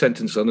this is a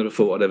sentence I never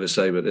thought I'd ever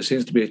say, but there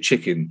seems to be a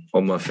chicken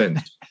on my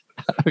fence.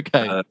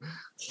 Okay.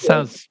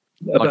 Sounds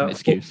like an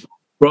excuse.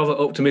 Rather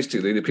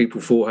optimistically, the people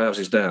 4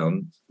 houses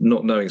down,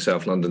 not knowing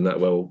South London that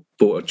well,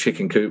 bought a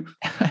chicken coop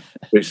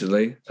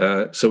recently.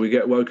 So we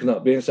get woken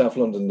up. Being South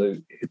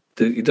London,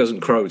 it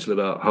doesn't crow till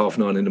about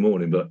 9:30 in the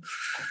morning, but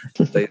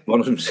one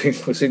of them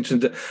seems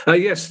to...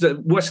 yes,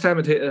 the West Ham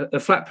had hit a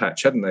flat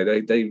patch, hadn't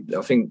they? They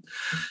I think,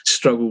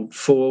 struggled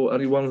for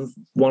only one of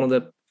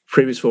the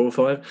previous 4 or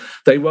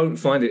 5. They won't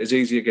find it as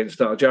easy against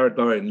that. Jared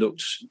Bowen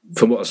looked,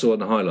 from what I saw in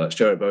the highlights,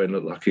 Jared Bowen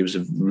looked like he was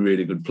a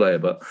really good player,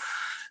 but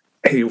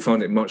he'll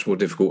find it much more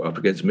difficult up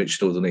against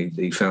Mitchell than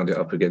he found it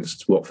up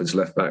against Watford's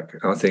left back.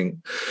 I think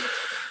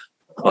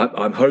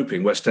I'm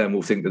hoping West Ham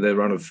will think that their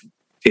run of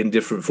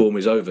indifferent form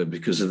is over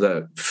because of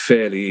that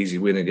fairly easy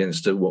win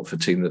against a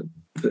Watford team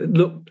that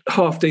looked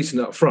half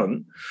decent up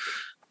front,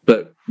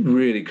 but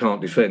really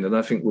can't defend. And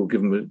I think we'll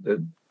give them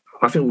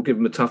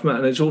a tough match.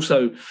 And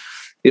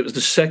it was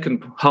the second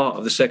part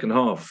of the second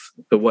half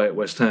away at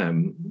West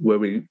Ham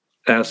where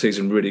our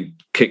season really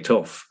kicked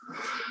off.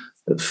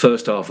 The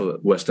first half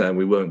of West Ham,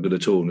 we weren't good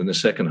at all. And in the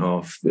second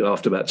half,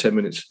 after about 10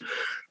 minutes,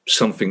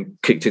 something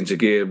kicked into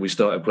gear. We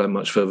started playing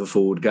much further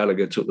forward.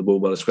 Gallagher took the ball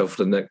by the scruff of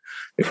the neck.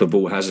 If a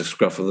ball has a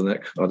scruff of the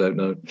neck, I don't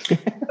know.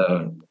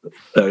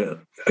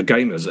 A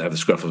game doesn't have a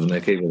scruff of the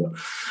neck either.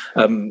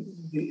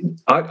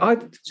 I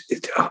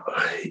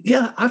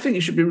think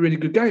it should be a really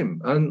good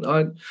game. And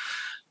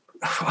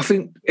I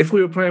think if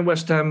we were playing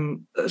West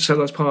Ham at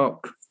Selhurst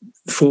Park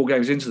 4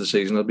 games into the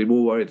season, I'd be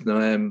more worried than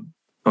I am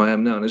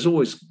now. And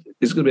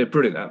it's going to be a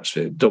brilliant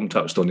atmosphere. Dom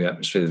touched on the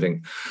atmosphere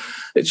thing.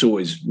 It's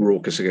always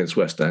raucous against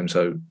West Ham,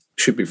 so it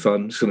should be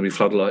fun. It's going to be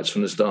floodlights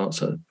from the start.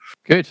 So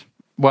good.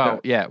 Well,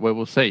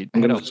 we'll see.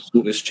 I'm going to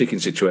sort this chicken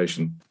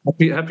situation.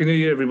 Happy New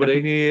Year, everybody.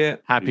 Happy New Year.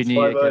 Happy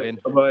New Year, Kevin.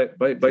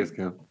 Bye.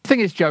 The thing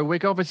is, Joe, we're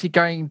obviously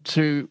going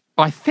to...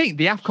 I think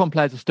the AFCON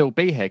players will still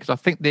be here because I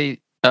think the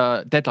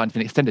deadline's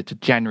been extended to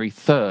January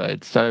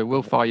 3rd. So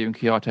Will Fayu and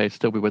Kouyaté will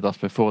still be with us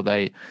before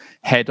they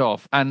head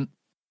off. And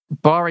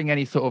barring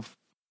any sort of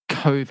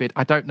COVID,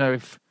 I don't know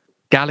if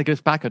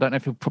Gallagher's back. I don't know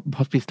if he'll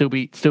possibly still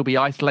be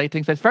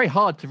isolating. So it's very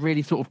hard to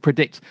really sort of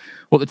predict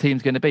what the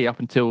team's going to be up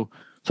until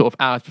sort of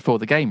hours before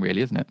the game,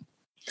 really, isn't it?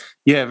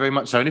 Yeah, very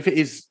much so. And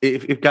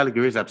if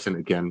Gallagher is absent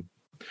again,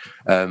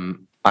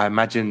 I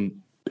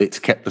imagine it's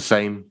kept the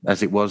same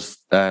as it was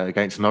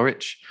against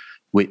Norwich,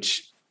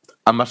 which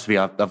I must be.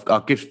 I'll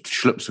give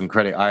Schlupp some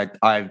credit.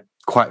 I'm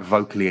quite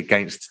vocally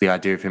against the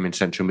idea of him in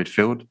central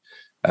midfield,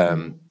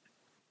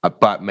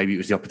 but maybe it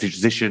was the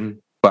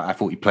opposition. But I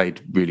thought he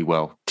played really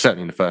well,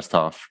 certainly in the first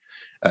half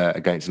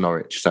against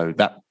Norwich. So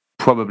that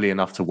probably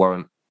enough to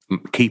warrant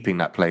keeping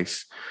that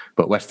place.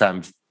 But West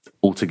Ham's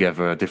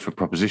altogether a different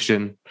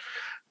proposition.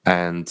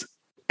 And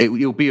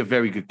it'll be a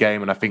very good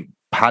game. And I think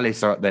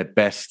Palace are at their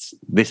best,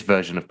 this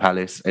version of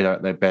Palace, are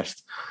at their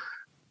best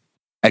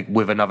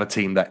with another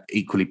team that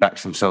equally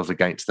backs themselves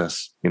against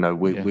us. You know,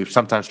 we've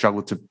sometimes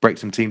struggled to break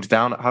some teams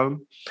down at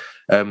home.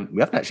 We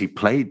haven't actually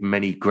played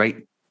many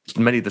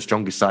of the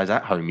strongest sides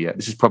at home yet.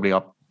 This is probably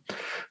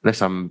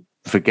unless I'm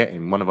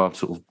forgetting, one of our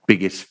sort of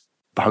biggest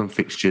home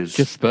fixtures.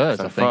 Just Spurs,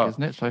 so I far. think,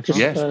 isn't it? So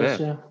far? Yeah, Spurs, Spurs.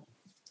 yeah.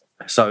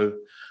 So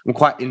I'm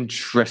quite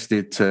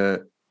interested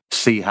to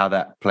see how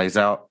that plays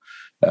out,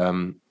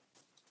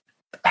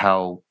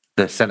 how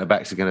the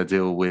centre-backs are going to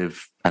deal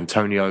with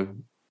Antonio,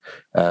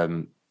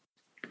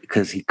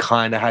 because he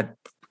kind of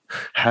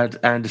had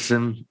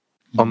Anderson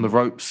on the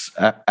ropes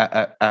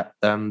at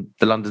the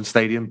London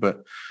Stadium,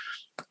 but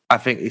I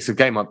think it's a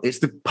game. It's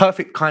the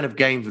perfect kind of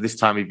game for this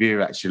time of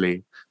year,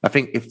 actually. I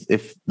think if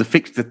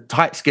the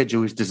tight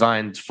schedule is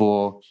designed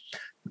for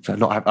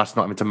not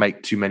having to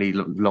make too many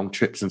long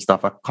trips and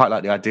stuff, I quite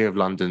like the idea of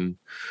London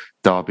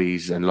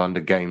derbies and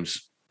London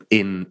games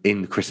in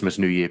the Christmas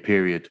New Year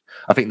period.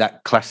 I think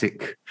that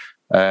classic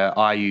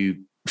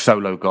Ayew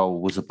solo goal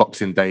was a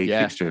Boxing Day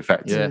fixture, in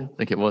fact. Yeah, I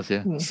think it was,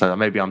 yeah. So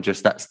maybe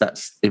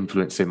that's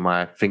influencing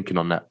my thinking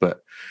on that,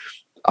 but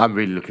I'm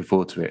really looking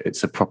forward to it.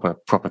 It's a proper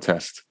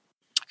test.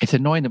 It's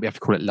annoying that we have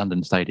to call it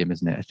London Stadium,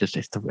 isn't it?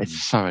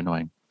 It's so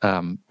annoying.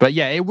 But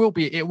yeah, it will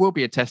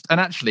be a test. And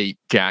actually,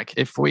 Jack,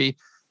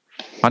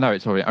 I know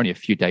it's only a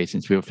few days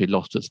since we obviously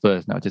lost at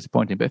Spurs now,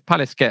 disappointing, but if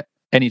Palace get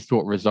any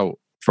sort of result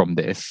from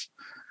this,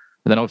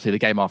 and then obviously the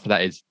game after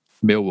that is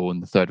Millwall in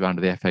the third round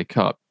of the FA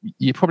Cup,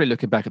 you're probably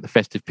looking back at the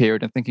festive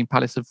period and thinking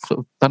Palace have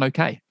sort of done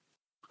okay.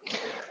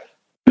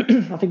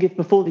 I think if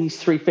before these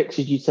 3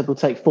 fixtures you said we'll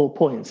take 4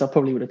 points, I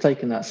probably would have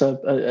taken that. So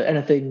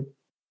anything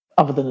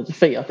other than a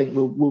defeat, I think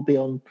we'll be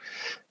on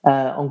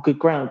good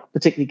ground,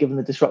 particularly given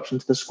the disruption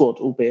to the squad,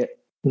 albeit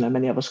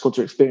many other squads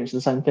are experiencing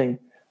the same thing.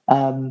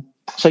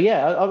 So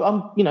yeah,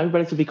 I'm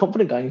relatively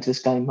confident going into this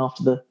game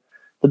after the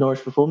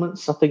Norwich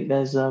performance. I think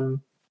there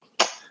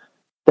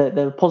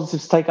are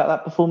positives to take out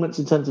that performance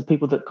in terms of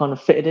people that kind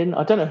of fitted in.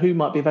 I don't know who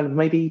might be available.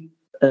 Maybe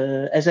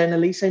Eze and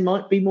Elise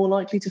might be more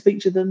likely to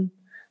feature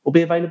or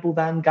be available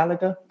than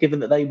Gallagher, given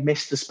that they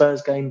missed the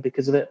Spurs game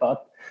because of it.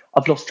 But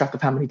I've lost track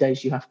of how many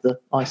days you have to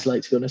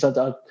isolate, to be honest.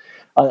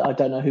 I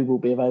don't know who will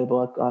be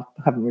available. I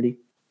haven't really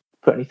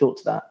put any thought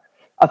to that.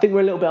 I think we're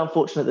a little bit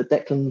unfortunate that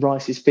Declan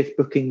Rice's 5th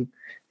booking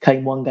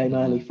came 1 game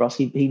early for us.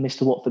 He missed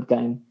the Watford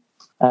game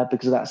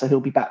because of that. So he'll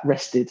be back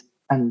rested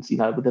and,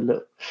 with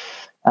a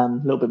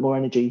little bit more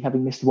energy,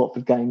 having missed the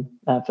Watford game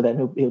for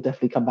them. He'll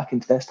definitely come back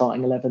into their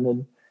starting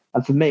 11.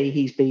 And for me,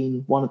 he's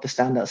been one of the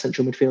standout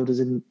central midfielders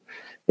in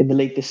the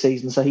league this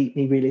season. So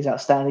he really is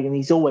outstanding, and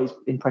he's always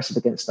impressive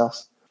against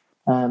us.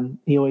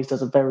 He always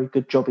does a very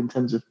good job in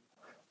terms of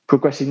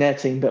progressing their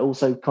team, but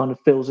also kind of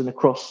fills in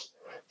across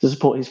to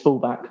support his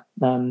fullback.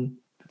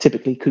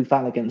 Typically,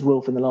 Koufal against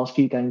Wilf in the last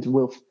few games. And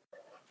Wilf,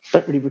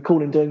 don't really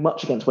recall him doing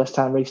much against West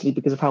Ham recently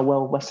because of how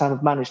well West Ham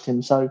have managed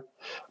him. So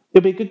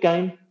it'll be a good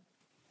game.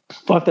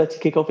 5:30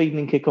 kickoff,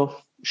 evening kickoff.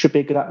 Should be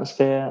a good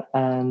atmosphere.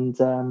 And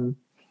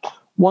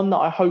one that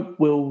I hope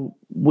will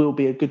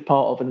be a good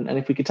part of, and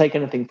if we could take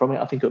anything from it,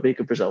 I think it'll be a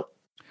good result.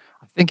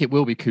 I think it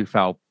will be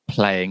Kufal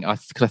playing,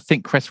 because I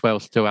think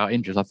Cresswell's still out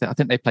injured. I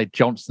think they played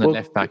Johnson at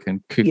left back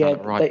and Kufal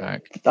at right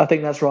back. I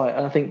think that's right,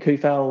 and I think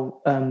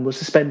Kufal was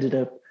suspended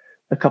a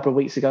couple of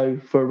weeks ago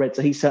for a red,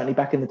 so he's certainly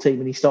back in the team,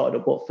 and he started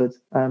at Watford,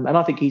 and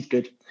I think he's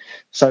good.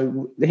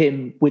 So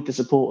him, with the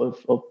support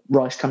of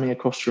Rice coming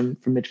across from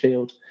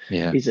midfield,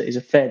 is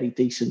a fairly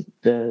decent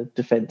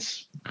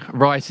defence.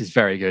 Rice is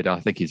very good. I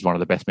think he's one of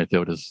the best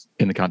midfielders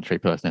in the country.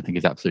 Personally, I think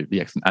he's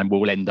absolutely excellent, and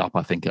will end up,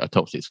 I think, at a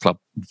top six club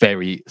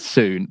very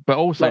soon. But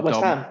also, like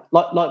West Ham,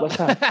 like West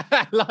Ham,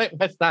 like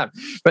West Ham.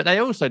 But they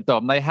also,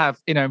 Dom, they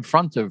have, in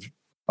front of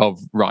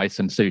Rice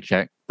and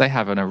Souček, they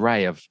have an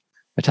array of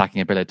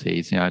attacking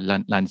abilities,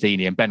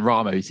 Lanzini and Ben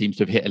Rama, who seems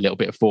to have hit a little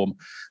bit of form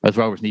as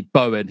well. Recently,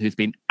 Bowen, who's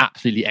been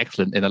absolutely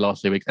excellent in the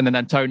last 2 weeks, and then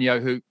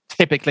Antonio, who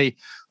typically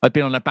had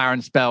been on a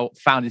barren spell,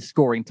 found his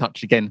scoring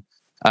touch again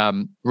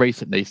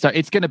recently. So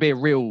it's going to be a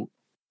real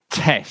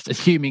test,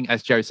 assuming,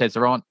 as Joe says,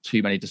 there aren't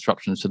too many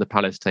disruptions to the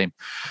Palace team.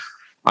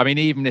 I mean,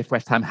 even if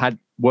West Ham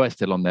were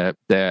still on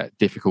their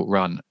difficult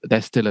run,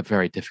 they're still a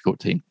very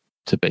difficult team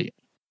to beat.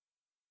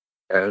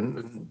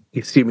 And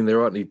assuming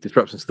there aren't any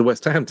disruptions to the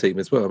West Ham team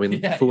as well. I mean,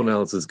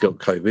 Fornals has got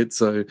COVID,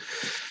 so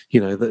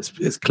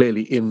it's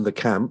clearly in the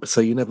camp.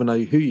 So you never know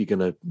who you're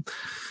going to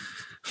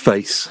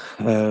face.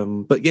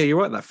 But yeah, you're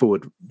right.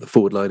 The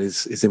forward line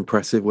is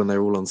impressive when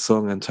they're all on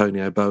song.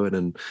 Antonio, Bowen,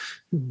 and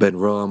Ben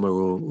Rama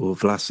or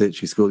Vlasic,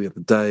 who scored the other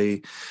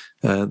day.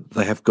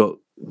 They have got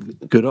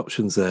good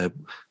options there.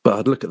 But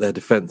I'd look at their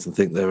defence and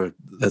think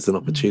there's an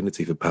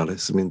opportunity for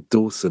Palace. I mean,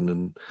 Dawson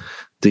and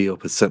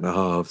Diop as centre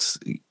halves.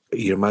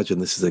 You imagine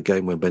this is a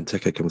game when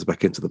Benteke comes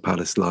back into the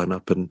Palace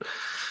lineup, and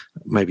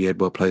maybe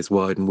Edouard plays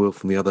wide and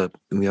Wilf in the other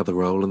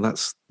role, and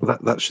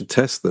that should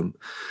test them.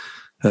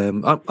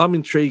 I'm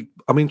intrigued.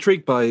 I'm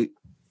intrigued by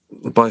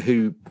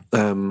who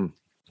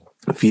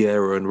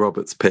Vieira and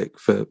Roberts pick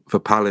for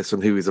Palace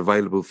and who is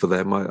available for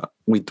them.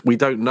 We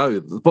don't know.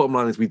 The bottom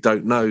line is we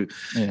don't know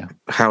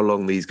how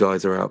long these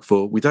guys are out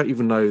for. We don't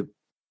even know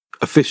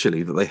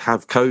officially that they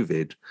have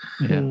COVID.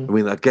 Yeah. I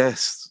mean, I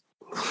guess.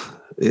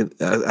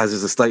 As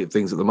is the state of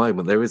things at the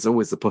moment, there is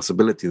always the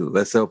possibility that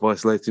they're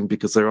self-isolating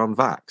because they're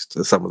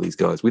unvaxxed. Some of these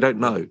guys, we don't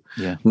know.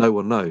 Yeah, no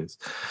one knows.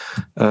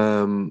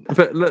 But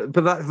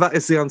that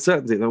is the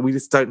uncertainty. We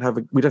just don't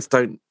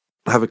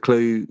have a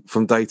clue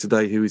from day to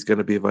day who is going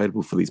to be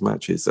available for these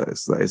matches. That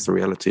is the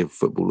reality of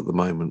football at the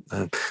moment.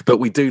 But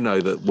we do know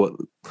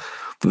that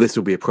this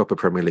will be a proper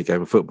Premier League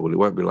game of football. It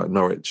won't be like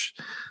Norwich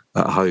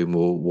at home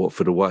or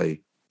Watford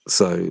away.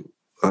 So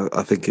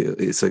I think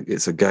it's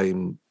a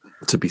game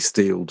to be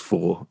steeled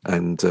for,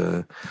 and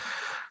to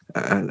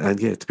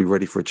be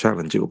ready for a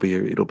challenge. It'll be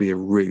a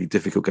really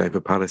difficult game for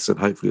Palace, and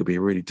hopefully it'll be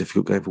a really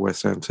difficult game for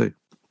West Ham too.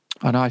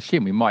 And I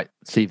assume we might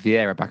see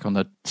Vieira back on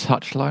the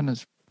touchline.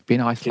 Has been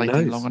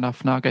isolating long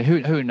enough now. Okay,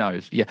 who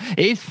knows? Yeah,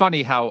 it is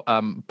funny how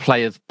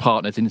players'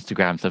 partners'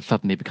 Instagrams have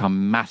suddenly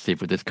become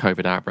massive with this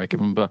COVID outbreak. I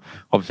remember,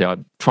 obviously, I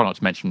try not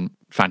to mention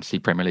Fantasy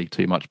Premier League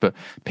too much, but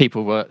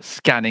people were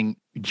scanning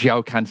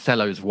Joe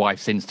Cancelo's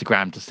wife's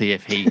Instagram to see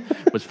if he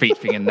was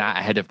featuring in that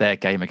ahead of their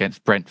game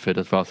against Brentford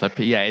as well. So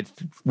yeah, it's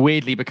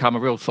weirdly become a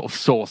real sort of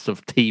source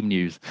of team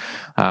news.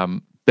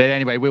 But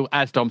anyway,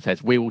 as Dom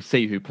says, we will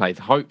see who plays.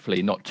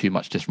 Hopefully not too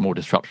much, just more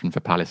disruption for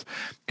Palace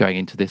going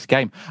into this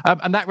game.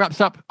 And that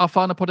wraps up our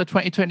final pod of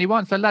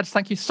 2021. So lads,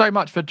 thank you so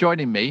much for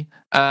joining me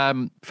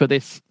for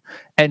this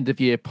end of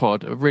year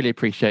pod. I really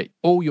appreciate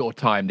all your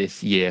time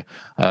this year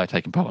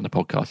taking part on the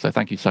podcast. So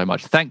thank you so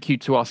much. Thank you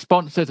to our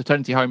sponsors,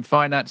 Eternity Home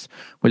Finance.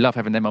 We love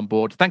having them on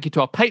board. Thank you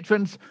to our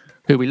patrons,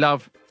 who we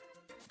love,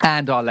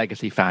 and our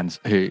legacy fans,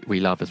 who we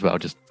love as well,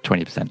 just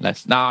 20%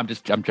 less. No,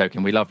 I'm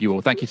joking. We love you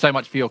all. Thank you so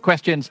much for your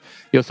questions,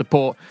 your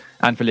support,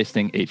 and for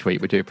listening each week.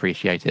 We do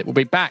appreciate it. We'll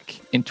be back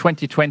in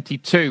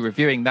 2022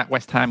 reviewing that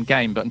West Ham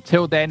game. But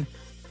until then,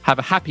 have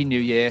a happy new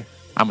year,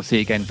 and we'll see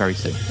you again very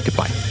soon.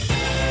 Goodbye.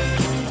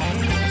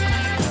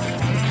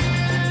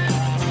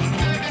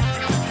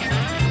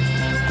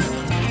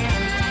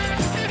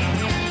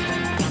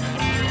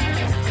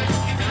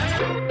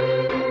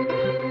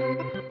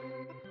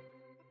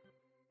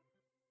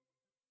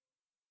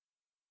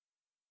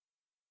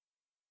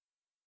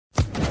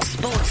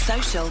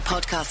 Social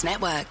Podcast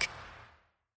Network.